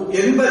எவ்வளவு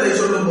என்பதை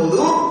சொல்லும் போது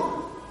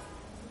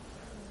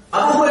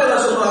அபூ ஹுரைரா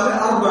சொல்றாங்க,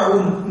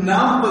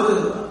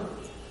 40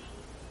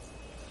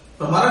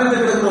 மரணித்து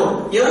கிடக்கிறோம்.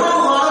 எவ்வளவு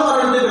காலம்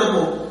மரணித்து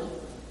கிடப்போம்?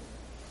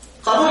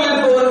 கபூல்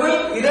இருப்பவர்கள்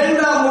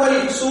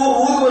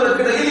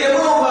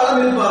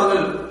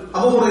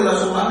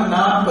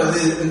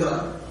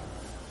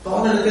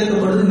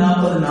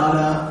 40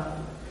 நாளா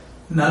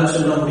என்னால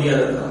சொல்ல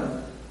முடியாது,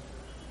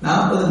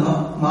 40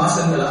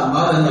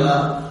 மாதங்களா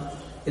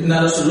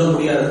என்னால சொல்ல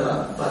முடியாது.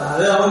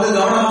 அது அவங்க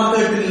கவனமாக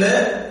இல்ல,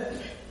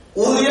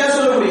 உறுதியா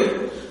சொல்ல முடியும்.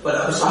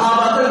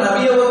 சஹாபாக்கள்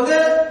நபியை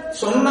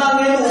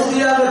சொன்னாங்க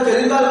உறுதியாக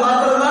தெரிந்தால்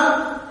மாத்திரம்தான்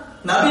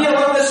நபியை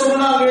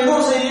சொன்னாங்க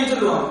செய்ய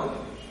சொல்லுவாங்க.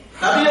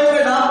 நபியை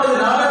 40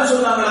 நாள்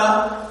சொன்னாங்களா,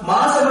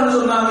 மாசம்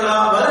சொன்னாங்களா,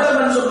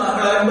 வருடம்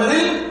சொன்னாங்களா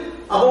என்பதில்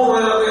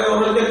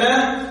அவர்களுக்கு என்ன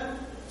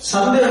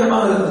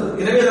சந்தேகமாக இருந்தது.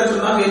 எனவே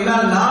சொன்னாங்க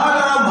என்னால்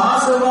நாளா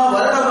மாசமா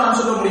வருடமா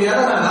சொல்ல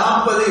முடியாது,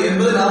 40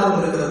 என்பது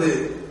ஞாபகம் இருக்கிறது.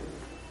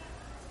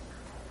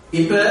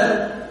 இப்ப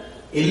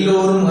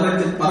எல்லோரும்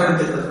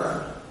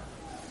மரணித்திருக்கிறார்கள்.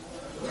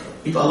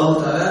 இப்ப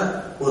அல்லாஹ் தஆலா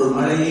ஒரு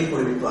மழையை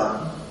பொழிப்பார்.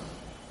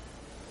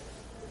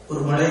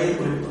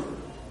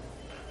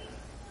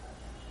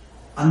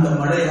 அந்த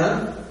மழையால்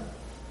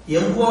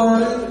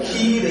எவ்வாறு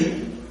கீரை,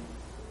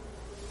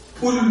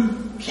 புல்,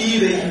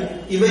 கீரை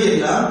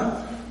இவையெல்லாம்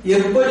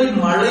எப்படி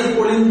மழை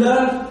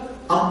பொழிந்தால்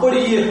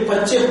அப்படியே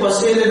பச்சை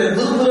பசேல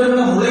விறுவிறுன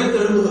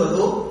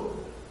முளைத்தெழுகிறதோ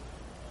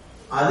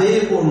அதே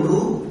போன்று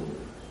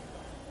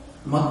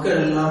மக்கள்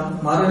எல்லாம்,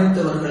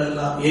 மரணித்தவர்கள்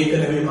எல்லாம்,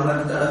 ஏற்கனவே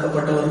மரணித்து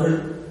அடக்கப்பட்டவர்கள்,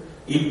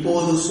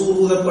 இப்போது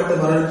சூழப்பட்டு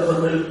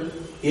மரணித்தவர்கள்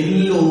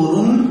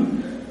எல்லோரும்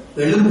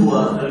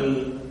எழும்புவார்கள்.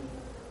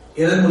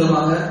 எதன்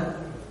மூலமாக?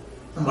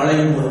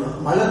 மழையின் மூலமாக.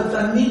 மழை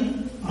தண்ணி,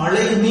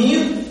 மழை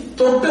நீர்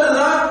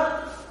தொட்டதுதான்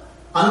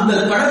அந்த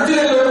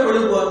கடத்தில் எல்லோரும்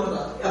எழுப்புவார்கள்.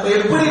 அப்ப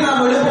எப்படி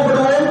நாம்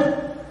எழுப்பப்படுவோம்?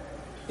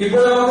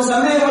 இப்போது நமக்கு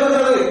சந்தேகம்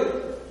வருகிறது.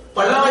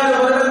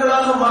 பல்லாயிரம்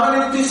வருடங்களாக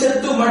மரணித்து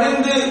செத்து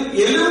மடிந்து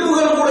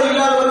எலும்புகள் கூட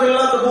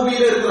இல்லாதவர்கள் அந்த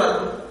பூமியில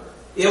இருக்கிறார்கள்.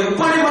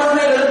 எப்படி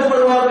மறுமையில்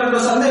எழுப்பப்படுவார்கள் என்ற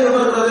சந்தேகம்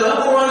வருகிறது.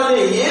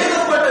 குர்ஆனிலே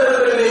ஏகப்பட்ட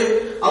இடங்களிலே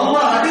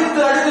அல்லாஹ்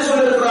அடித்து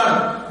சொல்லியிருக்கிறான்,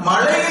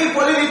 மழையை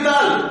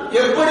பொழிவித்தால்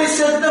எப்படி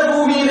செத்த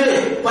பூமியிலே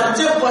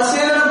பச்சை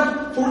பசேலம்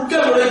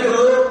புட்கள்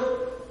உடைக்கிறதோ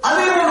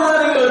அதே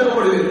போன்றுதான் நீங்கள்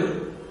எழுப்பப்படுவீர்கள்.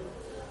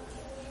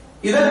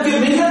 இதற்கு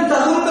மிக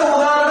தகுந்த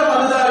உதாரணம்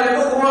அதுதான்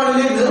என்று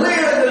குர்ஆனிலே நிறைய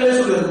இடங்களிலே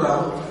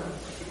சொல்லியிருக்கிறார்.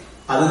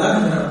 அதுதான்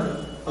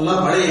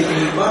அல்லாஹ் மழையை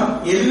பொழிவிப்பான்,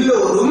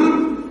 எல்லோரும்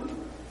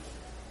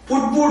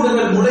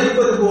புட்பூண்டுகள்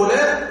முளைப்பது போல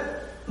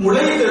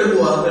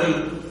முளைத்தெழுவார்கள்.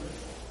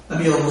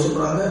 நபி அவங்க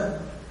சொல்றாங்க,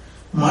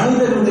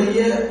 மனிதனுடைய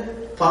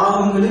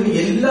பாவங்களில்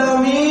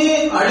எல்லாமே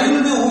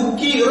அழிந்து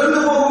உக்கி இறந்து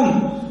போகும்,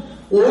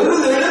 ஒரு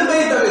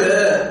எலும்பை தவிர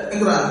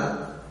என்கிறாங்க.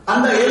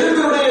 அந்த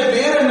எலும்பினுடைய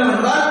பேர்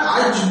என்னவென்றால்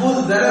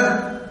அஜ்புத் தரம்.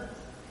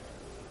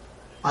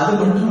 அது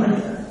மட்டும்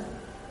அழியாது.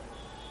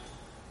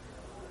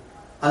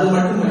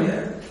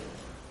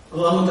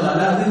 அல்லாஹ்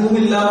தஆலா அதுவும்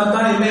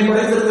இல்லாமத்தான் எம்மை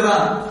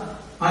படைத்திருக்கிறான்.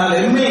 ஆனால்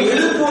எம்மை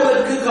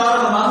எழுப்புவதற்கு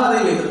காரணமாக அதை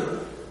வைத்திருக்கிறார்.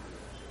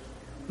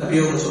 நபி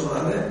அவங்க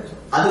சொல்றாங்க,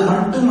 அது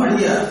மட்டும்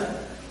அழியாது.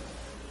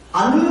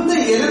 அந்த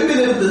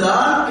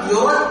எலும்பிலிருந்துதான்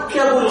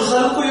யுரக்கபுல்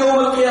ஹல்கு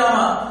யௌமல்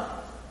கியாமா,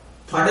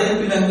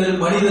 படைப்பினங்கள்,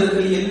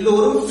 மனிதர்கள்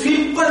எல்லோரும்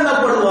ஃபிட்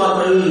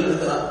பண்ணப்படுவார்கள்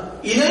என்கிறார்,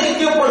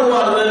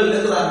 இணைக்கப்படுவார்கள்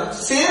என்கிறார்,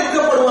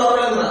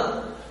 சேர்க்கப்படுவார்கள் என்கிறார்.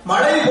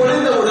 மழை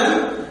பொழிந்தவுடன்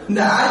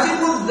இந்த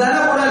அஜிபுத்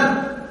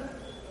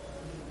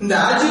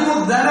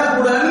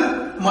தனகுடன்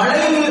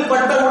மழை நீர்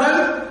பட்டவுடன்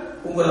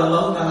உங்கள்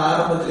அல்லாஹ் நான்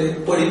ஆரம்பத்தில்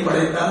எப்படி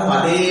படைத்தாலும்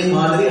அதே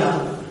மாதிரி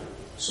ஆகும்.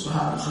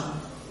 சுப்ஹானல்லாஹ்.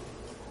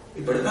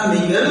 இப்படித்தான்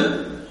நீங்கள்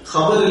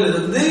கபரில்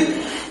இருந்து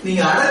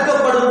நீங்க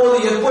அடக்கப்படும் போது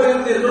எப்படி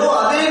இருந்தீர்களோ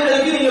அதே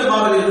நிலைக்கு நீங்கள்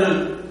மாறுவீர்கள்.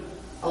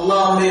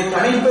 அல்லாஹ்வுடைய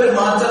தனிப்பெரும்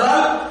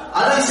மாற்றலால்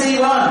அதை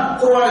செய்வான்.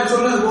 குர்ஆனில்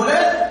சொன்னது போல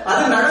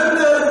அது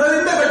நடந்து வருகிறது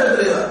இந்த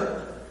கட்டத்திலே தான்.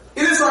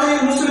 இது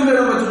சஹீஹ் முஸ்லிமில்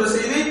இடம்பெற்றுள்ள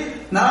செய்தி.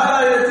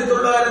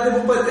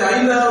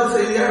 4935வது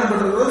செய்தியாக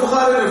இடம்பெற்றிருக்கிறது,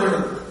 புகாரில்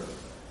இடம்பெற்றிருக்கிறது.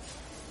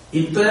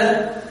 இப்ப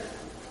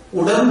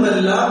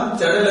உடம்பெல்லாம்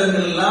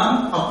ஜடலங்கள் எல்லாம்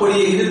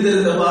அப்படியே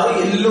இருந்திருந்தவாறு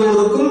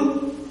எல்லோருக்கும்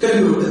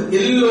தெரிந்துவிட்டது.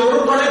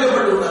 எல்லோரும்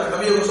படைக்கப்பட்டு விட்டார்.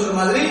 நபி அவங்க சொன்ன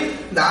மாதிரி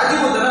இந்த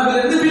அஜிபு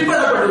தனப்பிலிருந்து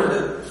பின்பற்றப்பட்டு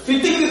விட்டது.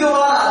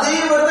 பித்திக்குவார் அதே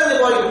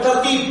வருடம்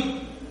தர்கீப்.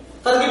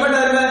 தர்கீப்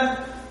என்ன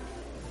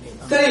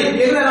தெரியும்?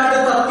 என்ன நாட்டு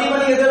தர்கீப்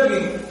நீங்க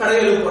தெரிவிக்கீங்க,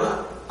 கடைகளுக்கு போனா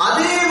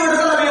அதே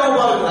வருடம் நபி அவங்க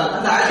பார்க்கிறார்.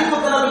 அந்த அஜிபு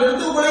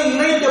தனப்பிலிருந்து உங்களை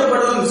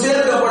இணைக்கப்படும்,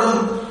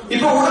 சேர்க்கப்படும்.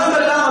 இப்ப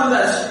உடம்பெல்லாம்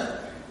வந்தாச்சு.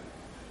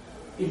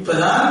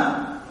 இப்பதான்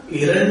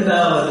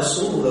இரண்டாவது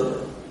சூழல்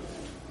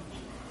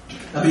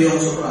நபி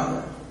அவங்க சொல்றாங்க,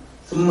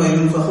 சும்மா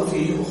யுன்ஃபஹு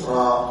ஃபீஹி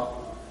உக்ரா,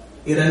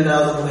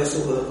 இரண்டாவது முறை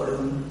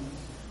சூழப்படும்.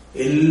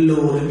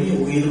 எல்லோருமே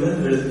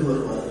உயிருடன் எழுந்து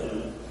வருவார்கள்.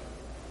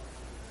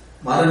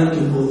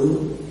 மரணிக்கும் போது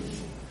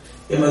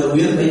எமது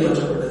உயிர்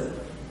கைப்பற்றப்பட்டது.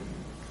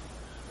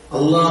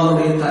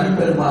 அல்லாஹ்வுடைய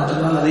தனிப்பெரும்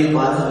மாற்றத்தால் அதை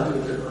பாதுகாத்து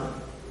விட்டிருக்கிறான்.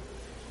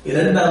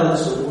 இரண்டாவது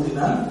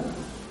சூழலினால்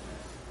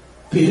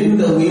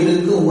பிரிந்த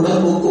உயிருக்கு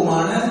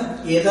உடம்புக்குமான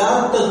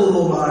யதார்த்த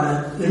பூர்வமான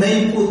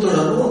இணைப்பு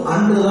தொடர்பு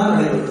அன்றுதான்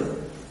நடைபெற்றது.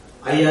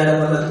 5000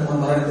 வருடத்துக்கு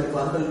முன்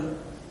மரணித்திருப்பார்கள்.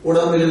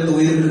 உடம்பிலிருந்து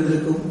உயிர்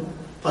இருந்திருக்கும்.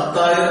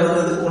 10,000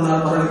 வருடத்துக்கு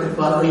முன்னால்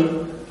மரணித்திருப்பார்கள்.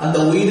 அந்த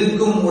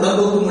உயிருக்கும்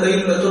உடம்புக்கும்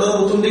இடையில் உள்ள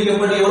தொடர்பு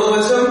துண்டிக்கப்பட்ட எவ்வளவு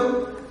வருஷம்?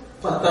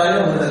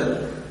 10,000 வருடங்கள்.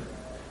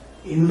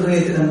 இன்றைய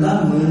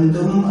தினம்தான்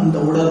மீண்டும் அந்த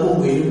உடம்பு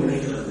உயிரும்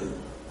இணைகிறது.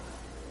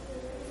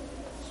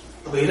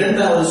 அப்ப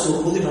இரண்டாவது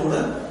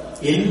சூழ்நிலையுடன்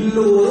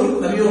எல்லோரும்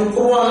நபியும்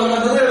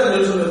குர்ஆனில் நிறைய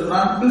இடங்கள்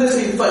சொல்லியிருக்கிறான். இந்த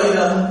செய்தி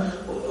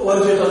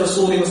وانفق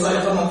للصور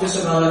وصائقا من في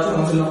السماوات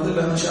ومن في الارض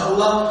الا ما شاء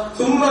الله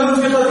ثم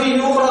نفخ فيه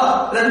اخرى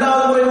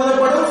இரண்டாவது முறை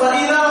ஊதப்படும்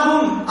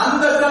ஃபரீதாஹும்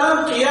அந்த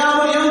கணம்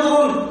கியாமத்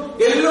யன்துரும்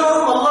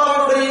எல்லோரும்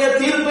அல்லாஹ்வுடைய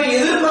தீர்ப்பை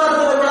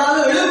எதிர்பார்த்தவர்களாக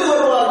எழுந்து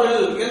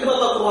வருவார்கள் என்று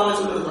அல்லாஹ் குர்ஆனில்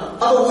சொல்கிறார்.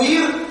 அப்ப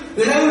உயிர்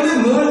இணைந்து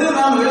மீண்டும்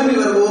நாம் எழும்பி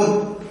வருவோம்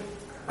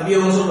அப்படியே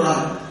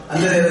சொல்றாங்க.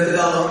 அந்த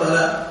நேரத்தில் அல்லாஹ்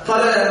தஆலா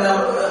பல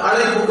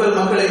அழைப்புகள்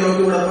மக்களை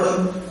நோக்கி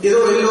விடப்படும். ஏதோ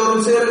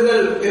எல்லோரும்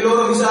சேருங்கள்,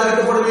 எல்லோரும்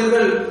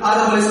விசாரிக்கப்படுவீர்கள்.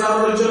 ஆதம் அலைஹிஸ்ஸலாம்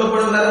அவர்கள்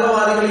சொல்லப்படும்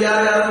நரகவாதிகள்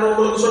யார் யார் என்று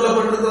உங்களுக்கு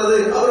சொல்லப்பட்டிருக்கிறது,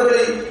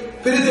 அவர்களை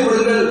பிரித்து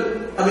விடுங்கள்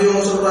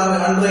அப்படியே சொல்றாங்க.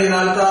 அன்றைய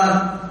நாள் தான்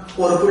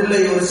ஒரு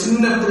பிள்ளை, ஒரு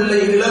சின்ன பிள்ளை,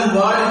 இளம்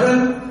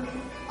வாலிபன்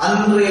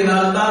அன்றைய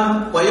நாள் தான்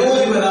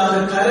வயோதிபனாக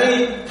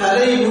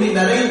தலைமுடி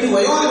நரைத்து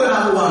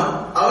வயோதிபனாகுவான்.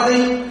 அவனை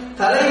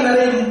தலை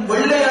நரை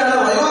வெள்ளையான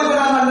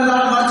வயோதிபனாக அந்த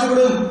நாள்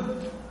மாற்றிவிடும்.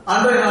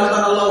 அன்றைய நாள்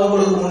தான் அல்லாஹ்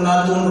உங்களுக்கு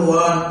முன்னால்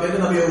தோன்றுவான்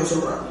என்று நபி அவர்கள்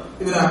சொல்றாங்க.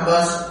 இப்னு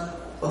அப்பாஸ்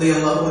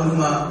ரலியல்லாஹு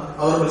அன்ஹுமா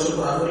அவர்கள்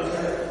சொல்றார்கள்,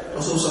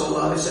 ரசூல்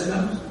ஸல்லல்லாஹு அலைஹி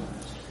வஸல்லம்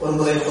ஒரு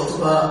முறை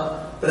குத்பா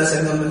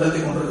பிரசங்கம் நிகழ்த்தி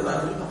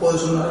கொண்டிருக்கிறார்கள்.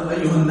 அப்போது சொன்னார்கள்,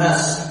 அய்யுஹன்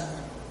நாஸ்,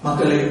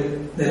 மக்களே,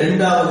 இந்த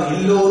இரண்டாவது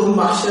எல்லோரும்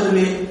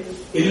மஹ்ஷரிலே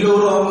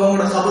எல்லோரும்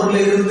அவங்களோட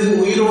கபரிலே இருந்து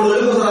உயிரோடு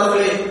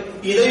எழுதுகிறார்களே,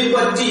 இதை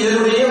பற்றி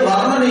இதனுடைய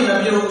வர்ணனை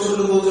நபி அவர்கள்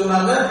சொல்லும்போது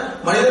சொன்னாங்க,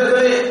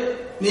 மனிதர்களே,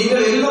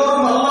 நீங்கள்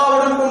எல்லோரும்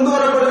அல்லாஹ்விடம் கொண்டு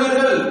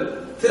வரப்படுவீர்கள்,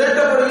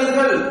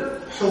 திரட்டப்படுவீர்கள்.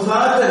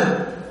 ஹுஃபாதன்,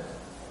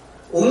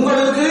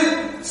 உங்களுக்கு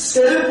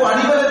செருப்பு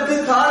அணிவதற்கு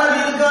காலடி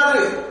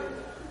இருக்காது.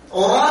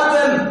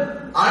 ஒராதன்,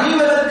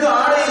 அணிவதற்கு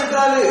ஆடை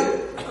இருக்காது.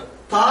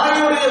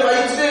 தாயுடைய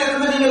வயிற்றிலே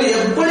இருந்து நீங்கள்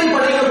எப்படி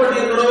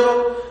படைக்கப்பட்டீர்களோ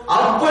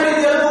அப்படி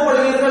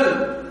எழுப்பப்படுவீர்கள்.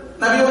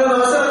 நபி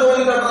அவர்கள் வசனத்தை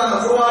ஓதி காட்டுறாங்க.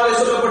 குர்ஆனிலே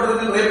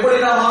சொல்லப்பட்டிருக்கின்ற எப்படி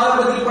நாம்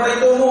ஆரம்பத்தில்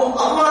படைத்தோமோ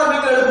அவ்வாறு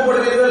நீங்கள்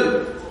எழுப்பப்படுவீர்கள்.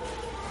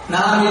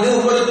 நாம் இது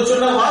உங்களுக்கு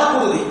சொன்ன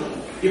வாக்குறுதி,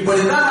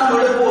 இப்படித்தான் நாம்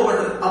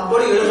எழுப்பப்பட்டது,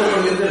 அப்படி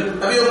எழுப்பப்படுவீர்கள்.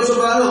 நபி அவர்கள்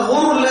சொல்றாங்க,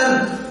 ஊருலன்,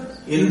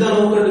 எந்த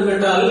அளவுக்கு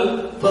கேட்டால்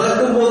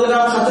பிறக்கும் போது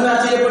நாம் ஹத்னா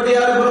செய்யப்பட்டு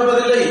யாரும்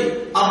பிறப்பதில்லை,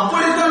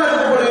 அப்படித்தான்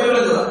எழுப்பப்படுவீர்கள்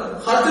என்கிறார்.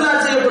 ஹத்னா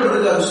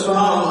செய்யப்பட்டிருக்காரு.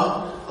 சுப்ஹானல்லாஹ்,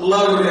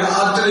 அல்லாஹ்வுடைய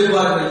ஆற்றலை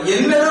பாருங்கள்.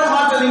 என்னதான்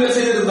மாற்றம் நீங்கள்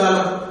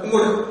செய்திருந்தாலும்,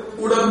 உங்கள்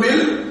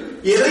உடம்பில்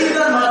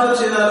எதைதான் மாற்றம்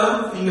செய்தாலும்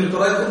நீங்கள்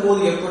பிறக்கும்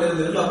போது எப்படி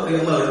இருந்தீர்கள் அப்படி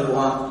எல்லாம்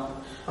எழுப்புவான்.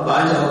 அப்ப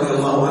ஆயிஷா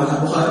ரலியல்லாஹு அன்ஹா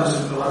புகாரி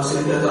முஸ்லிம்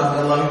வாசித்து கேட்கிறாங்க,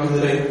 அல்லாஹ்வின்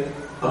தூதரே,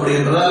 அப்படி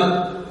என்றால்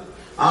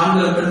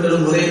ஆண்கள்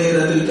பெண்களும் ஒரே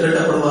நேரத்தில்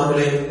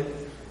திரட்டப்படுவார்களே,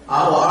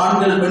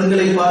 ஆண்கள்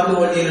பெண்களை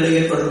பார்க்க வேண்டிய நிலை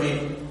ஏற்படுமே.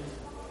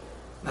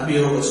 நபி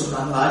அவர்கள்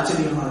சொன்னாங்க,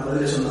 ஆச்சரியமான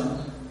பதிலை சொன்னாங்க.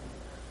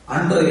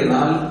 அன்றைய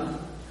நாள்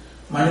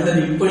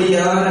மனிதன்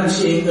இப்படியான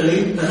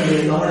விஷயங்களில் தன்னுடைய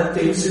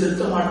கவனத்தை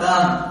செலுத்த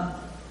மாட்டான்.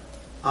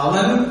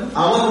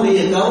 அவனுடைய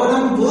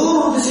கவனம்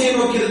வேறு திசையை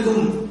நோக்கி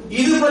இருக்கும்.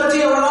 இது பற்றி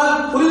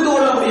அவனால் புரிந்து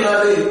கொள்ள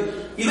முடியாது.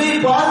 இதை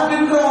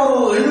பார்க்கின்ற ஒரு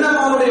எண்ணம்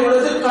அவனுடைய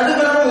மனதில்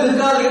கடுகளவும்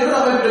இருக்காது என்று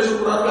அவர்கள்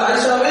சொல்கிறார்கள்.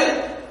 ஆயிஷாவே,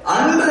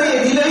 அன்றைய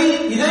நிலை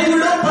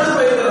இதைவிட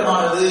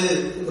படுபயங்கரமானது.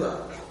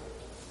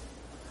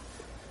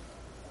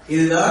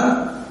 இதுதான்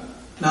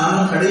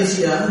நாம்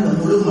கடைசியாக இந்த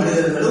முழு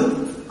மனிதர்களும்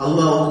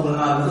அல்லாஹ்வுக்கு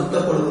முன்னால்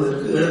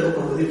நிறுத்தப்படுவதற்கு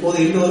எழுப்பப்படுவது. இப்போது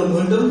எல்லோரும்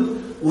மீண்டும்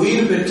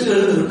உயிர் பெற்று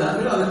எழுந்து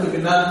விட்டார்கள். அதற்கு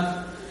பின்னால்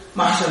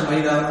மஹ்ஷர்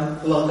மைதானம்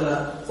அல்லாஹ் தஆலா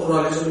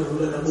குர்ஆனில்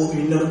சொல்லுகிற இந்த பூமி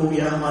இன்னொரு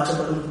பூமியாக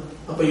மாற்றப்படும்.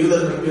 அப்ப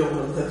யூதர்கள்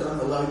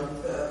கேட்கிறாங்க, அல்லாஹ்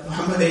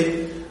முஹம்மதே,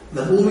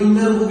 இந்த பூமி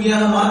இன்னொரு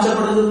பூமியாக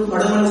மாற்றப்படுவது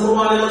படமன்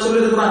குர்ஆனில்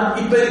சொல்லியிருக்கிறான்.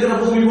 இப்ப இருக்கிற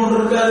பூமி போன்று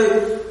இருக்காது.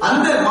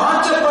 அந்த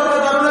மாற்றப்படுற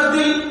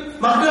தருணத்தில்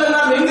மக்கள்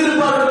எல்லாம்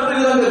எங்கிருப்பார்கள்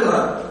என்று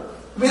கேட்கிறார்.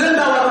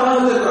 இரண்டாவது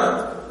இருக்கிறார்.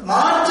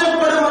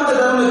 மாற்றப்படும் அந்த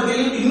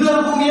தருணத்தில்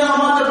இன்னொரு பூமியாக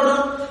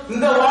மாற்றப்படும்.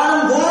 இந்த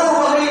வானம் வேறொரு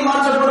வகையில்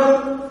மாற்றப்படும்.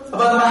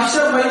 அப்ப அந்த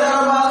மஹ்ஷர்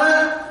மைதானமாக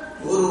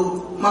ஒரு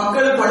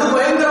மக்கள் படு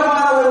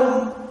பயங்கரமான ஒரு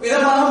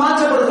விதமாக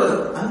மாற்றப்படுகிறது.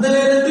 அந்த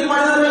நேரத்தில்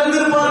மனிதர்கள்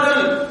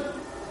எங்கிருப்பார்கள்?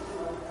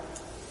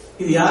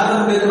 இது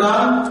யாரும்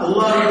கேட்கிறான்?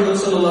 அல்லாஹ்வின்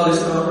தூதர் ஸல்லல்லாஹு அலைஹி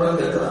வஸல்லம்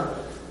அவர்கள் கேட்கிறார்.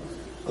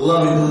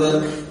 அல்லாஹ்வின் தூதர்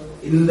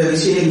இந்த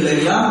விஷயங்களை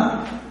எல்லாம்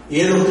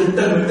ஏதோ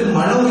திட்டமிட்டு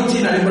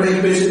மனோவிச்சின்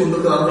அடிப்படையில் பேசிக்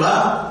கொண்டிருக்கிறார்களா?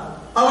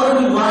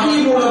 அவர்கள் வஹி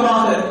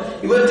மூலமாக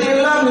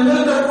இவற்றையெல்லாம்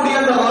நிகழ்த்தக்கூடிய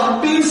அந்த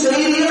ரப்பின்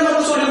செய்தியை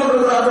நமக்கு சொல்லிக்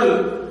கொண்டிருக்கிறார்கள்.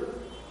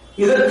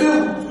 இதற்கு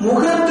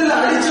முகத்தில்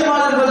அடிச்ச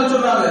மாதிரி பதில்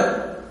சொன்னாங்க.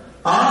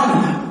 ஆம்,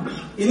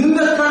 இந்த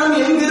கணம்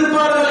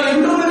எங்கிருப்பார்கள்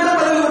என்றும்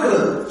பதில்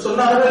இருக்கிறது.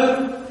 சொன்னார்கள்,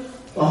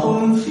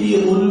 வஹும் ஃபீ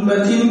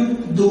உல்மத்தின்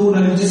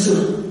தூனல்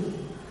ஜிஸ்ர்.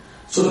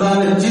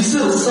 சொன்னாங்க,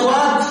 ஜிஸ்ர்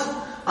ஸலாத்,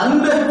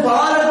 அந்த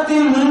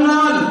பாலத்தின்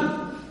முன்னால்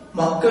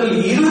மக்கள்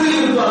இருளில்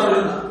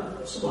இருப்பார்கள்.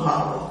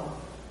 சுப்ஹானல்லாஹ்,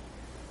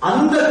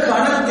 அந்த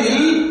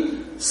கணத்தில்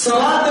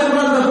ஸலாத் என்ற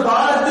அந்த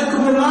பாலத்துக்கு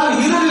முன்னால்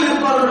இருளில்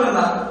இருப்பார்கள்.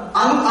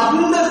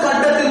 அந்த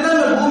கட்டத்தில் தான்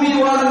இந்த பூமி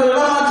வானங்கள்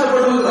எல்லாம்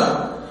மாற்றப்படுகிறார்.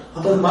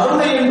 அப்ப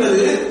மறுமை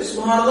என்பது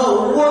சுப்ஹானல்லாஹ்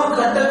ஒவ்வொரு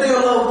கட்டத்தையும்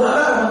அல்லாஹ்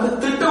தஆலா நமக்கு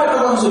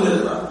திட்டவட்டமாக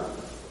சொல்லியிருக்கிறார்.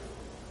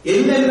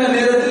 என்னென்ன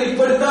நேரத்தில்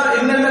இப்படித்தான்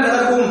என்னென்ன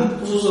நடக்கும்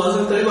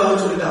தெளிவாக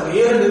சொல்லிட்டாங்க.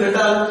 ஏன்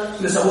கேட்டால்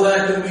இந்த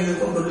சமுதாயத்தின் மீது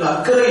கொண்டுள்ள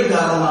அக்கறையின்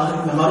காரணமாக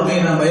இந்த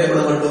மறுமையை நாம்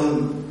பயப்பட வேண்டும்.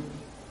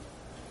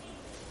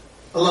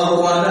 அல்லாஹ்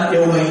குர்ஆனில்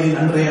யௌமையின்,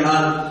 அன்றைய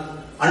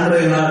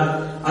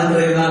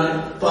நாள்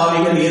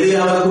பாவிகள்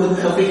எதையாவது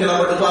கொடுத்து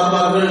தப்பிக்கலாம் என்று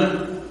பார்ப்பார்கள்.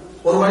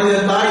 ஒரு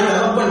மனிதன் தாய்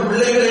தகப்பன்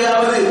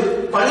பிள்ளைகளையாவது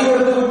பணி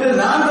கொடுத்து விட்டு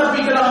நான்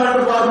தப்பிக்கலாம்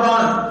என்று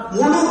பார்ப்பான்.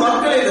 முழு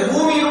மக்களை, இந்த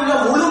பூமியில் உள்ள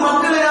முழு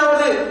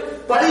மக்களையாவது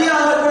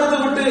பலியாக கொடுத்து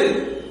விட்டு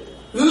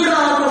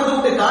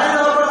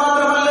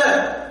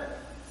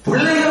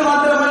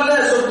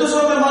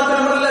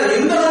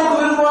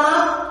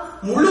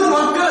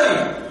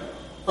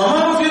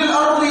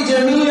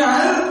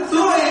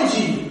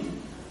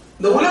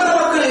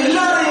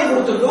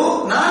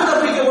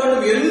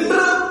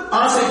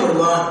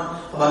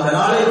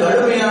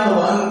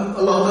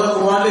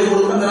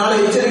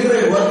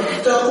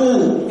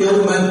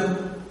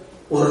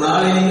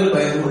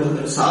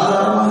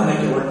சாதாரணமாக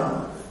நினைக்க வேண்டாம்.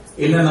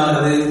 என்ன நாள்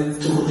அது?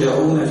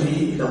 துர்ஜஊன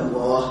ஃபீஹி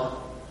இலல்லாஹ்.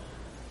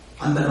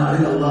 அந்த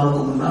நாளில்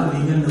அல்லாஹ்வுக்கு முன்னால்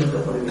நீங்கள்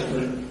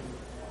நிறுத்தப்படுவீர்கள்.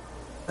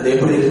 அது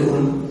எப்படி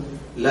இருக்கும்?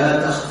 லா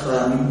தஹ்ஃபா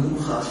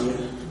மின்கும் ஹாஃபியா.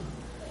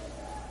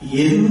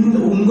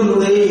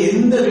 உங்களுடைய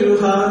எந்த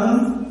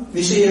விவகாரமும்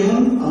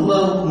விஷயமும்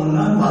அல்லாஹ்வுக்கு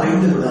முன்னால்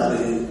மறைந்து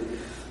விடாது.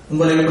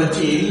 உங்களை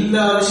பற்றி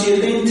எல்லா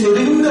விஷயத்தையும்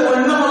தெரிந்த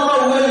வண்ணம்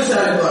அல்லாஹ் உங்களை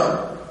விசாரிப்பார்.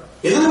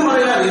 எதுவும்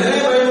மறையாது. இதனை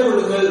பயந்து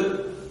கொள்ளுங்கள்.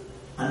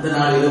 அந்த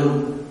நாளிலும்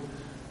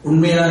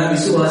உண்மையான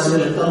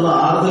விசுவாசிகளுக்கு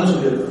அல்லாஹ் ஆறுதல்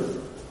சொல்லியிருக்கிறார்.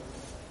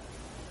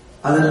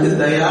 அதற்கு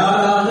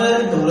தயாராக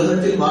இந்த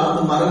உலகத்தில்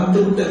வாழ்ந்து மறந்து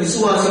விட்ட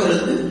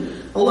விசுவாசிகளுக்கு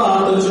அல்லாஹ்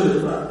ஆறுதல்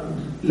சொல்லியிருக்கிறார்.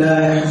 லா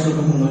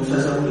யஹ்ஸுனுஹும்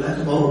அல்-ஃபஸஉல்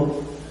அக்பர்.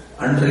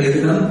 அன்றைய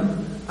தினம்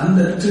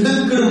அந்த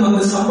திடுக்கிடும்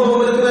அந்த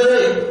சம்பவம் இருக்கிறது,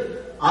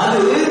 அது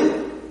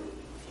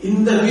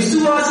இந்த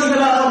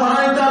விசுவாசிகளாக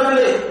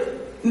மரணித்தார்களே,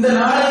 இந்த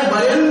நாளை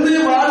பயந்து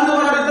வாழ்ந்து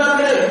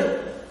மரணித்தார்களே,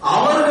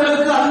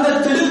 அவர்களுக்கு அந்த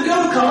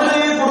திடுக்கம்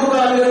கவலையை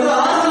கொடுக்காது என்று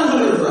ஆறுதல்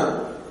சொல்லியிருக்கிறார்.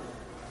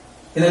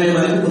 எனவே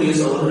மதிப்புக்குரிய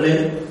சகோதரர்களே,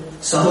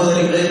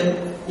 சகோதரிகளே,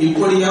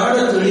 இப்படியான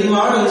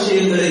தெளிவான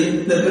விஷயங்களை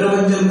இந்த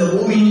பிரபஞ்சம், இந்த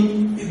பூமி,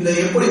 இந்த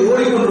எப்படி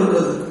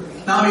ஓடிக்கொண்டிருக்கிறது,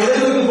 நாம் எதை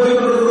நோக்கி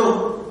போய்கொண்டிருக்கிறோம்,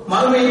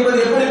 மறுமை என்பது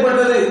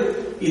எப்படிப்பட்டது,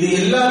 இது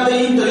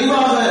எல்லாத்தையும்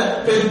தெளிவாக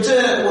பெற்ற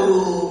ஒரு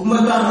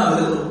உம்மத்தான் நாம்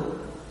இருக்கிறோம்.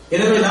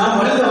 எனவே நாம்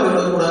மனிதர்கள்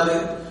விடக்கூடாது.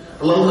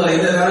 அல்லாஹ் தஆலா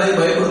எந்த நாளை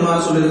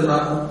பயப்படுமாறு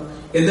சொல்லியிருக்கிறாரோ,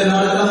 எந்த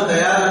நாளுக்காக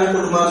தயாராகிக்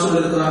கொள்ளுமாறு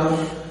சொல்லியிருக்கிறாரோ,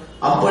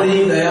 அப்படி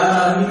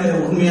தயாராகி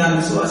உண்மையான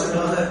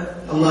விசுவாசிகளாக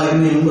அல்லாஹ்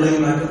என்னை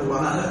உங்களையும்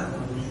ஆக்கிடுவானாக.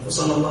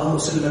 ஸல்லல்லாஹு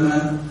வஸல்லம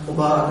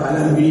வபாரக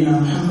அலா நபியினா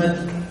முஹம்மத்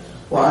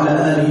வஅலா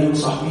ஆலிஹி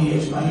வஸஹ்பிஹி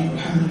அஜ்மஈன்.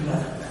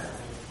 அல்ஹம்துலில்லாஹ்.